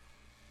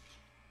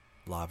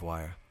 Live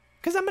wire.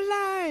 Because I'm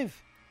alive.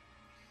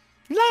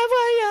 Live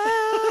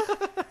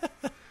wire.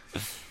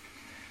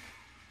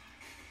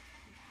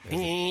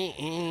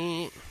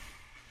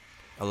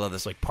 I love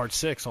this. It's like part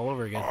 6 all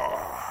over again.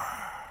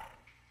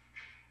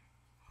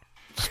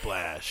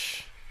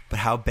 Splash. But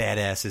how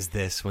badass is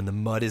this when the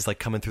mud is like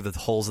coming through the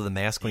holes of the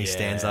mask when he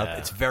stands up? Yeah.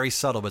 It's very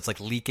subtle, but it's like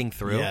leaking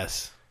through.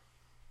 Yes.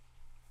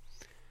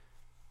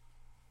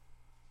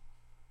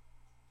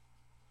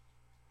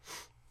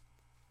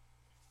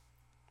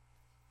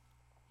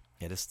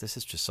 Yeah, this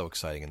is just so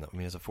exciting. And I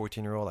mean, as a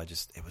 14-year-old,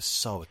 it was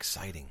so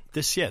exciting.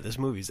 This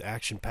movie's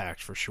action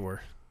packed for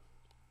sure.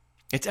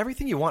 It's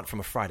everything you want from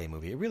a Friday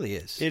movie. It really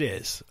is. It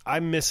is.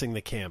 I'm missing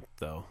the camp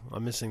though.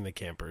 I'm missing the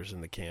campers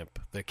and the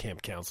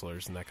camp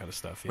counselors and that kind of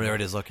stuff. Where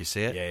it is, look, you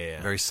see it?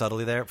 Yeah. Very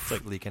subtly there, it's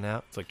like leaking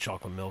out. It's like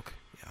chocolate milk.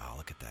 Oh,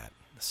 look at that.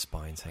 The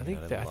spine's hanging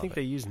out. I think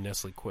they use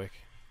Nestle Quick.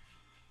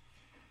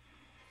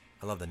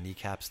 I love the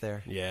kneecaps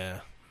there. Yeah.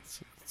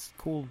 It's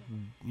cool,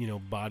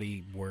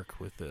 body work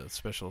with the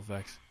special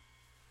effects.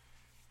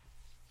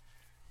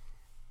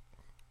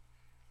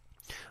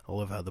 I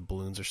love how the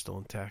balloons are still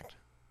intact.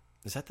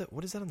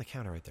 What is that on the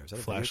counter right there? Is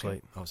that a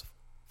flashlight? Oh, it's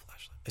a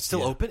flashlight. It's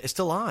still open? It's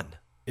still on.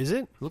 Is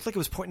it? It looked like it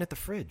was pointing at the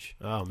fridge.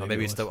 Oh,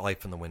 maybe it's the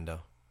light from the window.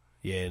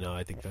 Yeah, no,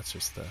 I think that's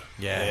just the...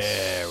 Yes.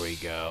 There we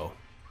go.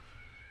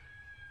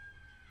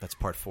 That's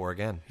part 4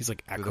 again. He's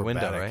like acrobatic. Through the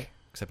window, right?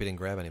 Except he didn't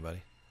grab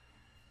anybody.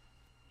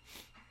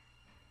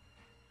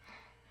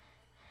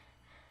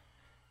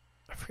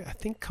 I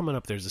think coming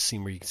up there's a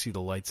scene where you can see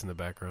the lights in the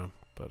background,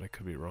 but I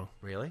could be wrong.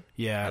 Really?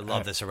 Yeah. I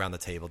love this around the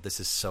table.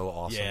 This is so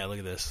awesome. Yeah, look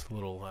at this.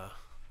 Little...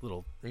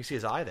 You can see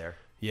his eye there.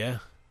 Yeah.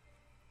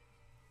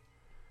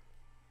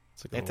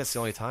 It's like I think that's the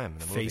only time in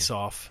the movie. Face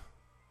off.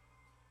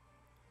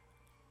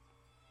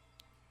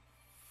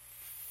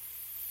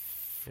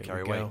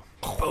 Carry away.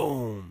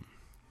 Boom.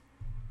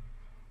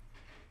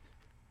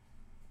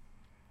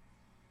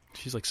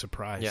 She's like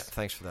surprised. Yeah,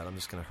 thanks for that. I'm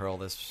just going to hurl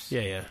this.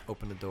 Yeah.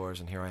 Open the doors,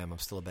 and here I am. I'm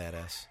still a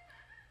badass.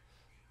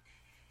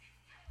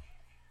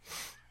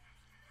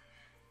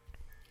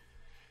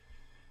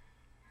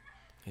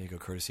 Here you go,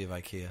 courtesy of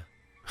IKEA.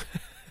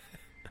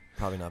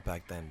 Probably not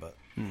back then, but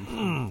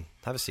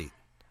have a seat.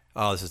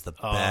 Oh, this is the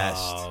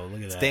best. Oh,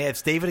 look at that.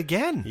 It's David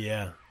again.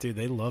 Yeah, dude,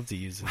 they love to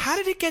use this. How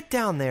did it get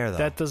down there, though?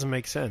 That doesn't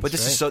make sense. But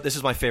this right? this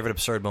is my favorite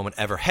absurd moment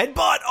ever.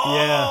 Headbutt. Oh,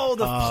 yeah.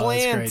 The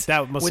plant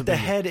that must with have the been,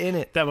 head in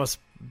it. That must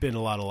have been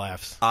a lot of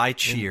laughs. I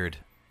cheered.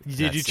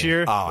 Did you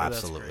cheer? Oh,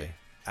 absolutely,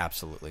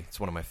 absolutely. It's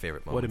one of my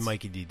favorite moments. What did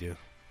Mikey D do?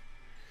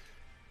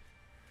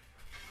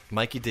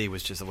 Mikey D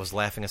was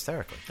laughing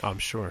hysterically. I'm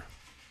sure.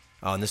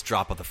 Oh, and this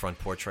drop of the front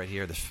porch right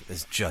here, this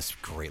is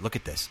just great. Look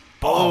at this.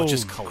 Oh,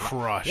 just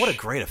crush. What a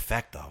great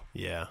effect, though.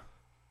 Yeah.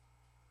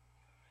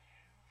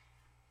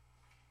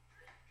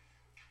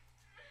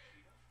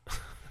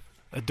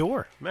 A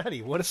door.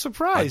 Maddie, what a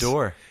surprise. A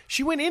door.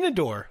 She went in a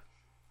door.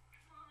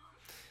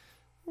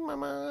 My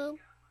mom.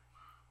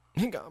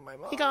 He got my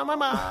mom. He got my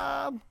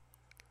mom.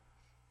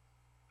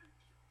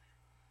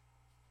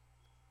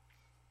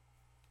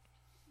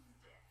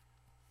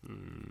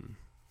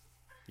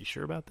 You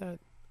sure about that?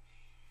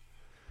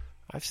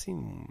 I've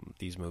seen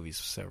these movies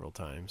several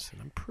times,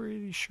 and I'm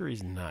pretty sure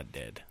he's not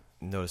dead.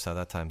 Notice how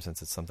that time,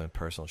 since it's something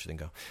personal, she didn't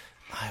go,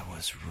 I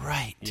was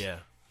right. Yeah,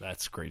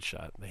 that's a great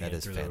shot. That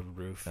is the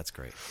roof. That's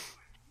great.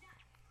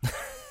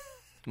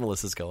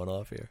 Melissa's going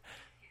off here.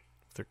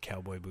 They're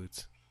cowboy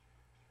boots.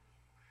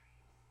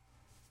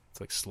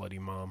 It's like Slutty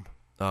Mom.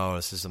 Oh,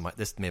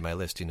 this made my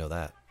list. You know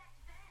that.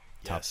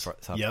 Yes.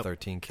 Top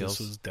 13 kills.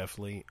 This was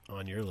definitely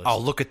on your list. Oh,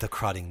 look at the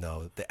cutting,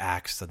 though. The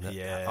axe.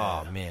 Yeah.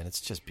 Oh, man,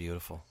 it's just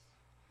beautiful.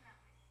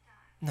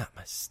 Not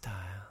my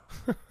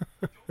style.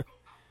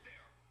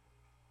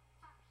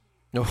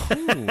 No.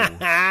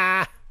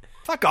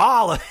 Fuck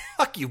all.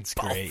 Fuck you both.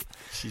 Great.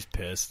 She's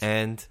pissed.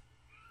 And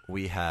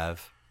we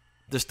have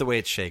just the way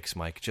it shakes,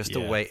 Mike. Just the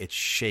Yeah. way it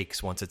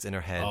shakes once it's in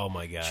her head. Oh,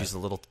 my God. She's a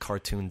little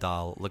cartoon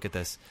doll. Look at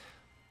this.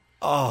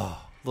 Oh,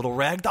 little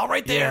rag doll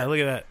right there. Yeah, look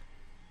at that.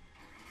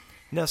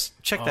 Now,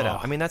 check that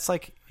out. I mean, that's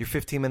like your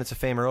 15 minutes of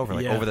fame are over,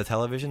 like over the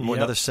television. Yep.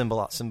 Another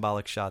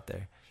symbolic shot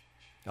there.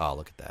 Oh,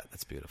 look at that.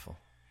 That's beautiful.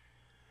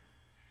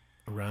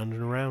 Round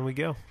and around we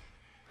go.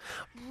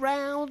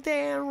 Round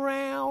and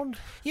round.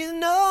 You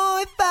know,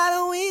 if I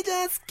don't, we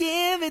just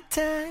give it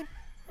time.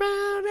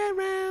 Round and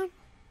round.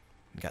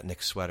 You got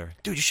Nick's sweater.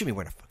 Dude, you shouldn't be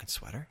wearing a fucking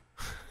sweater.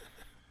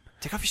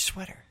 Take off your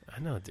sweater. I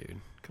know, dude.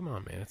 Come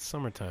on, man. It's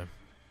summertime.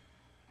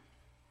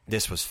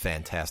 This was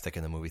fantastic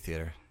in the movie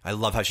theater. I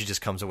love how she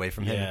just comes away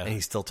from him, and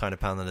he's still trying to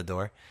pound on the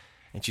door.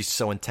 And she's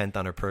so intent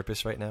on her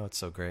purpose right now. It's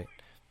so great.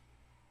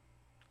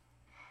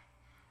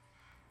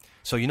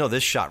 So you know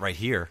this shot right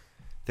here,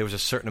 there was a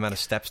certain amount of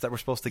steps that we're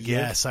supposed to give.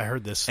 Yes, I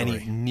heard this story.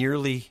 And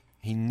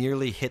he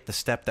nearly hit the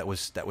step that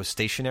was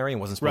stationary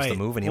and wasn't supposed to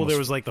move. And there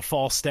was like the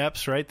fall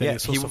steps, right? That he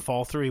was supposed to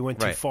fall through. He went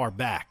too far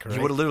back, right? He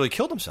would have literally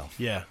killed himself.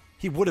 Yeah.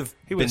 He would have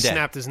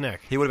snapped his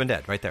neck. He would have been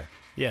dead right there.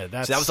 Yeah, so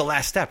that was the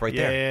last step right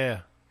there. Yeah.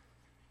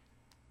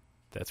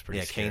 That's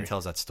pretty scary. Kane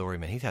tells that story,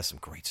 man. He has some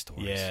great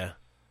stories. Yeah.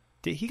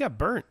 He got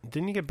burnt.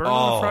 Didn't he get burnt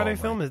on the Friday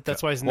film?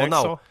 That's why his neck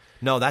no.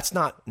 No, that's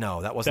not.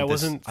 No, that wasn't. That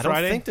wasn't I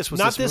Friday? don't think this was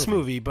not this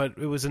movie, but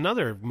it was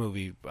another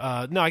movie.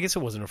 No, I guess it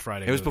wasn't a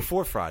Friday. It was movie.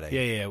 before Friday.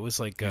 Yeah. It was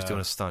like he was doing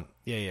a stunt.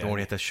 Yeah. The one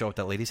he had to show at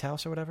that lady's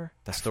house or whatever.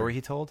 That story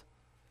he told.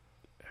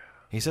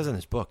 He says in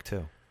his book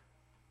too.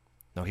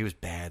 No, he was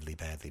badly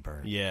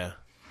burned. Yeah.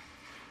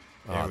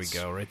 There we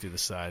go, right through the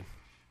side.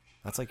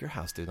 That's like your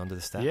house, dude, under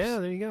the steps. Yeah,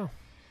 there you go.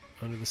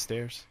 Under the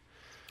stairs.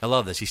 I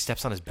love this. He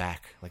steps on his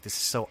back. Like, this is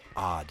so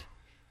odd.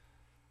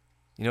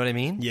 You know what I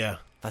mean? Yeah.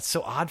 That's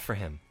so odd for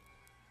him.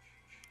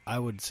 I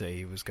would say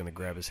he was going to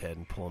grab his head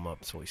and pull him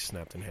up so he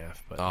snapped in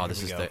half. But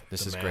this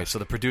is great. So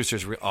the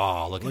producers, look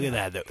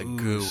at that, the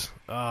goo.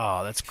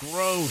 Oh, that's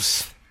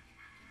gross.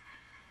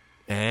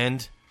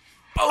 And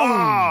boom.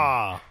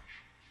 Oh.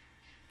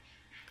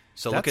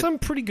 So that's some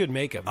pretty good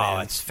makeup, man. Oh,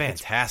 it's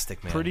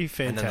fantastic, man. Pretty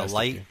fantastic. And then the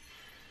light,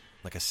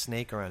 like a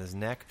snake around his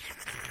neck.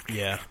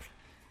 Yeah.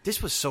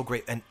 This was so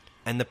great.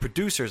 And the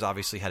producers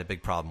obviously had a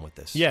big problem with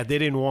this. Yeah, they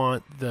didn't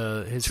want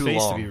his Too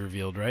face long. to be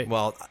revealed, right?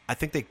 Well, I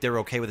think they're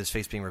okay with his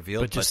face being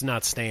revealed. But just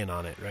not staying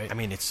on it, right? I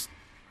mean, it's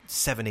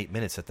 7-8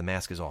 minutes that the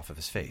mask is off of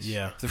his face.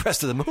 Yeah. The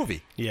rest of the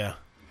movie. Yeah.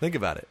 Think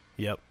about it.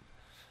 Yep.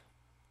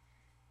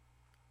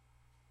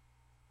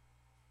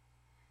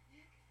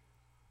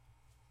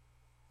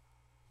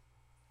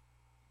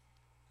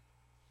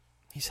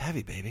 He's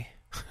heavy, baby.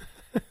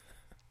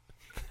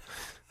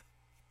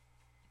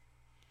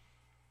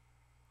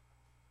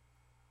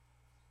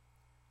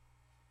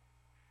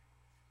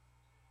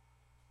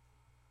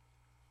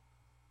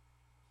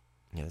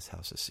 Yeah, this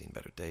house has seen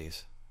better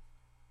days.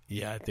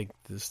 Yeah, I think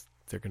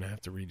they're going to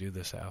have to redo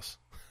this house.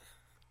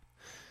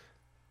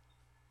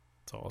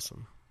 It's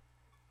awesome.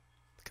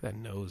 Look at that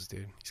nose,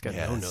 dude. He's got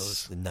no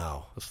nose.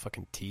 No. Those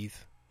fucking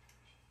teeth.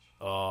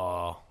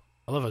 Oh,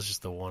 I love it's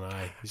just the one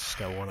eye. He's just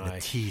got one eye.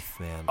 The teeth,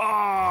 man.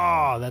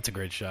 Oh, that's a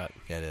great shot.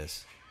 Yeah, it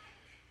is.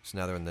 So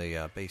now they're in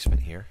the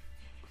basement here.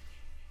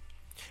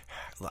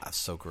 That's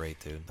so great,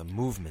 dude. The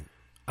movement.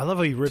 I love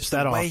how he rips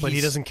that off, but he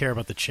doesn't care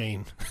about the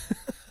chain.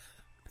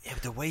 Yeah,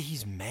 but the way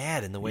he's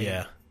mad and the way...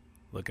 Yeah.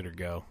 Look at her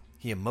go.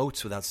 He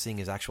emotes without seeing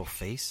his actual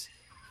face.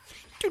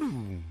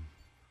 Nailed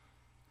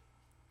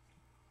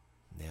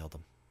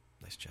him.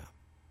 Nice job.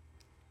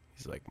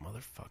 He's like,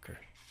 motherfucker.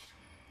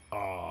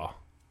 Oh.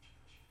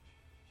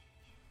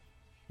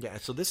 Yeah,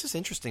 so this is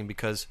interesting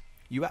because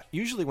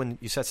usually when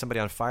you set somebody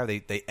on fire,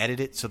 they edit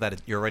it so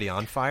that you're already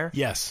on fire.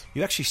 Yes.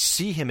 You actually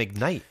see him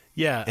ignite.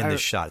 Yeah, in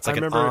this shot. It's like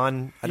I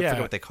forget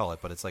what they call it,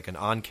 but it's like an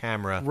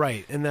on-camera.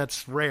 Right, and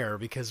that's rare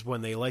because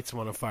when they light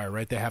someone on fire,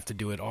 right, they have to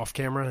do it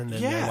off-camera, and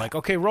then they're like,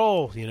 okay,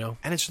 roll, you know.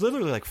 And it's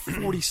literally like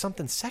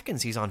 40-something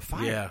seconds he's on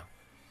fire. Yeah,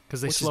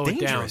 because they slow it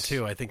down,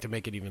 too, I think, to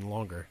make it even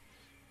longer.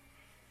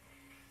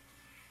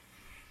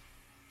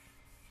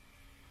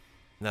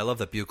 And I love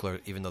that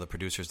Buechler, even though the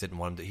producers didn't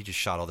want him to, he just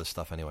shot all this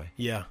stuff anyway.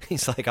 Yeah.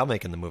 He's like, I'm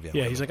making the movie.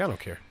 Yeah, he's like, I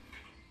don't care.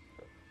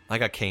 I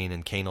got Kane,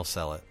 and Kane will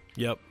sell it.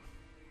 Yep.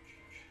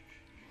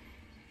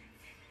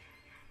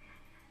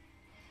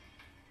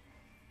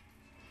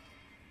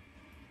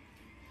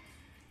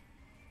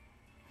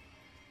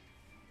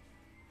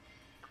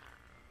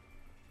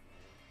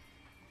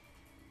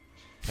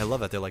 I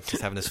love that they're like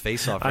just having this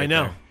face off. I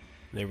know.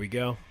 There we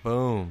go.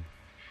 Boom.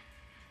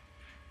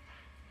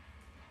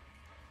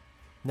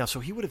 Now, so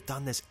he would have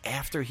done this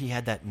after he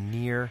had that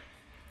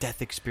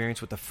near-death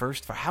experience with the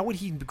first fire. How would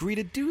he agree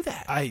to do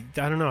that? I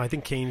don't know. I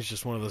think Kane's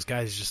just one of those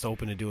guys who's just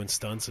open to doing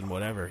stunts and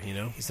whatever, you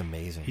know? He's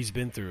amazing. He's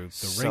been through the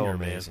so ringer,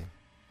 amazing.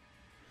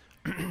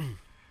 Man.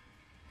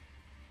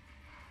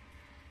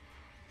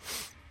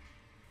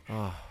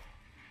 Oh.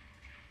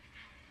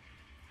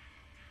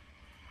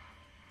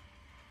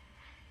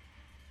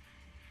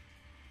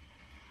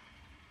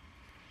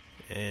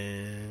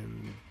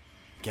 And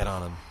get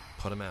on him.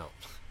 Put him out.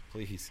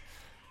 Please.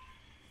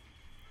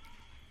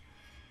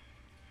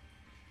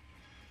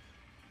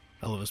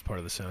 I love this part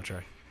of the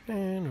soundtrack.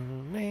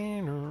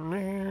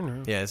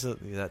 Yeah,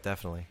 that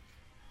definitely.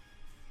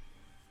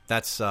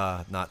 That's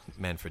not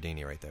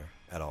Manfredini right there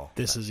at all.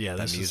 This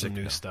is some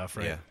new stuff,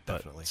 right? Yeah, but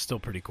definitely. Still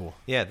pretty cool.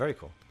 Yeah, very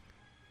cool.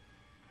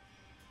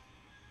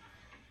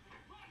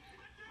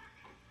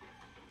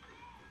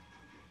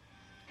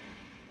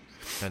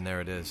 And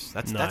there it is.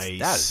 That is a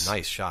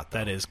nice shot, though.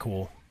 That is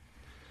cool.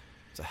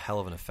 It's a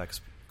hell of an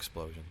effects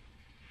explosion.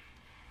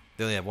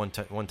 They only have one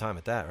time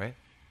at that, right?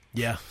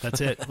 Yeah, that's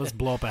it. Let's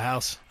blow up a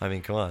house. I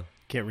mean, come on.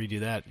 Can't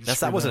redo that.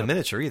 That wasn't a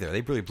miniature either. They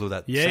really blew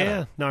that set Yeah.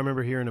 up. No, I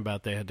remember hearing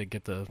about they had to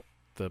get the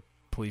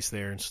police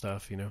there and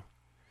stuff, you know.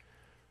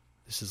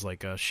 This is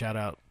like a shout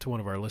out to one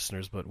of our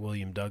listeners, but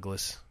William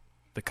Douglas,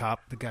 the cop,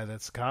 the guy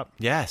that's the cop.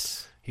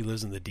 Yes. He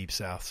lives in the Deep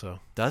South, so.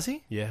 Does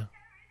he? Yeah.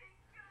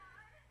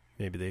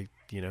 Maybe they,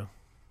 you know.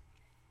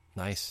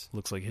 Nice.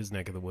 Looks like his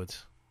neck of the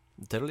woods.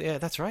 Yeah,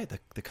 that's right.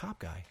 The cop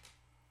guy.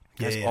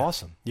 That's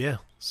awesome. Yeah.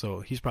 So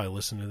he's probably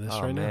listening to this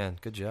right now. Oh, man.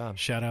 Good job.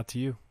 Shout out to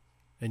you.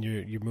 And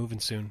you're moving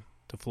soon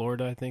to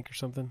Florida, I think, or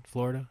something?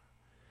 Florida?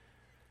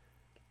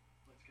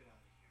 Let's get out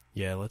of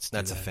here. Yeah, let's do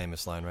That's that. a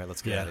famous line, right?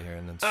 Let's get out of here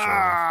and then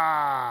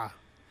I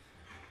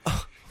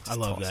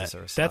love that.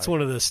 her aside. That's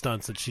one of the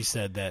stunts that she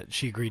said that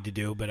she agreed to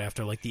do, but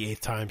after like the 8th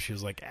time, she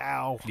was like,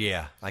 ow.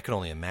 Yeah, I could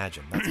only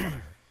imagine. That's gotta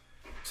hurt.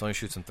 So only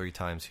shoots him 3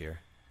 times here.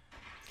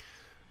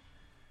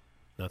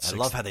 I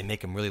love how they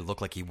make him really look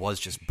like he was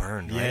just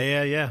burned,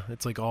 right? Yeah.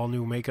 It's like all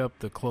new makeup,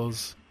 the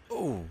clothes.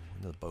 Oh,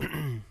 into the boat.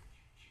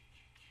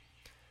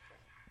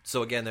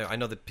 So again, I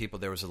know that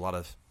there was a lot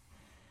of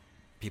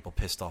people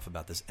pissed off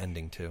about this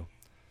ending too,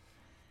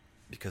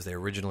 because they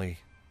originally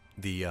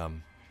the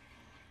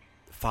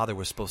father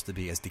was supposed to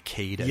be as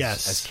decayed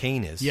as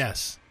Kane is.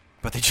 Yes,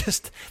 But they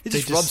just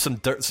rub some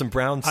dirt, some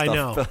brown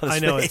stuff. I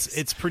know.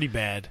 It's pretty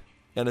bad.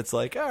 And it's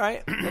like, all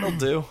right, that'll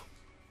do.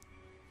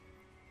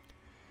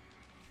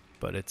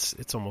 But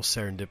it's almost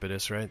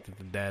serendipitous, right? That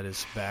the dad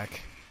is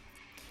back.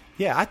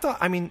 Yeah,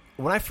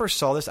 when I first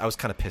saw this, I was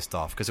kind of pissed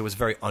off because it was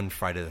very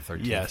un-Friday the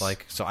 13th. Yes.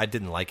 So I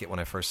didn't like it when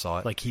I first saw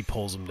it. Like he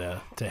pulls him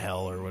to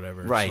hell or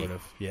whatever. Right. Sort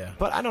of. Yeah.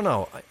 But I don't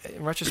know.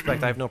 In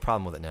retrospect, I have no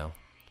problem with it now.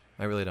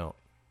 I really don't.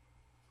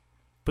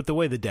 But the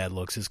way the dad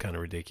looks is kind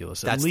of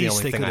ridiculous. That's At least the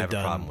only they thing I could have have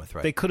a problem with,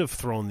 right? They could have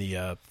thrown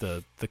the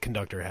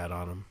conductor hat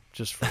on him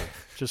just for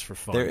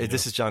fun.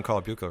 This is John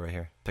Carl Bucco right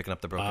here, picking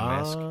up the broken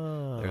mask.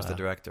 There's the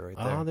director right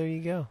there. Oh, there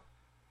you go.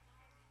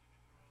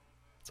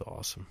 It's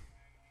awesome.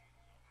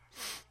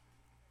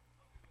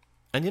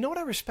 And you know what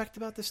I respect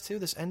about this too?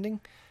 This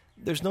ending,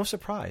 there's no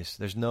surprise.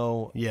 There's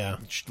no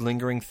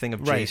lingering thing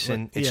of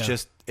Jason. It's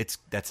just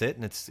that's it,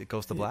 and it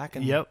goes to black.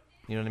 And yep.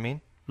 You know what I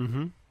mean?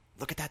 Mm-hmm.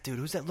 Look at that dude.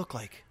 Who's that look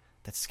like?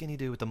 That skinny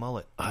dude with the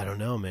mullet. I don't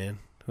know, man.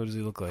 Who does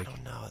he look like? I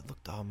don't know. It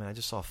looked. Oh man, I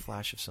just saw a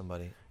flash of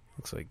somebody.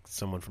 Looks like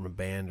someone from a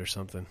band or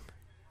something.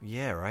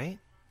 Yeah, right.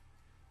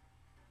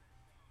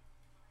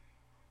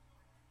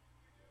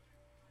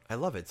 I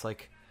love it. It's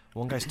like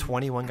one guy's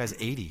 20, one guy's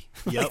 80.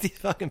 Yep. Like these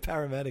fucking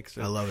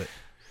paramedics. I love it.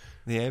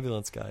 The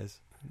ambulance guys.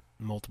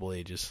 Multiple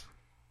ages.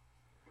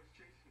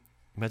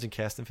 Imagine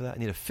casting for that. I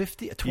need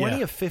a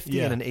 20, a 50,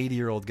 and an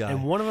 80-year-old guy.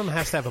 And one of them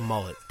has to have a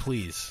mullet,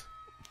 please.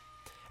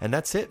 And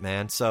that's it,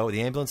 man. So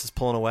the ambulance is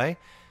pulling away.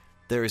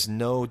 There is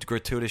no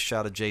gratuitous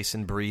shot of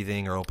Jason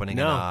breathing or opening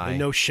an eye.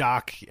 No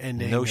shock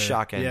ending. No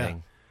shock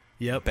ending.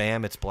 Yeah. Yep.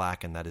 Bam, it's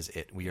black, and that is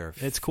it.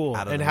 It's cool.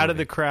 And how did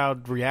the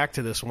crowd react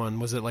to this one?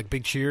 Was it like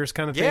big cheers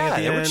kind of thing? Yeah, at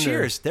the there end, were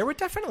cheers. There were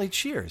definitely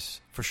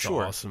cheers, for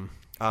sure. Awesome.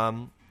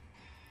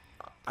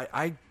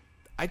 I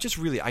just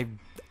really,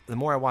 the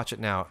more I watch it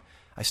now,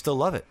 I still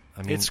love it.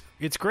 I mean,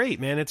 it's great,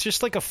 man. It's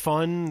just like a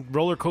fun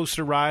roller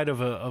coaster ride of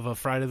a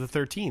Friday the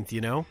 13th.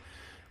 You know,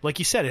 like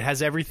you said, it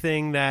has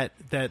everything that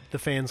the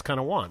fans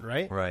kind of want,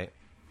 right? Right.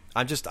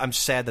 I'm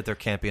sad that there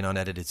can't be an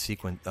unedited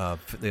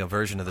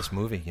version of this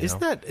movie.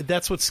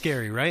 That's what's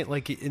scary, right?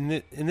 Like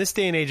in this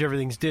day and age,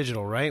 everything's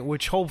digital, right?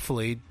 Which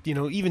hopefully,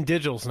 even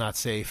digital's not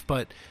safe.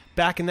 But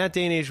back in that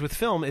day and age with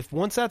film, if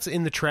once that's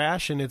in the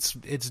trash and it's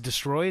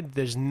destroyed,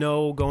 there's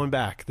no going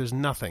back. There's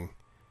nothing,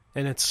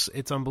 and it's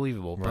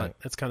unbelievable. Right.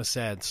 But it's kind of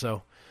sad.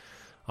 So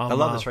I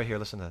love this right here.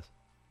 Listen to this.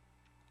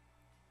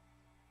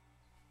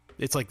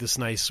 It's like this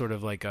nice sort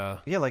of like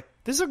like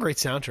this is a great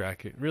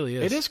soundtrack. It really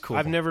is. It is cool.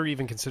 I've never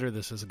even considered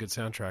this as a good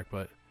soundtrack,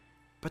 but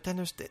then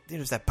there's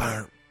that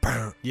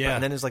burn, yeah,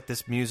 and then there's like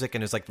this music,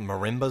 and there's like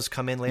marimbas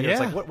come in later.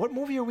 Yeah. It's like what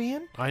movie are we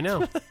in? I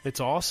know.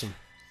 It's awesome.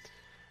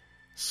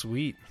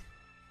 Sweet.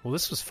 Well,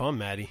 this was fun,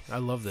 Maddie. I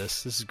love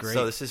this. This is great.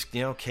 So this is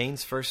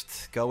Kane's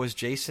first go as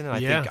Jason,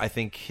 and I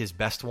think his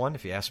best one,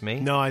 if you ask me.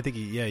 No, I think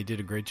he did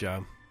a great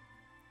job.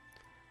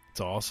 It's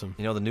awesome.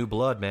 The New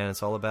Blood, man.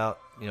 It's all about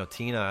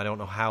Tina. I don't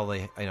know how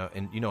they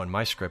in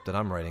my script that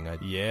I'm writing,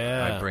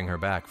 I bring her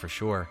back for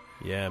sure.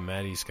 Yeah,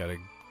 Maddie's got a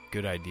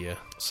good idea.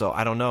 So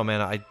I don't know, man.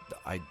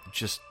 I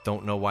just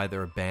don't know why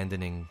they're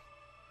abandoning,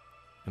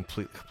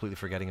 completely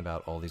forgetting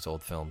about all these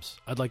old films.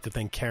 I'd like to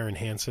thank Karen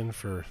Hansen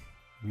for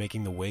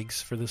making the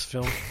wigs for this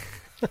film.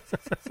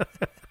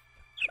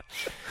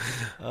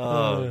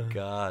 Oh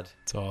God,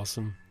 it's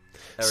awesome.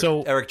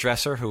 Eric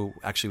Dresser, who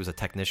actually was a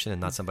technician and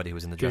not somebody who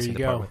was in the dressing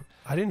department.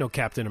 I didn't know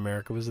Captain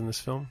America was in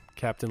this film.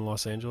 Captain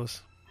Los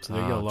Angeles. So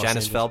there you go.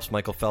 Janice Phelps,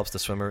 Michael Phelps, the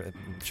swimmer.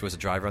 She was a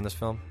driver on this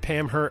film.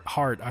 Pam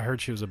Hart. I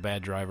heard she was a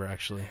bad driver.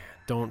 Actually,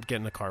 don't get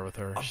in the car with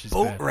her. She's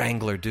boat bad.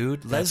 wrangler,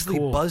 dude. That's Leslie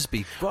cool.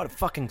 Busby. What a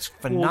fucking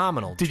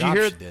phenomenal did job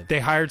you hear she did.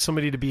 They hired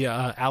somebody to be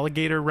an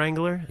alligator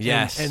wrangler?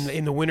 Yes. And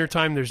in the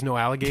wintertime, there's no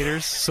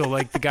alligators. So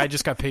like the guy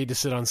just got paid to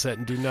sit on set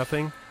and do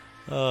nothing.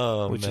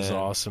 Oh, which man. is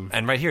awesome.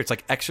 And right here, it's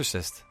like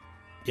Exorcist.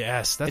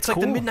 Yes, that's It's like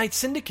cool. the Midnight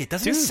Syndicate.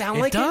 Doesn't it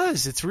sound like it?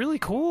 Does. It's really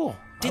cool.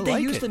 Did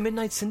they use the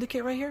Midnight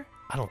Syndicate right here?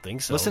 I don't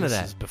think so. Listen to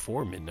that. This is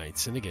before Midnight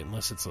Syndicate,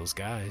 unless it's those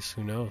guys.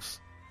 Who knows?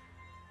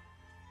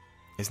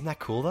 Isn't that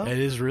cool, though? It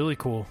is really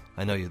cool.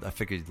 I know. I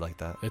figured you'd like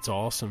that. It's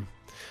awesome.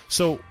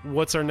 So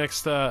what's our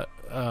next... we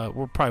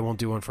probably won't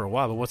do one for a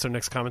while, but what's our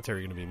next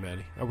commentary going to be,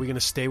 Maddie? Are we going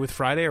to stay with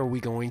Friday, or are we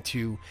going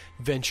to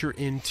venture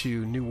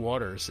into new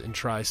waters and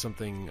try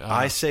something...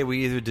 I say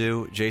we either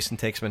do Jason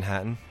Takes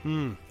Manhattan,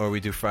 or we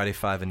do Friday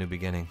 5, A New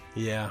Beginning.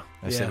 Yeah.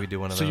 I say we do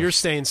one of those. So you're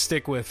saying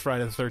stick with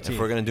Friday the 13th. If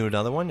we're going to do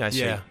another one, I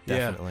say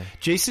definitely.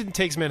 Jason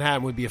Takes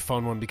Manhattan would be a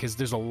fun one because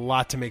there's a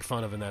lot to make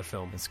fun of in that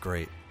film. It's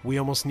great. We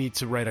almost need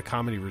to write a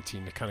comedy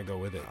routine to kind of go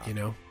with it, I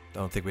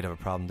don't think we'd have a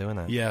problem doing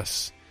that.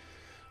 Yes.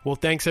 Well,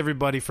 thanks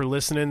everybody for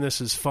listening. This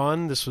is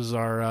fun. This was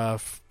our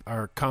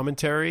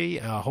commentary.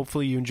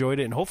 Hopefully you enjoyed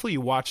it, and hopefully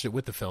you watched it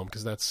with the film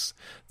because that's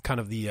kind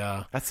of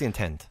the that's the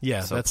intent.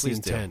 Yeah, so that's the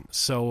intent. Do.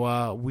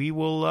 So we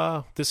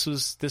will. This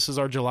is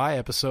our July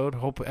episode.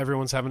 Hope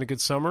everyone's having a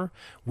good summer.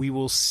 We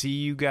will see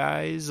you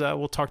guys.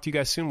 We'll talk to you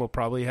guys soon. We'll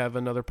probably have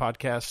another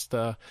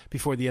podcast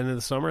before the end of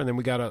the summer, and then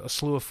we got a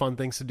slew of fun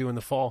things to do in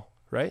the fall.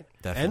 Right?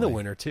 Definitely. And the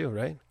winter too,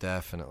 right?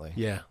 Definitely.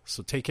 Yeah.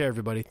 So take care,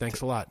 everybody.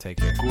 Thanks a lot. Take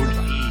care. Good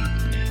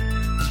evening.